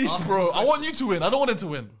 Me, Please, Ask him bro. a I question. want you to win. I don't want him to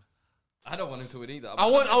win. I don't want him to win either. I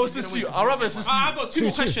will assist you. I'd rather assist you. I got two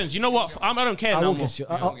more questions. You know what? I don't care I no won't more. guess you.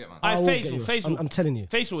 won't get mine. I won't get Faisal, yours. I'm telling you.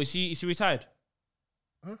 Faisal, is he retired?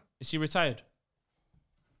 Huh? Is he retired?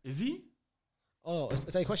 Is he? Oh, is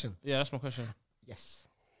that your question? Yeah, that's my question. Yes.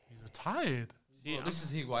 He's retired. See, Bro, this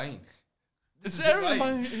is Higuain. This is is Aaron.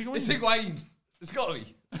 Higuain. It's Higuain. It's got to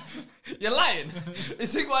be. You're lying.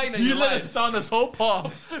 It's Higuain and You you're let lying. us down this whole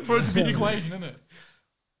path for it to be Higuain, innit?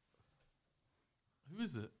 Who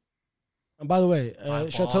is it? And by the way,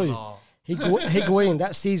 should I tell you? Higuain,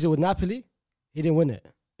 that season with Napoli, he didn't win it.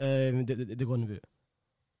 The Golden Boot.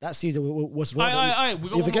 That season was wrong. Aye. We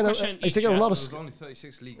got one more question each. It Ronaldo. was only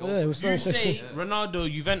 36 league goals. Yeah, it was You 36. say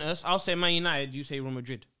Ronaldo, Juventus. I'll say Man United. You say Real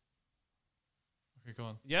Madrid. Okay, go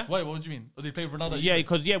on. Yeah? Wait, what do you mean? Oh, did he play with Ronaldo? at Yeah, Juve?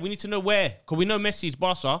 because we need to know where. Because we know Messi's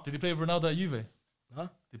Barca. Did he play with Ronaldo at Juve? Huh?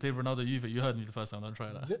 Did he play with Ronaldo at Juve? You heard me the first time. Don't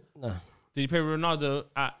try that. No. Did he play with Ronaldo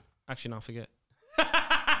at? Actually, no, forget.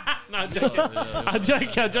 No, I'm joking. I'm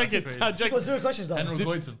joking. You got 0 questions now. Henry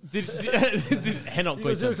Goitom. Did Henok You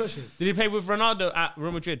got 0 Guatem. questions. Did he play with Ronaldo at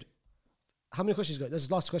Real Madrid? How many questions you got? This is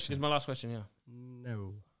the last This question. is my last question. Yeah.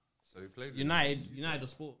 No. So he played with United or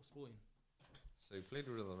Sporting. So he played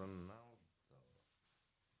with Ronaldo.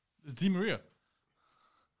 It's Di Maria.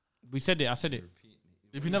 We said it. I said it.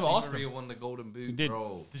 Did we never ask Maria him? won the Golden Boot, did.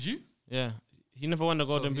 bro. Did you? Yeah. He never won the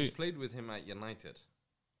Golden He's Boot. played with him at United.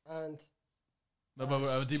 And No,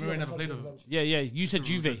 but Di Maria never played with him. Yeah. You said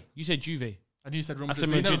Juve. You said Juve. And you said Real I Madrid. said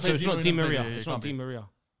so he never Madrid. So played it's not Di never played- Maria. yeah, It's it not can't Di be. Maria.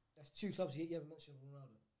 that's 2 clubs you haven't mentioned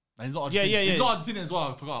Ronaldo. And he's not Yeah, Argentinian. yeah, He's yeah. not Argentinian as well.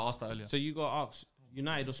 I forgot I asked that earlier. So you got asked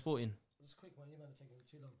United or Sporting. It's quick, man. You might have taken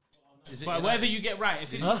too long. But whatever you get right.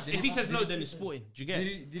 If he says no, then it's Sporting. Do you get?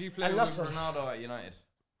 Did he play And with Nasser. Ronaldo at United?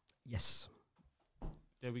 Yes.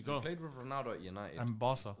 There we He go. played with Ronaldo at United. And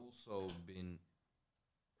Barca. Also been.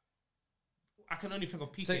 I can only think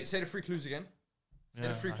of Piqué. Say the 3 clues again. Say the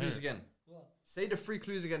Yeah, 3 I clues hear again. Say the 3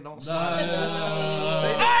 clues again. Don't No. smile.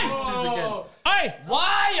 Say the 3 clues again. Hey,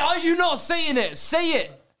 Why are you not saying it? Say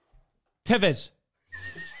it, Tevez.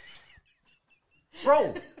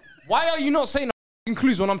 bro. Why are you not saying the f***ing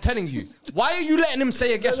clues when I'm telling you? Why are you letting him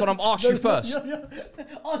say a guess when I'm asked you first?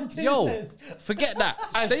 Yo, forget that.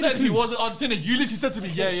 I Say the said he clues. wasn't Argentinian. You literally said to me,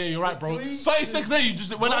 yeah, you're right, bro. 30 seconds later, you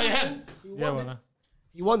just went out your head.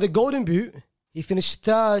 He won the Golden Boot. He finished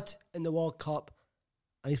 3rd in the World Cup.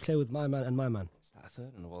 And he's played with my man and my man. Is that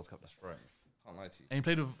 3rd in the World Cup? That's right. Can't lie to you. And he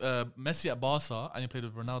played with Messi at Barca, and he played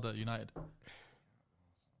with Ronaldo at United.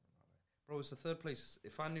 Bro, it's the 3rd place.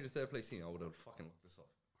 If I knew the 3rd place team, I would have fucking looked this up.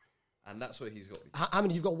 And that's where he's got me. How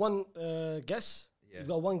many? You've got one guess? Yeah. You've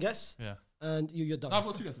got one guess? Yeah. And you're done. No, I've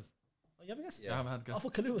got 2 guesses. Oh, you have a guess? Yeah, I haven't had I guesses.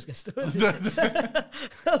 thought Kalu was guessed. I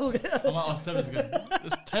might ask Tevez again.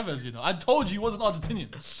 It's Tevez, you know. I told you he wasn't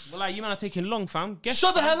Argentinian. Well, like, you man are taking long, fam. Guess,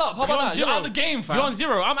 Shut the hell up. How You're on about that? You're zero. out of the game, fam. You're on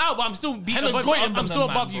 0. I'm out, but I'm still beating. Henok Guatem I'm still them,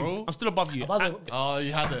 above man, you. bro. I'm still above you. Oh,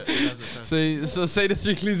 you had it. He has it. So say the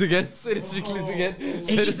 3 clues again. Say the 3 clues again. Did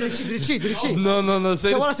he cheat? Did he cheat? No.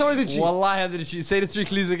 Say So what did he cheat? Wallahi, I did cheat. Say the 3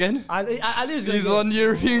 clues again. I knew he was going He's to on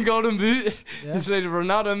European Golden Boot. Yeah. He's played with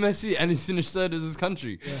Ronaldo and Messi, and he's finished 3rd as his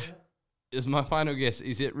country. Is my final guess.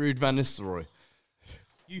 Is it Ruud van Nistelrooy?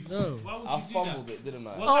 I fumbled it, didn't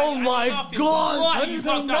I? Oh my God! You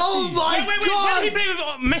can't Oh my Wait, God! when did he play with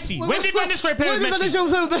Messi? When did Van Nistelrooy play with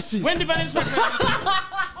Messi? When did Van Nistelrooy play with Messi?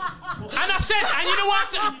 And I said, and you know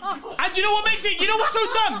what? And you know what makes it? You know what's so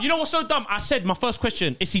dumb? You know what's so dumb? I said, my first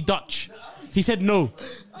question, is he Dutch? He said no.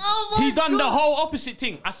 Oh my He done God. the whole opposite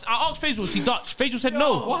thing. I asked Faisal, is he Dutch? Faisal said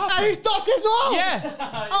no. And he's Dutch as well.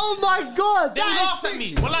 Yeah. Oh my God! They laughed at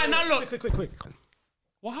me. Well, now look. Quick.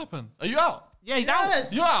 What happened? Are you out? Yeah, he's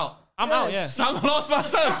out. You're out. I'm out, yeah. Sam lost my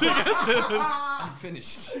son. 2 guesses. I'm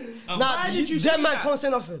finished. Now, that that man can't say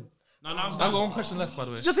nothing. No, I've got one question left, by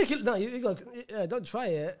the way. Just take it. No, you got. Don't try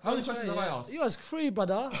it. How many Don't questions try have I it. asked? You asked 3,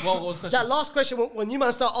 brother. What was the question? That last question when you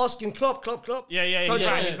man start asking Klopp. Yeah, Don't he's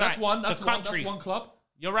try right, it. he's That's right. one. The That's country. one club.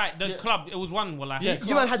 You're right. The club. It was one. Well, Yeah,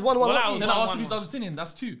 You man had one. Well, I was Then I asked one. if he's Argentinian.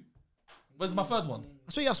 That's 2. Where's my third one?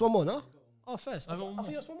 I thought you asked one more, no? Oh, first. I got one thought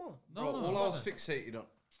more. you asked one more. No, All I was fixated on.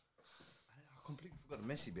 I completely forgot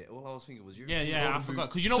the Messi bit. All I was thinking was Yeah, I forgot.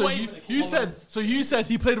 Because you know So what? you said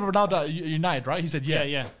he played with Ronaldo at United, right? He said yeah.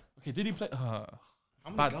 Yeah. Okay, did he play?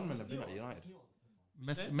 I'm a gunman. I've been at United.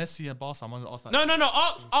 Messi and Barca. I'm gonna ask that. No.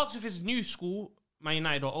 Ask if it's new school Man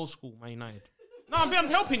United or old school Man United. No, I'm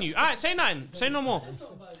helping you. All right, say nothing. Say no more.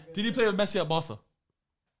 Did he play with Messi at Barca?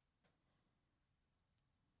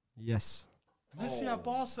 Yes. Messi at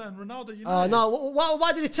Barca and Ronaldo United. No,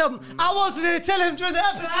 why did he tell him? I wanted to tell him during the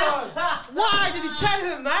episode. Why did he tell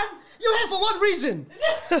him, man? You're here for one reason.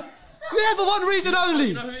 You're here for one reason only.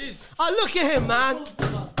 You know who it is? Look at him, man.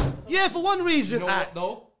 You're here for one reason. You know what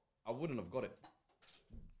though? I wouldn't have got it.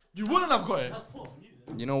 You wouldn't have got it.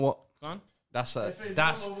 You know what? Go on. That's the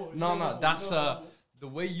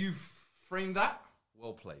way you framed that.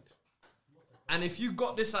 Well played. And if you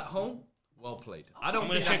got this at home, well played. I don't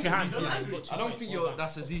think shake your hand. I don't think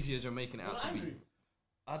that's as easy as you're making it out to be.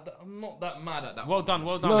 I'm not that mad at that. Well done.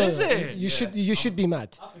 No, Is it? You should be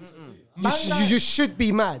mad. You should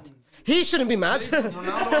be mad. He shouldn't be mad.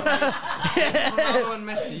 Ronaldo and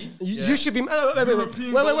Messi. You should be mad.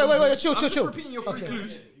 Wait. Chill. I'm just repeating your 3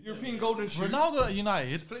 clues. European Golden Shoe. Ronaldo at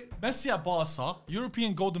United, Messi at Barca,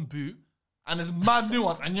 European Golden Boot, and there's mad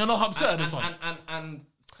nuance, and you're not upset at this one. And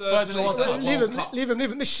Third in the World Cup. Leave him,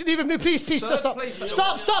 please, stop. place.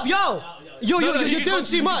 Stop, yo. You're doing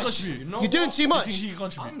too much. You're doing too much. He can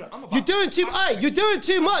contribute. You're doing too much. You're doing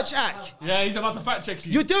too much, Ak. Yeah, he's about to fact check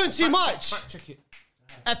you. You're doing too much. Check it.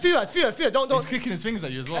 Fear. Don't. He's kicking his fingers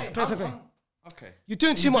at you as well. Play. Okay. You're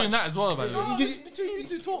doing He's too doing much. that as well, by the way. Between you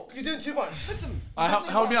two talk. You're doing too much. Listen.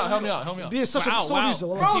 Help me out. Being such a Wow. loser.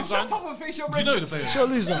 Bro, Wallah. shut up and face your Do you know the brains. player? You're a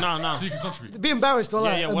loser. No. So you can contribute. Be embarrassed,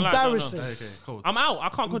 wallah. Yeah, well, I don't know. Embarrassing. Okay, cool. I'm out. I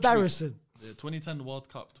can't contribute. Embarrassing. The 2010 World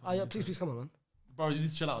Cup. Yeah, please, come on, man. Bro, you need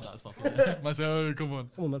to chill out with that stuff. Man say, oh, come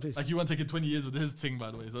on. Come on, man, please. Like, you weren't taking 20 years with his thing,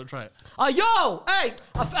 by the way, so don't try it. Yo, hey,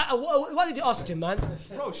 why did you ask him, man?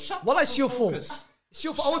 Bro, shut up. Well, that's your fault. Focus. It's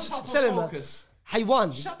your fault. I want to tell him, man. Focus. Hey,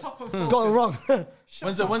 won. Shut up and focus. Got it wrong.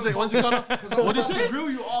 When's it cut off? What did you say?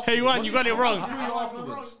 Grill you afterwards. Hey, one, you got it wrong. Grill you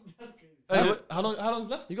afterwards. Hey, how long's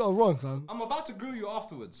left? You got it wrong, man. I'm about to grill you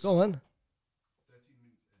afterwards. Go on.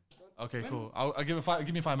 Okay, cool. I'll give it 5.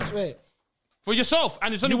 Give me 5 minutes. Wait. For yourself,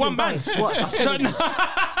 and it's only one man. What?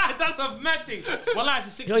 That's a mad thing. Well,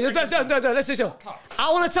 it's 6 Yo, don't. Let's see.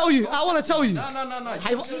 I want to tell you. No.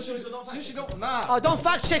 Hey, Since you don't, nah. Oh, don't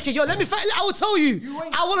fact check it. Yo, let me fact. I will tell you.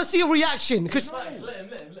 I want to see a reaction. Because why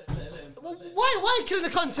are you killing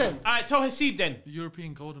the content? All right, tell Hasib then.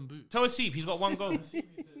 European Golden Boot. Tell Hasib, he's got 1 goal. Is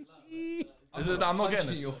it that I'm not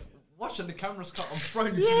getting this? You're watching the cameras cut. I'm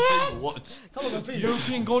throwing you to the table. Watch. Come on, man, please.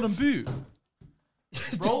 European Golden Boot.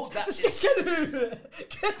 Bro, that's It's gonna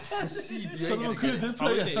Salomon Kalou did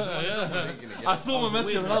play. it? I saw him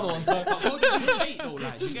Messi and another one. So.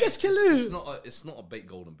 Just guess Kalou. It's not a baked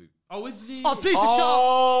golden boot. Oh, is he? Oh, please, just shut up.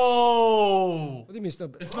 Oh! What do you mean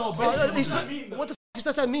stop? It's not What bad. the f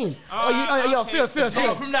does that mean? Fear.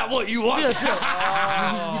 From that, what you want? Fear.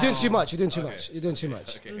 You're doing too much. You're doing too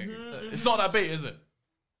much. It's not that bait, is it?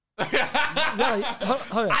 Hurry up.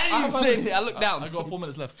 I didn't even say anything. I looked down. I got 4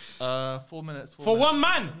 minutes left. 4 minutes. For one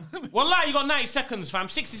man. Wallah, you got 90 seconds, fam.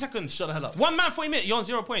 60 seconds. Shut the hell up. One man, 40 minutes. You're on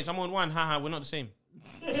 0 points. I'm on 1. Haha, we're not the same.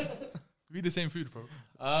 We eat the same food, bro.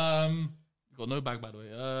 Got no bag, by the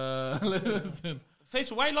way. Listen.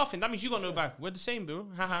 Faisal, why are you laughing? That means you got no back. We're the same, bro.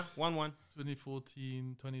 Haha, 1-1.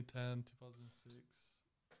 2014, 2010,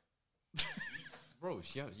 2006. Bro,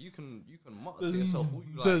 yeah, you can mutter to yourself what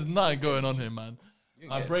you There's like. nothing going on here, man.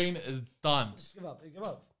 My get it. brain is done. Just give up.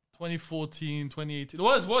 2014, 2018.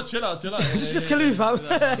 What? Chill out. Just guess Kalou, fam.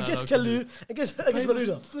 Guess Kalou. Guess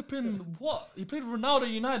Malouda. Flipping what? He played with Ronaldo at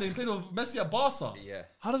United. He played with Messi at Barca. Yeah,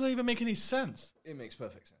 How does that even make any sense? it makes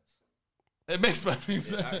perfect sense. It makes perfect It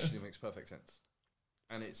sense. actually makes perfect sense.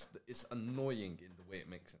 and it's annoying in the way it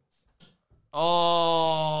makes sense.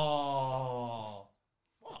 Oh.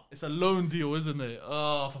 It's a loan deal, isn't it?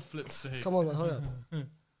 Oh, for flip's sake. Come on, man, hurry up.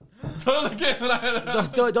 Don't look at me like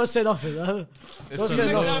that. Don't say nothing. Don't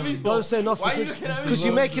say nothing. Don't say nothing. Why are you looking at me? Because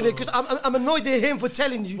you're making it. Because I'm annoyed at him for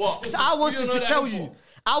telling you. Because I wanted to tell you.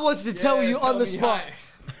 I wanted to tell you on the spot.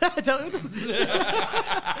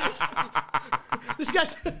 This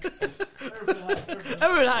guy's.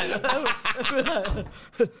 Everyone high.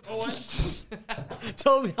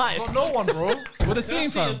 Tell me high. Got no one, bro. We're the same,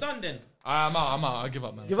 You're fam. done then. I'm out. I give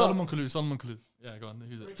up, man. Give up? Solomon Kalou. Yeah, go on.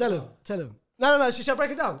 Who's it? Tell him. No. Shall I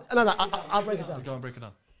break it down? No. I'll break it down. Go on, break it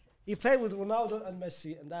down. He played with Ronaldo and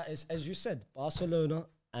Messi, and that is, as you said, Barcelona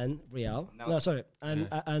and Real. And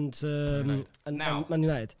Man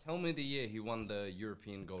United. Tell me the year he won the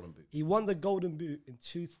European Golden Boot. He won the Golden Boot in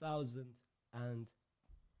 2000 and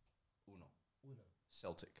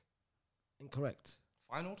Celtic. incorrect.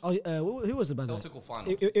 Final? Oh, who was it by the way? Celtic or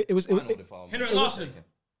final? It was Final, if I'm Henrik not Larsson. mistaken.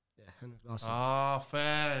 Yeah, Henrik Larsson. Ah,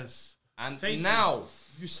 Fairs. And Faithful. now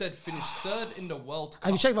you said finished third in the World Cup.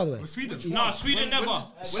 Have you checked by the way? Sweden. No, Sweden never.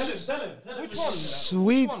 Which one?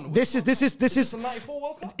 Sweden. This is the 94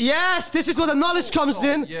 World Cup? yes. This is where the knowledge comes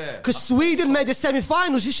in. yeah. Because Sweden made the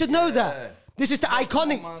semi-finals. You should know that. This is the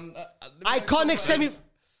iconic semi.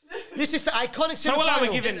 This is the iconic So what are we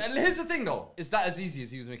semi-final. giving? And here's the thing, though. Is that as easy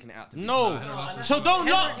as he was making it out to be? No. So don't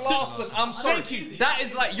Henrik look. Larsson, I'm sorry. Thank you. That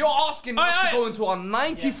is like, you're asking us to go into our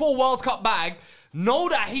 94 World Cup bag, know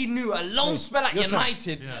that he knew a long spell at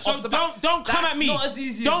United. So off the back. don't come That's at me. not as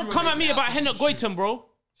easy as Don't you come were at me making about out. Henrik Goitom, bro.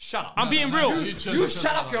 Shut up. I'm being real. You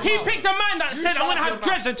shut up your He mouth. picked a man that said, I'm going to have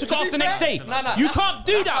dreads and took it off the next day. No, You that's- can't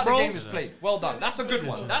do that's that, how bro. the game is played. Well done. That's a good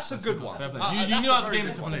one. That's a good one. You That's knew a how the very game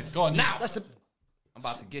is good one. played. Go on. Now, That's a, I'm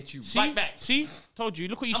about to get you See? right back. See? Told you.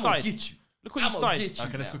 Look what you I'm gonna started. get you. Look what you I'm gonna started. get you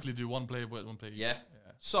Okay, let's now. quickly do one play. Yeah.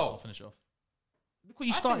 I'll So, finish it off. Look what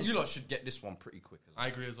you I started. think you lot should get this one pretty quick as well. I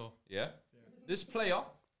agree as well. Yeah? This player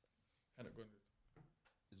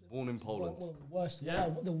is born in Poland. one of the worst. Yeah.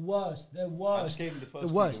 The worst. The worst. gave him the first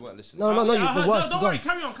The worst. clue, you weren't listening. No, I the heard- worst. Don't Go worry. on.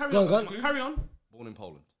 Carry on. Go on. Carry on. Born in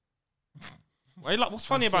Poland. Wait, like, what's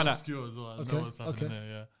funny about that? Obscure as well. I Okay, know what's happening okay. there,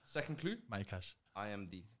 yeah. Second clue. Matty Cash. I am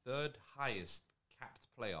the third highest capped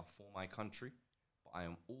player for my country, but I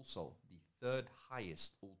am also the third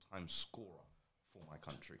highest all-time scorer for my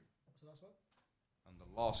country. What's the last one? And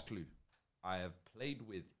the last clue, I have played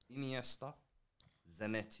with Iniesta,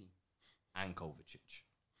 Zanetti, and Kovacic.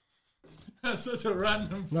 That's such a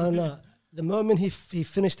random. No. The moment he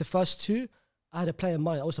finished the first two, I had a play in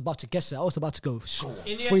mind. I was about to guess it. I was about to go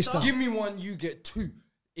freestyle. Give me one, you get two.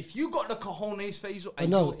 If you got the cojones, Faisal, and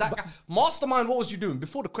know, you're that guy, mastermind, what was you doing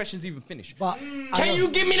before the questions even finished? But Can you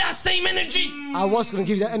give me that same energy? I was going to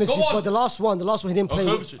give you that energy, Go on. but the last one he didn't play.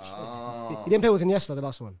 With, Kovacic. he didn't play with Iniesta. The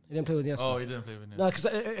last one, he didn't play with Iniesta. Oh, he didn't play with Iniesta. No, because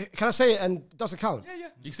can I say it and does it count? Yeah.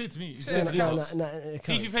 You can say it to me. You can Say say it it to to me. these lots. It See if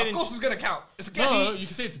counts. he played Of in. course it's going to count. It's a No, game. no, you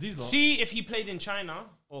can say it to these lots. See if he played in China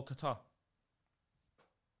or Qatar.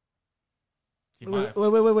 He might have.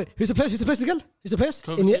 Wait. Who's the players again? Who's the players?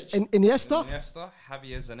 Kovacic. Iniesta. Iniesta,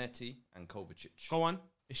 Javier Zanetti, and Kovacic. Go on.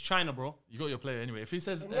 It's China, bro. You got your player anyway. If he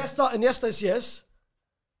says Iniesta is yes.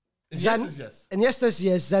 yes, is yes. Iniesta is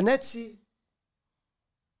yes. Zanetti.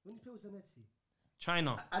 When did you play with Zanetti?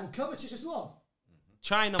 China. And Kovacic as well.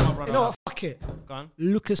 China, my brother. You know what? Fuck it. Go on.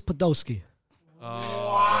 Lucas Podolski. Well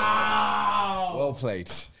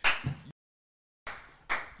played.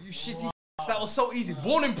 You shitty. That was so easy.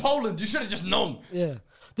 Born in Poland, you should have just known. Yeah.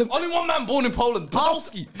 Only one man born in Poland,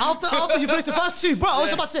 Podolski. After you finished the first two, bro, I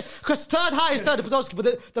was about to say, because third highest third Podolski,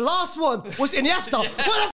 but the last one was Iniesta. What the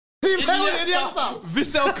f*** he played with Iniesta?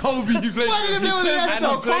 Vissel Kobe, you played Why did he play with Iniesta?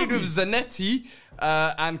 And he played with Zanetti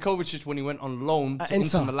and Kovacic when he went on loan to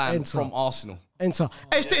Inter Milan from Arsenal. Enter.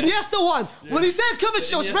 It's the Iniesta one. When he said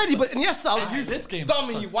Kovacic, I was ready, but Iniesta, I was... This game.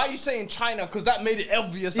 Dummy, why are you saying China? Because that made it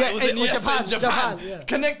obvious that Yeah, it was it was Iniesta in Japan. yeah.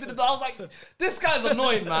 Connected to that. I was like, this guy's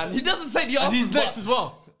annoying, man. He doesn't say the answer. And he's next as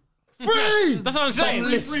well. Free! That's what I'm saying.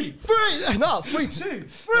 Free. Free! No, 3-2.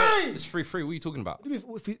 Free! It's free. What are you talking about?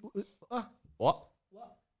 What? What?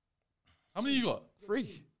 How many you got? 3. You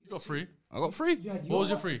got 3. I got 3. What was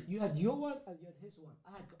your 3? You had your one and you had his one.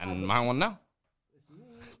 And my one now.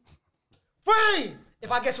 Free!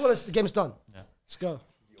 If I guess one, the game's done. Yeah. Let's go.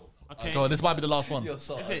 Okay. Go on, this might be the last one.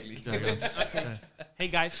 so ugly. Yeah, go on. Hey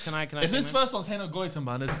guys, can I? If say, this man? first one's Henrik Goitom,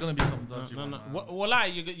 man, there's gonna be some dodgy. No. one, man. Well,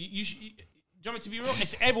 you should. Do you want me to be real?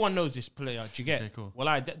 Everyone knows this player. Do you get? Okay, cool. Well,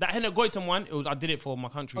 that Henrik Goitom one, I did it for my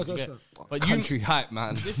country. Okay, do you let's get? go. But Country hype,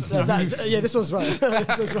 man. Yeah, this one's right.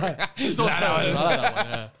 This one's right. This one's fair. I like that one,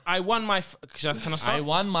 yeah. I won my. Can I start? I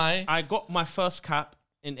won my. I got my first cap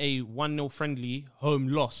in a 1-0 friendly home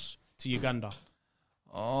loss to Uganda.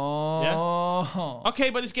 Oh. Okay,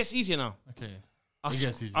 but this gets easier now. Okay.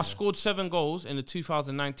 I scored 7 goals in the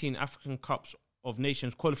 2019 African Cups of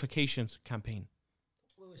Nations qualifications campaign.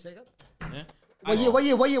 Wait, say that. Yeah. What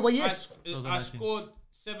year? I scored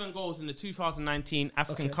 7 goals in the 2019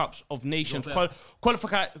 African Cups of Nations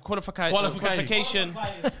qualification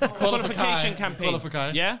campaign.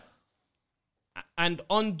 Yeah. And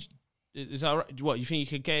is that right? What, you think you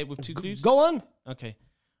could get it with 2 clues? Go on. Okay.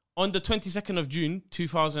 On the 22nd of June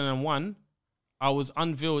 2001, I was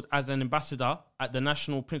unveiled as an ambassador at the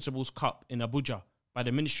National Principals Cup in Abuja by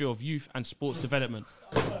the Ministry of Youth and Sports Development.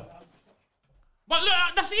 But look,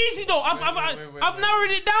 that's easy though. I've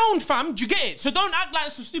narrowed it down, fam. Do you get it? So don't act like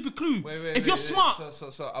it's a stupid clue. If you're smart. So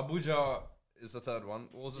Abuja is the third one.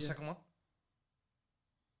 What was the second one?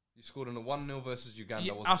 You scored in a 1-0 versus Uganda.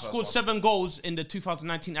 Yeah, was the I first scored one. 7 goals in the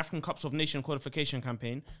 2019 African Cups of Nation qualification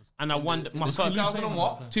campaign, and I won my first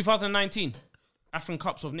 2019 African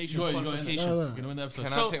Cups of Nation qualification. You're gonna win the episode.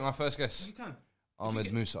 Can I take my first guess? You can.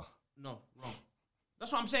 Ahmed Musa. No, wrong.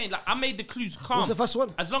 That's what I'm saying. Like I made the clues calm. What's the first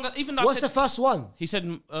one? As long as even though What's I said, the first one? he said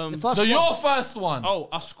The first So one. your first one. Oh,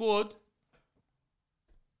 I scored.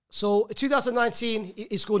 So 2019,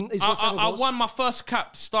 he scored 7 I goals. won my first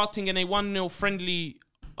cap starting in a 1-0 friendly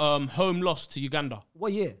home loss to Uganda.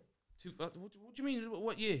 What year? What do you mean?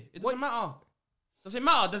 What year? It doesn't matter. Does it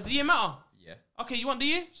matter? Does the year matter? Yeah. Okay, you want the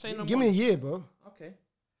year? Say no Give more. me a year, bro. Okay.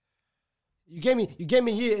 You gave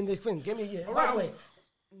me a year in the thing. Give me a year. All By the right. way,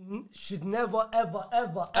 should never, ever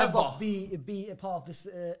be a part of this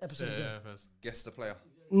episode again. Yeah, first. Guess the player.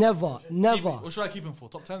 Never. What should I keep him for?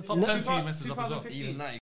 Top 10? Top 10 team messes up as well. 2015. Even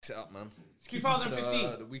that, you set up, man.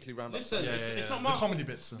 2015. The weekly roundup. Listen, session. it's not The my comedy fault.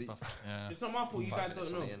 bits and stuff. Yeah. It's not my fault. You 5 guys minutes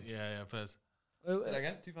don't on know. the end. Yeah, first. Say that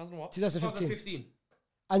again. 2000 what? 2015. 2015.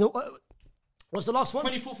 And what's the last one?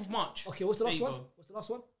 24th of March. Okay, what's the There last you one? go. What's the last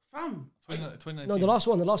one? Fam. 2019. No, the last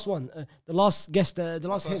one. The last guest. The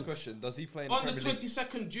last First hint. question. Does he play in the On the Premier League?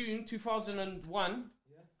 22nd June 2001,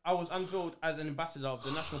 I was unveiled as an ambassador of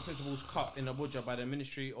the National Principals Cup in Abuja by the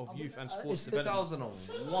Ministry of Youth and Sports Development.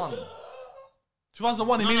 2001.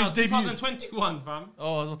 2001, he made his debut. 2021, fam.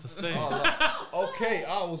 Oh, I was about to say. Okay,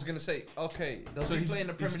 I was going to say, okay, does he play in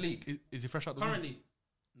the Premier League? Is he fresh out the womb? Currently,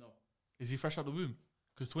 no. Is he fresh out the womb?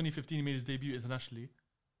 Because 2015 he made his debut internationally.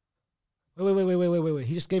 Wait.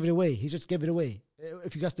 He just gave it away.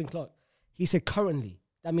 If you guys didn't clock, he said currently.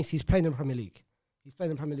 That means he's playing in the Premier League.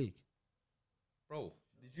 Bro,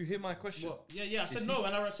 did you hear my question? What? Yeah, I said no,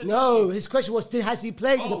 and I said No, his question was, has he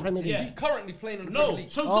played in the Oh, Premier League? yeah. Is he currently playing in the Premier No,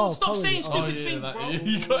 League? so Oh, don't stop currently. saying stupid yeah, things, that- bro.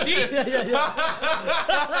 you got See?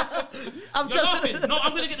 I'm You're laughing. No,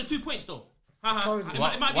 I'm going to get the 2 points, though. Currently. It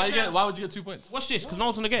might be fair. Why would you get 2 points? Watch this, because no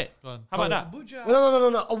one's going to get it. Go on. How about that? Abuja.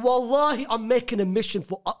 No. Wallahi, I'm making a mission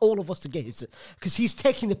for all of us to get it. Because he's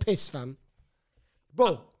taking the piss, fam.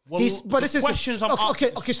 Bro, well, but the this is questions I'm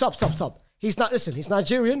okay, asking- stop. He's not, listen, he's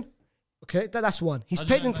Nigerian. Okay, that's one. He's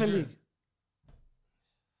played in the Premier League.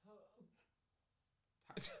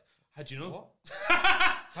 How'd you know? What?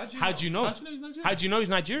 How'd you know? How'd you know he's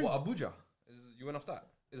Nigerian? What, Abuja? You went off that?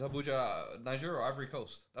 Is Abuja Nigeria or Ivory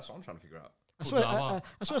Coast? That's what I'm trying to figure out. I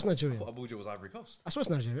swear it's Nigeria. I thought Abuja was Ivory Coast. I swear it's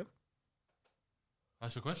Nigeria.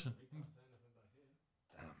 That's your question.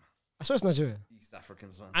 I swear it's Nigeria. East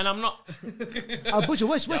Africans, man. And I'm not. Abuja,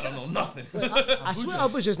 where's I don't know nothing. I swear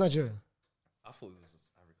Abuja is Nigeria. I thought it was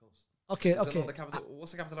Ivory Coast. Okay, Is that okay. not the capital?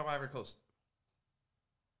 What's the capital of Ivory Coast?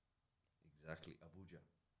 Exactly, Abuja.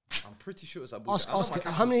 I'm pretty sure it's Abuja. Ask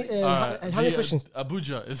how many questions?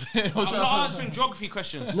 Abuja is. I'm not answering geography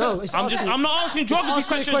questions. No, it's I'm not answering geography asking a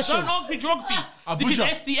questions. question. Don't ask me geography. This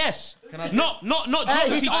Abuja. is SDS. Can I Not Hey,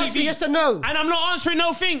 geography he's asking TV. yes or no. And I'm not answering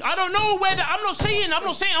no thing. I don't know where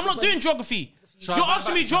I'm not doing geography. You're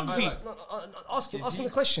asking me geography. Ask him the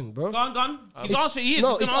question, bro. Gone. He's answering. He is.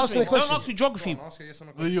 No, He's he's gonna asking answer a me. question. Don't ask me geography. Ask a yes or no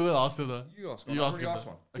Well, question. you will ask him though. You ask one. You I've ask him. already asked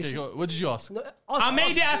though. one. Okay, go. What did you ask? No, I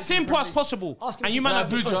made it as simple as possible. Ask him And you to- man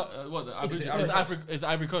have Abuja. What? Is it Abuja is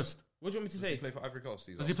Ivory Coast. What do you want me to Does he say? play for Ivory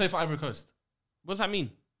Coast? Does he play for Ivory Coast? What does that mean?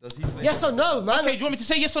 Does he play Yes or no, man? Okay, do you want me to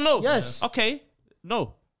say yes or no? Yes. Okay.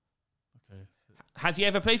 No. Okay. Has he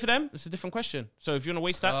ever played for them? It's a different question. So if you want to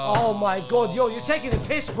waste that. Oh my God, yo, you're taking the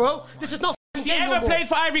piss, bro. This is not Has f***ing he game no ever more. played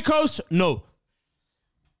for Ivory Coast? No.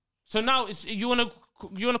 So now it's you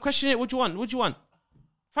wanna question it? What do you want?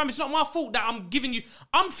 Fam, it's not my fault that I'm giving you.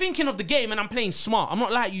 I'm thinking of the game and I'm playing smart. I'm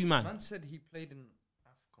not like you, man. Man said he played in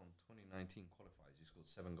AFCON 2019 qualifiers. He scored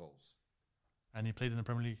 7 goals. And he played in the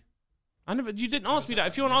Premier League. You didn't ask me that.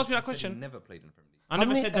 If you want to ask me that He said he question, never played in the Premier League. I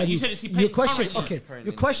never said that. You said it's he played your question, currently. okay.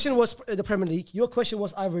 Your question was the Premier League. Your question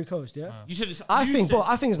was Ivory Coast, yeah? You said it's. I you think, said- bro,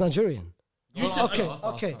 I think it's Nigerian.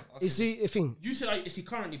 Okay. Is he a thing? You said is he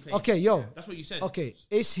currently playing? Okay, yo. That's what you said. Okay,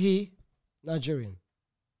 is he Nigerian?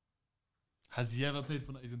 Has he ever played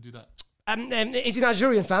for? He's gonna do that. Is he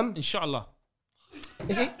Nigerian, fam? Inshallah.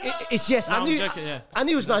 It's yes. No, I I'm knew. joking, yeah. I knew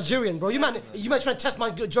he was Nigerian, bro. You might try to test my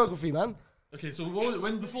good geography, man. Okay, so before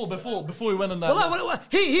we went on that,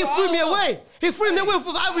 He threw me away. He threw me away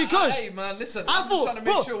from Ivory Coast. Hey man, listen. I thought,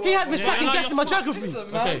 bro, he had me second guessing my geography.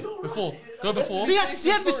 Listen, man. okay, before. He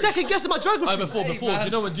had me second guessing my geography. Before. man.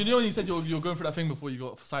 Do you know when you said you were going for that thing before you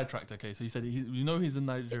got sidetracked? Okay, so you said he's in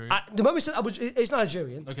Nigeria. The moment he said he's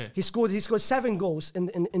Nigerian. Okay. He scored 7 goals in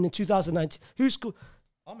the 2019. Who scored?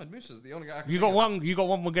 Ahmed Musa's the only guy. You got one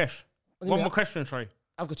more guess. do you One mean? more question, sorry.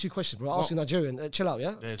 I've got 2 questions, bro. I'll ask you Nigerian. Chill out,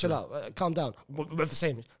 yeah? Chill out. Calm down. We're the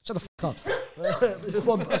same. Shut the fuck up.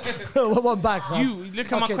 one back, fam. You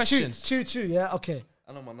look at my questions. 2-2, yeah? Okay.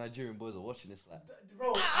 I know my Nigerian boys are watching this. Like,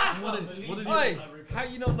 Bro, hey, how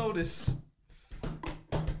you not know this?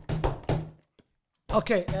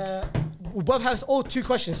 Okay, we both have all 2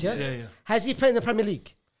 questions, yeah? Yeah. Has he played in the Premier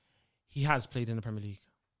League? He has played in the Premier League.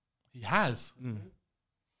 He has.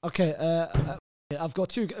 Okay, I've got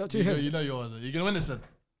 2 hints. You know you're gonna win this then.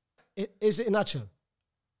 Is it Nacho?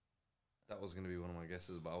 That was gonna be one of my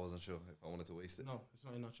guesses, but I wasn't sure if I wanted to waste it. No, it's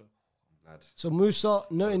not Inacho. I'm glad. So Musa,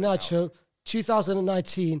 no Inacho,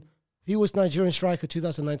 2019. He was Nigerian striker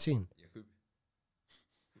 2019. Yakub.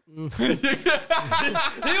 He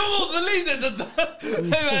almost believed it.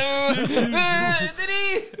 Did he?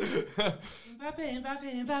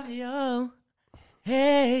 Mbappe, oh.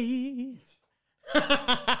 Hey.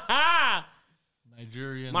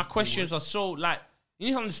 Nigerian. My questions are so like you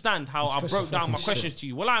need to understand how I broke down my questions to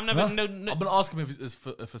you. Well, I've never. No, I'm gonna ask him if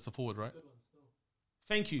it's a forward, right?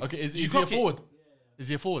 Thank you. Okay, is You he a cock it. forward? Is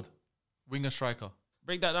he a forward? Winger, striker?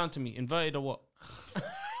 Break that down to me. Inverted or what?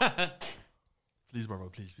 Please, bro,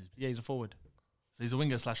 please. Yeah, he's a forward. So he's a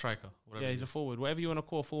winger / striker. Whatever Yeah, he's a forward. Whatever you want to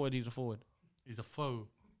call forward, he's a forward. He's a foe.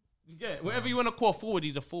 Yeah, whatever you want to call forward,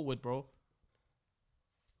 he's a forward, bro.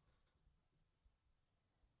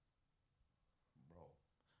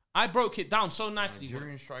 I broke it down so nicely. Bro.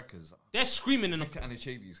 Nigerian strikers. They're screaming in the Victor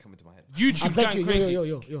Anichebi is coming to my head. I YouTube beg going you, crazy.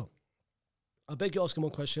 yo. I beg you ask him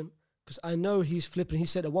one question because I know he's flipping. He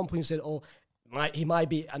said at one point, he said, he might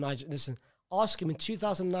be a Nigerian. Listen, ask him in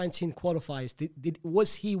 2019 qualifiers,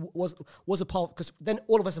 was a part, because then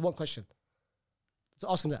all of us have one question.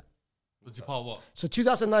 So ask him that. Was he part of what? So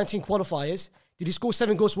 2019 qualifiers, did he score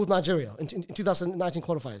 7 goals with Nigeria in 2019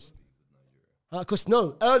 qualifiers? Because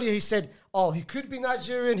earlier he said, he could be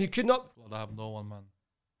Nigerian, he could not. Well, I have no one, man.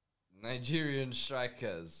 Nigerian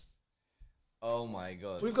strikers. Oh my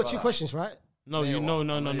god. We've got 2 questions, right? No, You're no.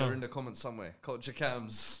 in the comments somewhere. Culture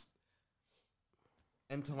cams.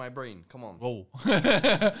 Enter my brain. Come on. Whoa. My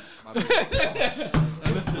brain.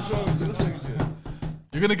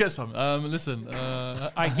 You're gonna get some. Listen.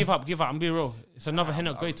 I give up. I'm being real. It's another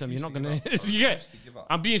Henok Goitom. You're not gonna. You get?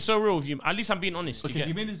 I'm being so real with you. At least I'm being honest. Okay,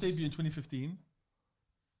 he made his debut in 2015,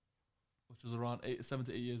 which was around 7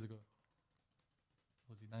 to 8 years ago.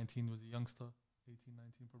 Was he 19? Was he a youngster? 18,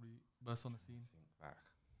 19, probably burst on the scene.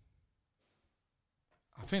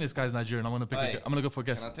 I think this guy's Nigerian. I'm gonna go for a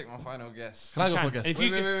guess. Can I take my final guess? Can I go for a guess? If Wait,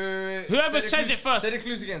 you wait. Whoever Say the says clues- it first. Say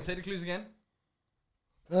the clues again.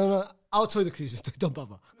 No. I'll tell you the clues. Don't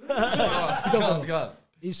bother. Go on.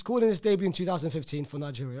 He scored in his debut in 2015 for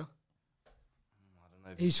Nigeria.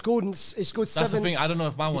 He scored. He scored That's 7. the thing. I don't know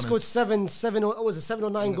if my one He scored is. 7 or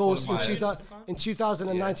 9 goals in, qualifiers. in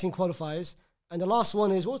 2019 qualifiers. And the last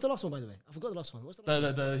one is, what was the last one, by the way? I forgot the last one. What's the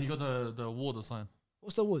last one? He got the award or something.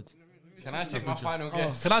 What's the award? Can I take my final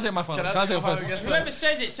guess? Can I take my final? Can I take my first? Whoever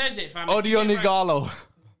says it, fam. Odion Igalo.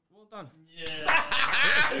 Well done.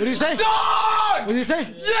 What did you say? What did you say?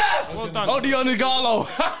 Yes! Well done. Odion Igalo.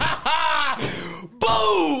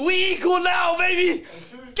 Boom! We equal now, baby.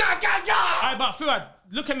 Ga. Alright, but Fuad,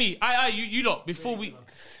 look at me. You lot. Before we,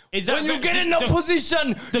 is that When you get in the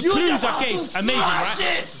position, the you clues just I have gave, to amazing, smash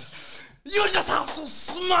right? it. You just have to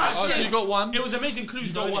smash Oh, so it. you got one. It was amazing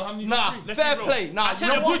clues. Though, one. innit? How many? Nah, Let's fair be real. play. Nah, I you said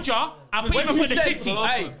know what? Abuja. I put When even you put the said- city.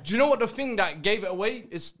 Hey, do you know what the thing that gave it away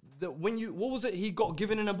is that when you, what was it he got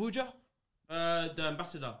given in Abuja? The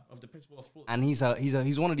ambassador of the principal of sports. And he's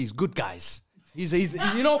one of these good guys. He's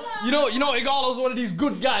you know Igalo's one of these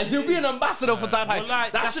good guys. He'll be an ambassador for that. Well,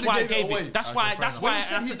 like, that's should've why I gave gave away. it. That's why I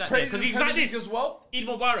put that there. Because he's like this as well. Eid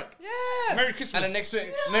Mubarak. Yeah. Merry Christmas. And the next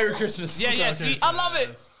week, Merry Christmas. Yeah. See, I love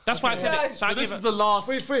it. that's why I said it. So I So this give is it. the last.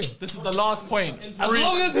 3-3. This is the last point. As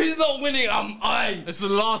long as he's not winning, I'm aye. This is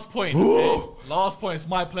the last point. Okay? Last point. It's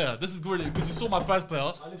my player. This is good because you saw my first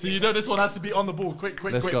player, so you know this one has to be on the ball. Quick.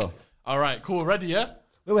 Let's go. All right, cool. Ready? Yeah.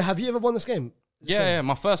 Wait, have you ever won this game? Yeah,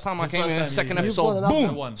 my first time I His came first in, time, second you've episode, won another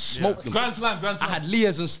boom, one. smoked Yeah. them. Grand Slam. I had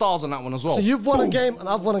Leahs and stars on that one as well. So you've won a game and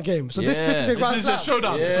I've won a game. So this is a This Grand is a Slam.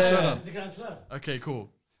 showdown. It's a showdown. It's a Grand Slam. Okay, cool.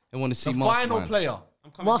 I want to see The final Mastermind. player.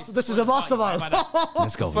 Master, this is a mastermind.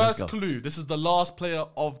 Let's go. First clue. This is the last player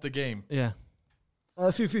of the game. Yeah.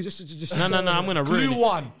 A few, just. No. I'm gonna ruin Clue it.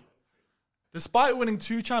 1. Despite winning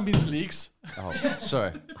 2 Champions Leagues, Oh,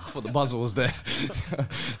 sorry. I thought the buzzer was there.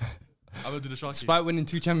 I'm gonna do the Sharky. Despite winning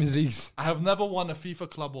 2 Champions Leagues. I have never won a FIFA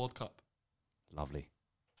Club World Cup. Lovely.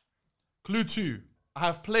 Clue 2. I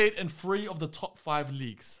have played in 3 of the top 5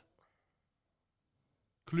 leagues.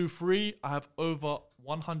 Clue 3. I have over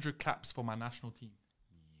 100 caps for my national team.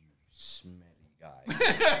 Smelly guy.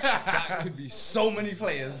 That could be so many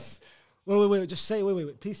players. Wait. Just say,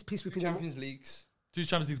 wait. Please repeat. Champions Leagues. 2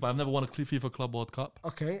 Champions Leagues, but I've never won a FIFA Club World Cup.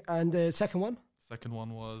 Okay, and the second one? Second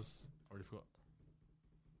one was... already forgot.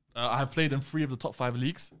 I have played in 3 of the top 5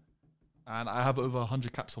 leagues. And I have over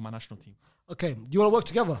 100 caps for my national team. Okay, do you want to work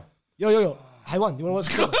together? Yo. Haiwan, you want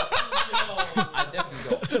to work together?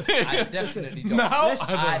 I definitely don't. Now?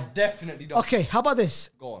 I definitely don't. Okay, how about this?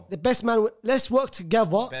 Go on. The best man, let's work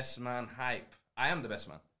together. Best man hype. I am the best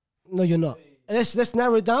man. No, you're not. Let's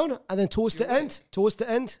narrow it down, and then towards the end,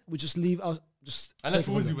 we just leave our... And let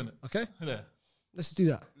Fawzi win it. Okay? Yeah. Let's do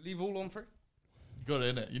that. Leave all on free. You got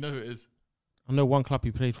it, innit? You know who it is. I know one club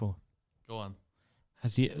he played for. Go on.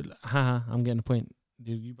 Has he? I'm getting the point.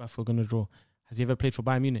 You both are gonna draw. Has he ever played for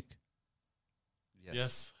Bayern Munich?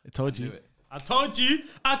 Yes. I told I you. knew it. I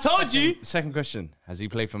told you. Second question. Has he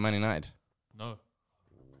played for Man United? No.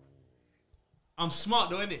 I'm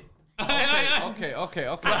smart though, innit? Okay.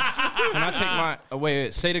 Can I take my...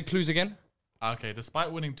 wait, say the clues again. Okay,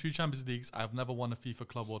 despite winning 2 Champions Leagues, I have never won a FIFA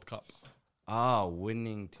Club World Cup.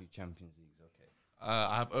 Winning 2 Champions Leagues. Okay.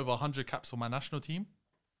 I have over 100 caps for my national team.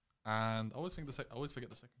 And I always forget the second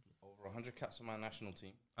clue. Over 100 caps on my national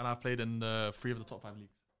team. And I've played in 3 of the top 5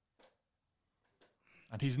 leagues.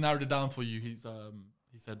 And he's narrowed it down for you. He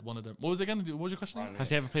said one of them. What was it again? What was your question? Has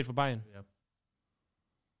he ever played for Bayern?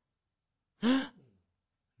 Yeah.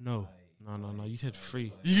 No. You said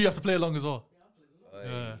 3. You have to play along as well.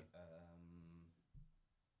 Yeah.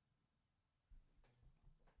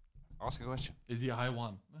 Ask a question. Is he a high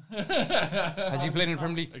one? Has he played in the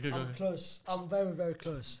Premier League? Okay, go I'm ahead. close. I'm very, very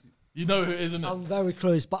close. You know who it is, isn't it? I'm very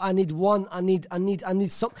close, but I need one. I need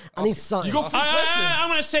something. You got 3 questions. I'm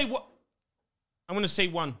gonna say what? I'm gonna say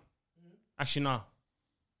 1. Actually, no,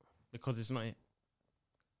 because it's not it.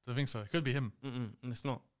 Do you think so? It could be him. And it's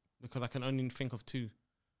not because I can only think of 2.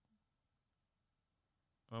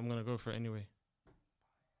 I'm gonna go for it anyway.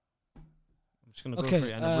 I'm just gonna go Okay, for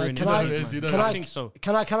it and ruin can it. I- You know who it is, you know Can who it I is. think so.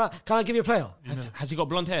 Can I give you a player? Has he got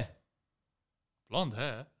blonde hair? Blonde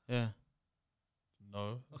hair? Yeah.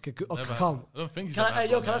 No. Okay, good. Okay, Never. calm. I don't think he's Can ever I, had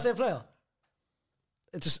yo, blonde can I hair. say a player?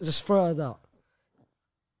 Just throw it out.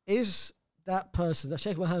 Is that person? I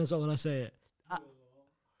shake my hand as well when I say it.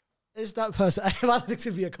 Is that person? I want it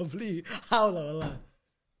to be a complete howler.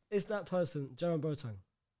 Is that person Jerome Boateng?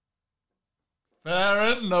 Fair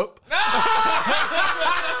enough. Nope.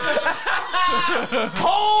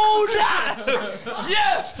 Hold that!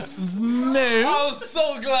 Yes! No. I'm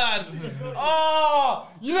so glad. Oh,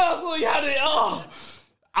 you know, I thought you had it. Oh,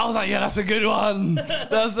 I was like, yeah, that's a good one.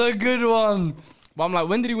 That's a good one. But I'm like,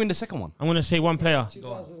 when did he win the second one? I'm gonna say 1 player.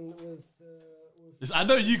 2000 I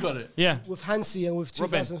know you got it. Yeah. with Hansi and with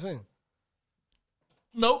Robin. 2000 thing.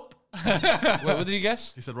 Nope. Wait, what did he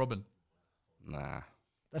guess? He said Robin. Nah.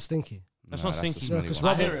 That's stinky. That's Nah, not a stinky. smelly No, 'cause one.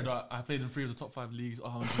 I Robin- hear it. Right? I played in 3 of the top 5 leagues.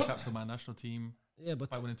 100 caps for my national team. Yeah, but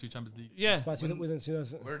Despite winning 2 Champions Leagues. Yeah. within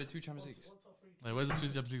 2000. Where are the 2 Champions Leagues? Wait, where's the 2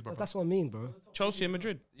 Champions Leagues, bro? That's what I mean, bro. Chelsea and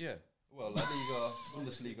Madrid. Yeah. Well, La Liga,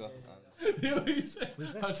 Bundesliga. You know what he said?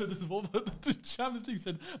 I said this is what the Champions League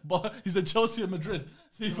said. But he said Chelsea and Madrid.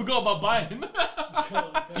 So he forgot about Bayern.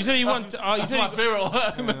 You said you want. You That's said my you, favorite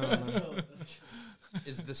one.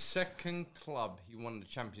 Is the second club he won the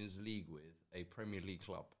Champions League with a Premier League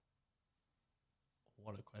club?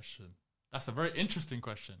 What a question. That's a very interesting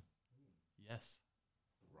question. Yes.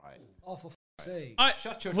 Right. Oh, for f***'s sake.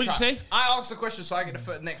 Shut your What'd you trap. say? I asked the question so I get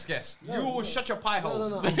the next guess. You will shut your pie hole.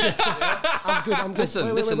 No, I'm good. I'm good. Listen,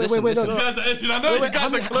 Wait, listen, wait, listen, wait, no, listen. no. You guys are edgy. I know you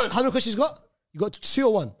guys are close. How many questions you got? You got 2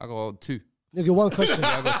 or 1? I got 2. You got 1 question.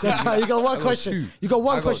 That's right. You got 1 got question. 2. You got I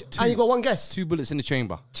 1 got question. 2. And you got 1 guess. 2 bullets in the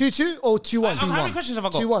chamber. 2-2 or 2-1? How many questions have I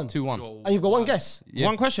got? 2-1. 2-1. And you've got 1 guess. Yeah.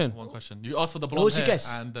 1 question. One question. You asked for the What blonde was your hair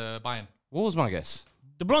guess? and Bayern. What was my guess?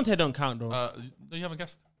 The blonde hair don't count though. No, you haven't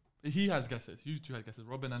guessed. He has guessed it. You 2 had guesses.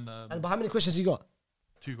 Robin and And but how many questions you got?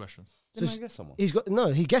 2 questions. So Didn't I guess someone? he's got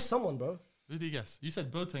he guessed someone, bro. Who did he guess? You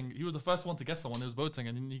said Boateng. He was the first one to guess someone. It was Boateng,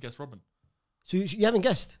 and then he guessed Robin. So you haven't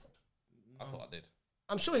guessed. I thought I did.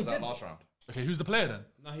 I'm sure he Was that did. last round? Okay, who's the player then?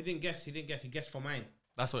 No, he didn't guess. He guessed for mine.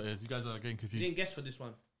 That's what it is. You guys are getting He confused. didn't guess for this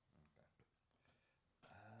one.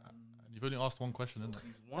 You've only asked one question, isn't it?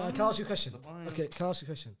 Can I ask you a question? Okay, can I ask you a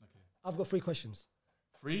question? I've got 3 questions.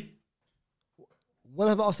 3? When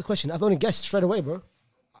have I asked the question? I've only guessed straight away, bro.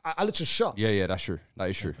 I literally shot. Yeah, that's true. That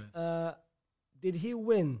is true. Did he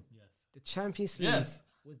win the Champions League Yes.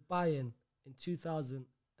 with Bayern in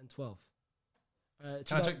 2012?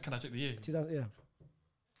 Can I check the year? 2000, yeah.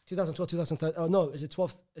 2012, 2013. Oh, no, is it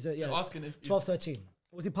 12? Is it, yeah. You're asking if 12, 13.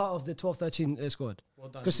 Was he part of the 12, 13 squad? Well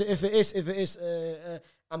done. Because if it is,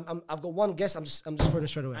 I've got one guess. I'm just throwing it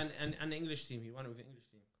straight away. And the English team. He won it with the English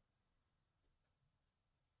team.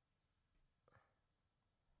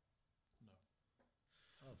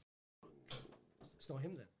 It's not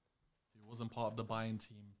him then. he wasn't part of the Bayern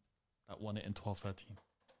team that won it in 12-13.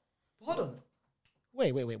 Hold on.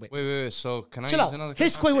 Wait. Wait. So can I Chill use out. another?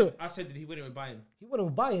 Wait. I said, did he win it with Bayern? He won it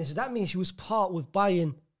with Bayern, so that means he was part with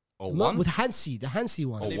Bayern. one? With Hansi, the Hansi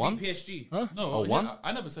one. Oh, They one? beat PSG. Huh? No, Oh, yeah, one?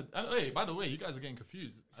 I never said. Hey, by the way, you guys are getting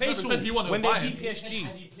confused. I never Faisal, said he won it when with they Bayern. beat PSG.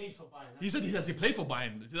 Has he played for Bayern? He said he played for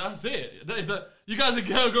Bayern. That's it. You guys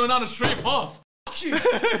are going down a straight path.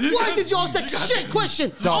 Why did you ask that shit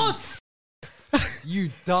question? Ask You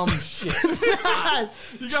dumb shit. man.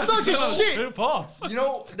 You guys Such a are going down shit. straight path. You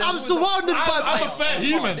know, I'm surrounded by. I'm a fair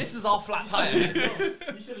human. This is our flat tire. You should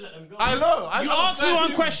have let them go. I know. You asked me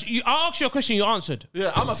one question. You asked your question. You answered.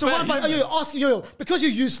 Yeah, I'm a So fair what about human. ask yo because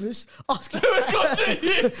you're useless? Ask him.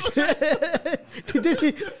 Did he?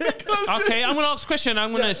 Okay, I'm gonna ask a question.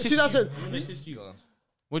 I'm gonna assist 2000. you. I'm gonna assist you.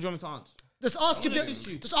 What do you want me to answer? Just ask him.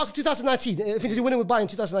 Just ask 2019. If he did win it with Bayern in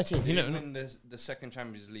 2019. He didn't win the second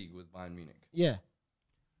Champions League with Bayern Munich. Yeah.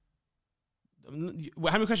 How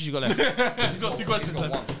many questions you got left? He's got 2 questions got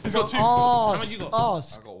left. one. He's got 2. How many you got?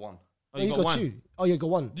 Ask. I got one. Oh, No, you got one. 2. Oh, you got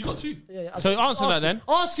 1. You got 2. Yeah. So Just answer that ask him. then.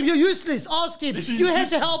 Ask him. You're useless. Ask him. You're here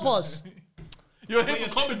to help us. You're here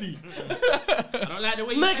for comedy. I don't like the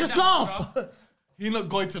way you Make said us that, laugh. bro. Enoch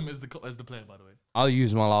Goitom is the player, by the way. I'll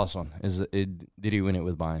use my last one. Did he win it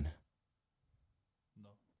with Bayern? No.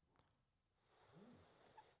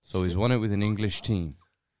 So he's won it with an English team.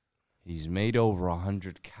 He's made over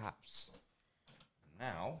 100 caps.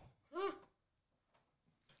 Now.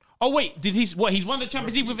 Oh wait, did he? What? He's won the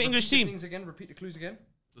Champions League with the English team. Things again. Repeat the clues again.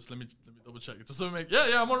 Just let me double check it. Just so we make.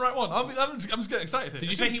 Yeah, I'm on the right one. I'm just getting excited here.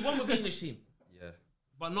 Did you say he won with the English team, Yeah.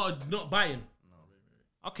 but not Bayern?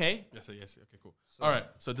 Okay. Yes. Okay, cool. All right.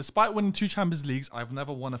 So despite winning 2 Champions Leagues, I've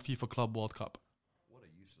never won a FIFA Club World Cup.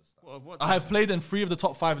 What I have played in 3 of the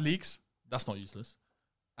top 5 leagues. That's not useless.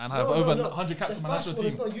 And I have over 100 caps in my national The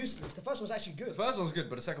first one team. is not useless. The first one's actually good. The first one's good,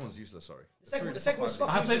 but the second one's useless. Sorry. The second one's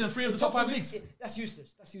I have played in 3 of the top 5 leagues. That's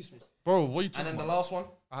useless. That's useless. Bro, what are you And talking then the about? last one.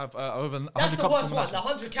 I have over 100 That's the caps worst in my one. The national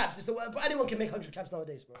 100 caps is the worst. But anyone can make 100 caps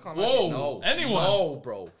nowadays, bro. Can't Whoa, imagine. No. anyone. No,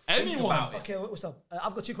 bro. Think Anyone. about it. Okay, what's up?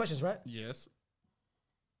 I've got 2 questions, right? Yes.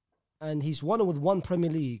 And he's won it with 1 Premier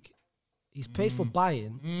League. He's paid for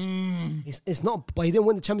Bayern. Mm. It's not, but he didn't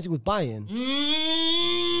win the Champions League with Bayern.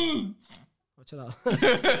 Oh, chill out.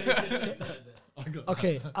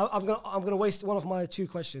 Okay, I'm gonna waste one of my 2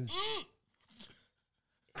 questions.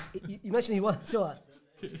 You mentioned he won. Chill out.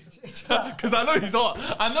 Because I know he's hot.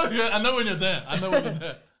 I know when you're there.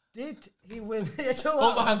 Did he win? Chill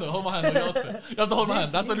Hold my out. hand though. You asked it. You have to hold my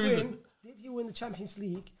hand. That's the Did only he reason. win- Did he win the Champions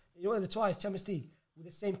League? You won the twice Champions League with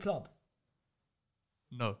the same club.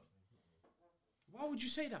 No. Why would you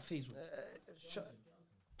say that, Faisal?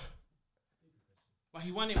 But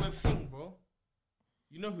he won it with Thing, bro.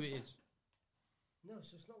 You know who it is. No,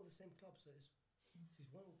 so it's not with the same club. So he's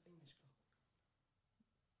won with English club.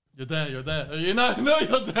 You're there. You know,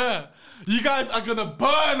 you're there. You guys are gonna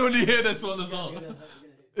burn when you hear this one as well.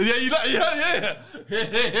 Yeah.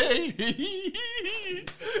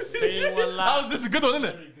 This is a good one,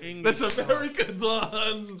 isn't it? That's a very good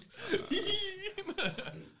one.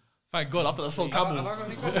 Thank God, after that song, Have I Campbell. got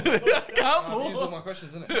any questions? I've used all Campbell. my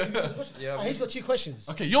questions, isn't it? Yeah. He's got 2 questions.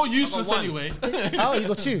 Okay, you're useless one. anyway. Oh, you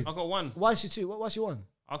got 2. I got one. Why is she 2? What's your 1?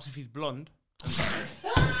 Ask if he's blonde. I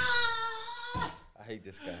hate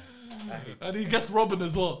this guy. And he guessed Robin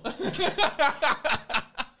as well.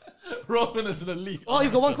 Robin is an elite. Oh, you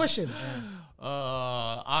got 1 question.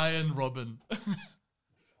 Iron Robin.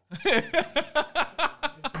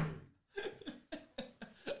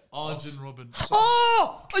 Arjun Robin.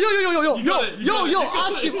 Oh! Yo! You got it, you got it,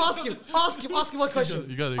 you got Ask him 1 question.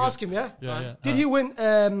 You got it. Ask him, yeah? Yeah. Did he win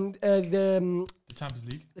the Champions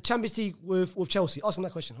League? the Champions League with Chelsea? Ask him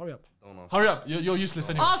that question. Hurry up. Hurry up, you're useless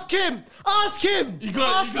anyway. Ask him! You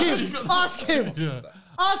got it. Ask him! Yeah.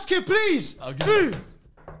 Ask him, please! I'll give Food!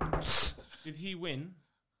 Did he win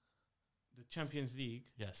The Champions League.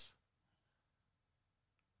 Yes.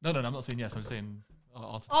 No, I'm not saying yes. I'm saying.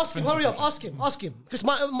 Ask him, hurry up, ask him. Because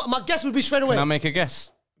my guess would be straight away. Can I make a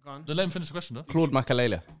guess? Go on. Don't let him finish the question, though. Claude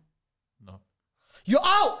Makalele. No. You're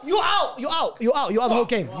out the whole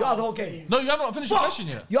game. You're out the whole game. No, you haven't finished the question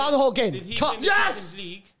yet. You're out the whole game. Did he Cut. win the Yes! Champions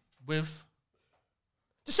League With.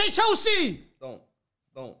 Just say Chelsea. Don't.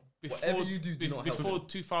 before, before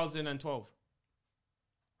 2012?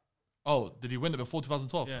 Oh, did he win it before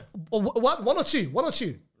 2012? Yeah. One or two? One.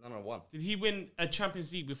 No, one. Did he win a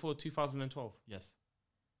Champions League before 2012? Yes.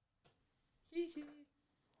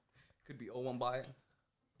 Could be 0-1 Bayern.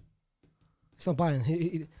 It's not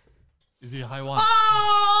Bayern. Is he a high one?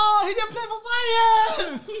 Oh, he didn't play for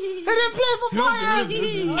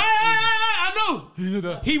Bayern. I know. He did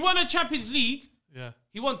that. He won a Champions League. Yeah.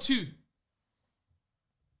 He won 2.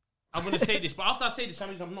 I'm going to say this, but after I say this, that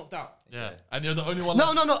means I'm knocked out. Yeah. And you're the only one.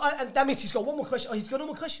 No. And that means he's got one more question. Oh, he's got no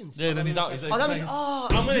more questions. Yeah, then he's out. Oh, that means.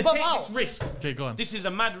 I'm going to both take out. this risk. Okay, go on. This is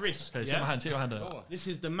a mad risk. Okay, yeah? shake my hand. This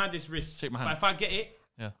is the maddest risk. Shake my hand. But if I get it,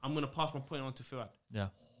 Yeah. I'm going to pass my point on to Fuad. Yeah.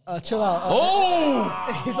 Chill out.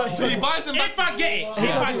 So he buys him back. If I get it. He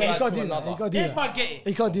can't do that. If I get it.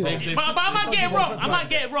 He can't do that. But I might get it wrong. I might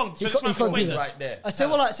get it wrong. So this might be can't do pointless. Right there. Say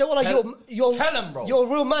what you're Tell him, bro. You're a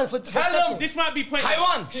real man for Tell him. This might be pointless.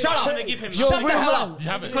 Taiwan, shut up. I'm going to give him You're a Shut the real hell man. up. You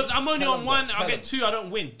have it. because I'm only Tell on him, one. bro. I Tell get him. 2. I don't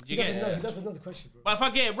win. He You get doesn't know. it? He doesn't know the question, bro. But if I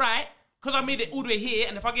get it right, because I made it all the way here,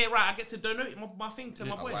 and if I get it right, I get to donate my thing to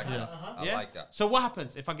my boy. I like that. So what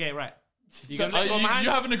happens if I get it right? You So, gonna let go of my hand?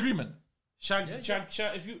 you have an agreement. Shag, if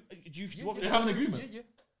you want me You to have an agreement.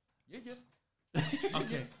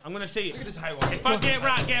 Okay, I'm gonna say it. Look at this high one. If I get it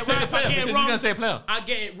right, I get it Say right. a If I player, get because it he's wrong, gonna say a player. I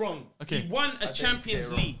get it wrong. Okay. He won a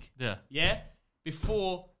Champions League. Yeah.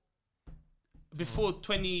 Before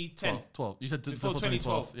 2010. 12. You said Before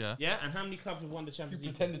 2012. Yeah. Yeah. And how many clubs have won the Champions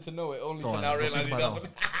League? Pretended to know it only Go to on, now go realize think he about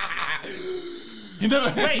doesn't. You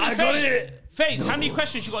never. Wait, I got it. FaZe, how many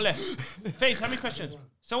questions you got left? FaZe, how many questions?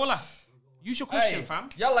 So Wallah, use your question, Hey, fam.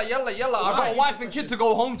 yalla. I got a wife and kid to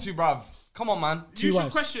go home to, bruv. Come on, man. Use your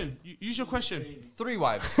wives. question. Use your question. 3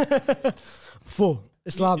 wives. 4.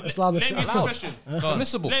 Islam. Let me use this question.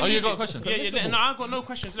 Permissible. Let Oh, me you use got it. a question? Yeah. No, I've got no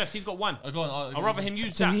questions left. He's got 1. Go on. I'd rather him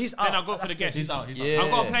use So that. he's Then out. I'll go for That's the guess. He's out. Yeah. I've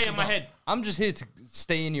got to play in my head. I'm just here to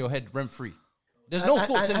stay in your head rent free. There's no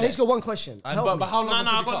thoughts in And there. he's got one question. Help me. how long? No,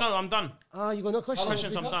 until I've we got cut? no. I'm done. You got no questions.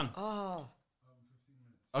 Questions, I'm done.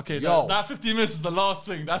 Okay, Yo. that 15 minutes is the last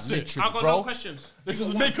thing. That's it. Literally. I've got Bro. no questions. This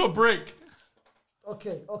is make or break.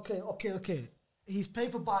 Okay. He's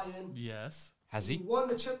played for Bayern. Yes. Has He he? won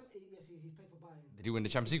the Champions. Yes, he played for Bayern. Did he win the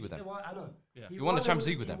Champions League with them? I know. Yeah. He won the Champions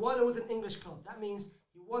League with them. He won it with an English club. That means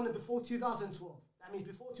he won it before 2012. That means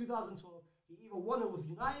before 2012, he either won it with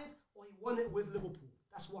United or he won it with Liverpool.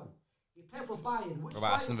 That's one. He played for Bayern. Which What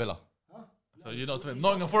about Aston Bayern? Villa? So you're not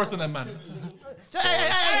Nottingham Forest and them, man.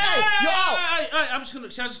 Hey, you're out. I'm just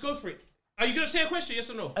gonna. Shall I just go for it? Are you gonna say a question?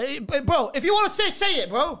 Yes or no? Bro, if you want to say it,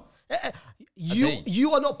 bro. Okay.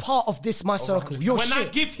 You are not part of this my circle. You're When I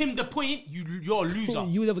shit. give him the point, you're a loser.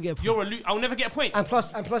 You will never get a point. You're a I'll never get a point. And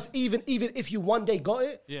plus, even if you one day got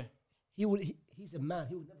it, Yeah. he's a man.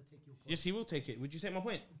 He would never take your point. Yes, he will take it. Would you take my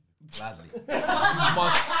point? Gladly. You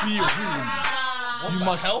must feel. You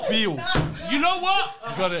must feel. You know what?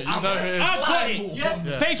 You got it. You know who it is. I got it. Yes.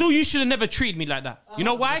 Faisal, you should have never treated me like that. You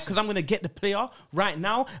know why? Because I'm going to get the player right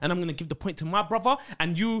now and I'm going to give the point to my brother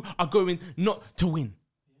and you are going not to win.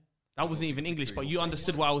 That wasn't even English, but you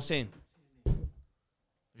understood what I was saying.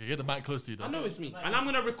 You get the mic close to you, though. I know it's me. And I'm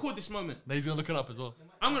going to record this moment. Now he's going to look it up as well.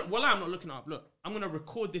 I'm not looking up. Look, I'm going to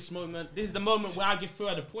record this moment. This is the moment where I give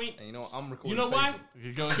Fuad a point. And you know what? I'm recording. You know why?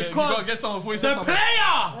 You got to get someone before you say The something.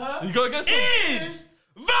 player You got to get someone. is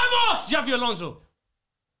Vamos Javi Alonso.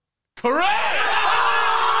 Correct!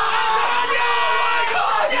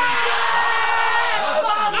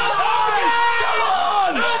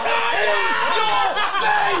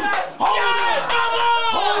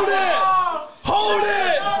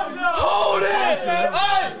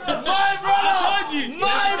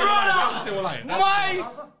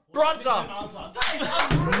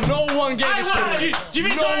 No one gave it to me. Do you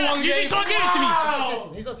think someone gave it to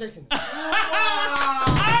me? He's not taking it.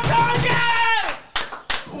 I told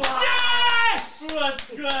you! Yes! What's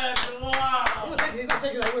good? Wow. He's not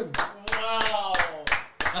taking that win. Wow.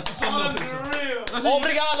 That's a phenomenal picture. Unreal.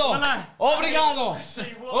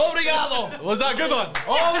 Obrigado. Was that a good one?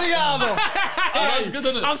 Obrigado. That was good,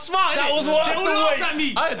 wasn't it? I'm smart. That innit? was They worth all the laughed wait. at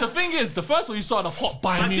me. Aye, the thing is, the first one you saw the hot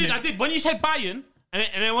Bayern I Munich. did. When you said Bayern, and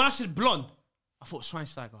then when I said blonde, I thought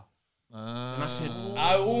Schweinsteiger. And I said,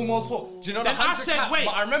 I almost thought. Do you know the Then I 100 said, caps? wait.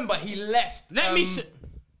 But I remember he left. let me say.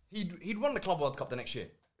 He'd won the Club World Cup the next year.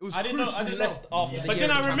 It was I didn't know- Cruz I who didn't left know. after the But year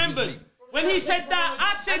then of the I Champions remembered. League. When he said that,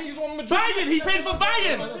 I said Bayern. He paid for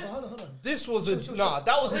Bayern. Hold on. This was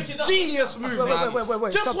that was a genius move, man.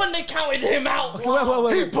 Wait. Just Stop. when they counted him out,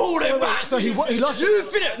 Wait. he pulled it back. So he lost. You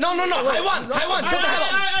finished. No. I won.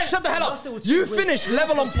 Shut the hell up. You finished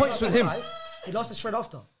level on points with him. He lost it straight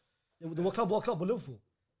after. The World Cup with Liverpool.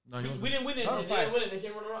 No, he wasn't. We didn't win it. They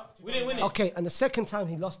came runner up. We didn't win it. Okay, and the second time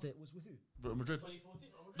he lost it was with who? Real Madrid.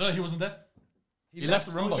 No, he wasn't there. He left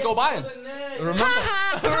the room. Go Bayern. Remember?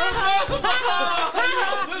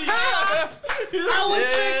 You know what?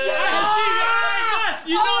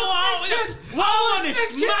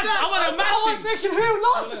 I want a match. I was thinking who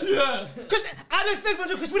lost? Yeah. Because I didn't think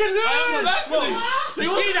because we didn't lose. You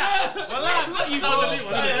see that?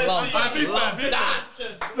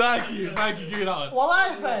 Thank you. Give me that one. Well,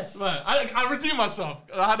 I first. Right. I redeemed myself.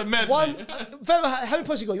 I had a med. One. How many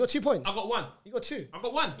points you got? You got 2 points. I got one. You got 2. I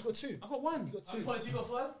got one. You got 2. I got one. You got 2. Points, you got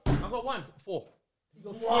 5? I got one. 4. You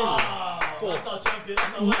got 3. That's our champion.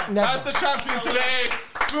 That's our winner. That's the champion today.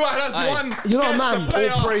 Fuad has won. You're not a Guess man. the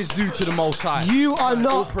player. All praise due to the Most High. You are All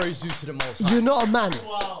not. praise due to the Most High. You're not a man.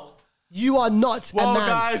 Wow. You are not Well, a man.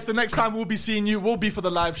 guys, the next time we'll be seeing you will be for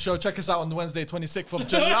the live show. Check us out on the Wednesday, 26th of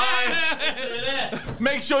July.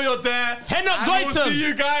 Make sure you're there. Hen up, and we'll Goitom. see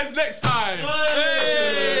you guys next time.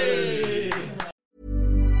 Hey.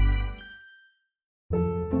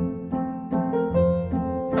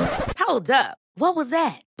 Hold up. What was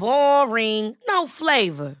that? Boring. No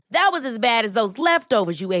flavor. That was as bad as those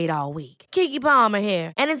leftovers you ate all week. Keke Palmer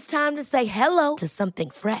here. And it's time to say hello to something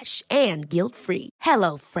fresh and guilt-free.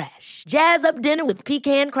 Hello Fresh. Jazz up dinner with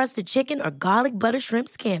pecan-crusted chicken or garlic butter shrimp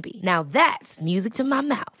scampi. Now that's music to my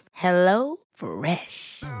mouth. Hello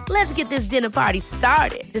Fresh. Let's get this dinner party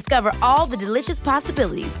started. Discover all the delicious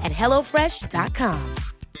possibilities at HelloFresh.com.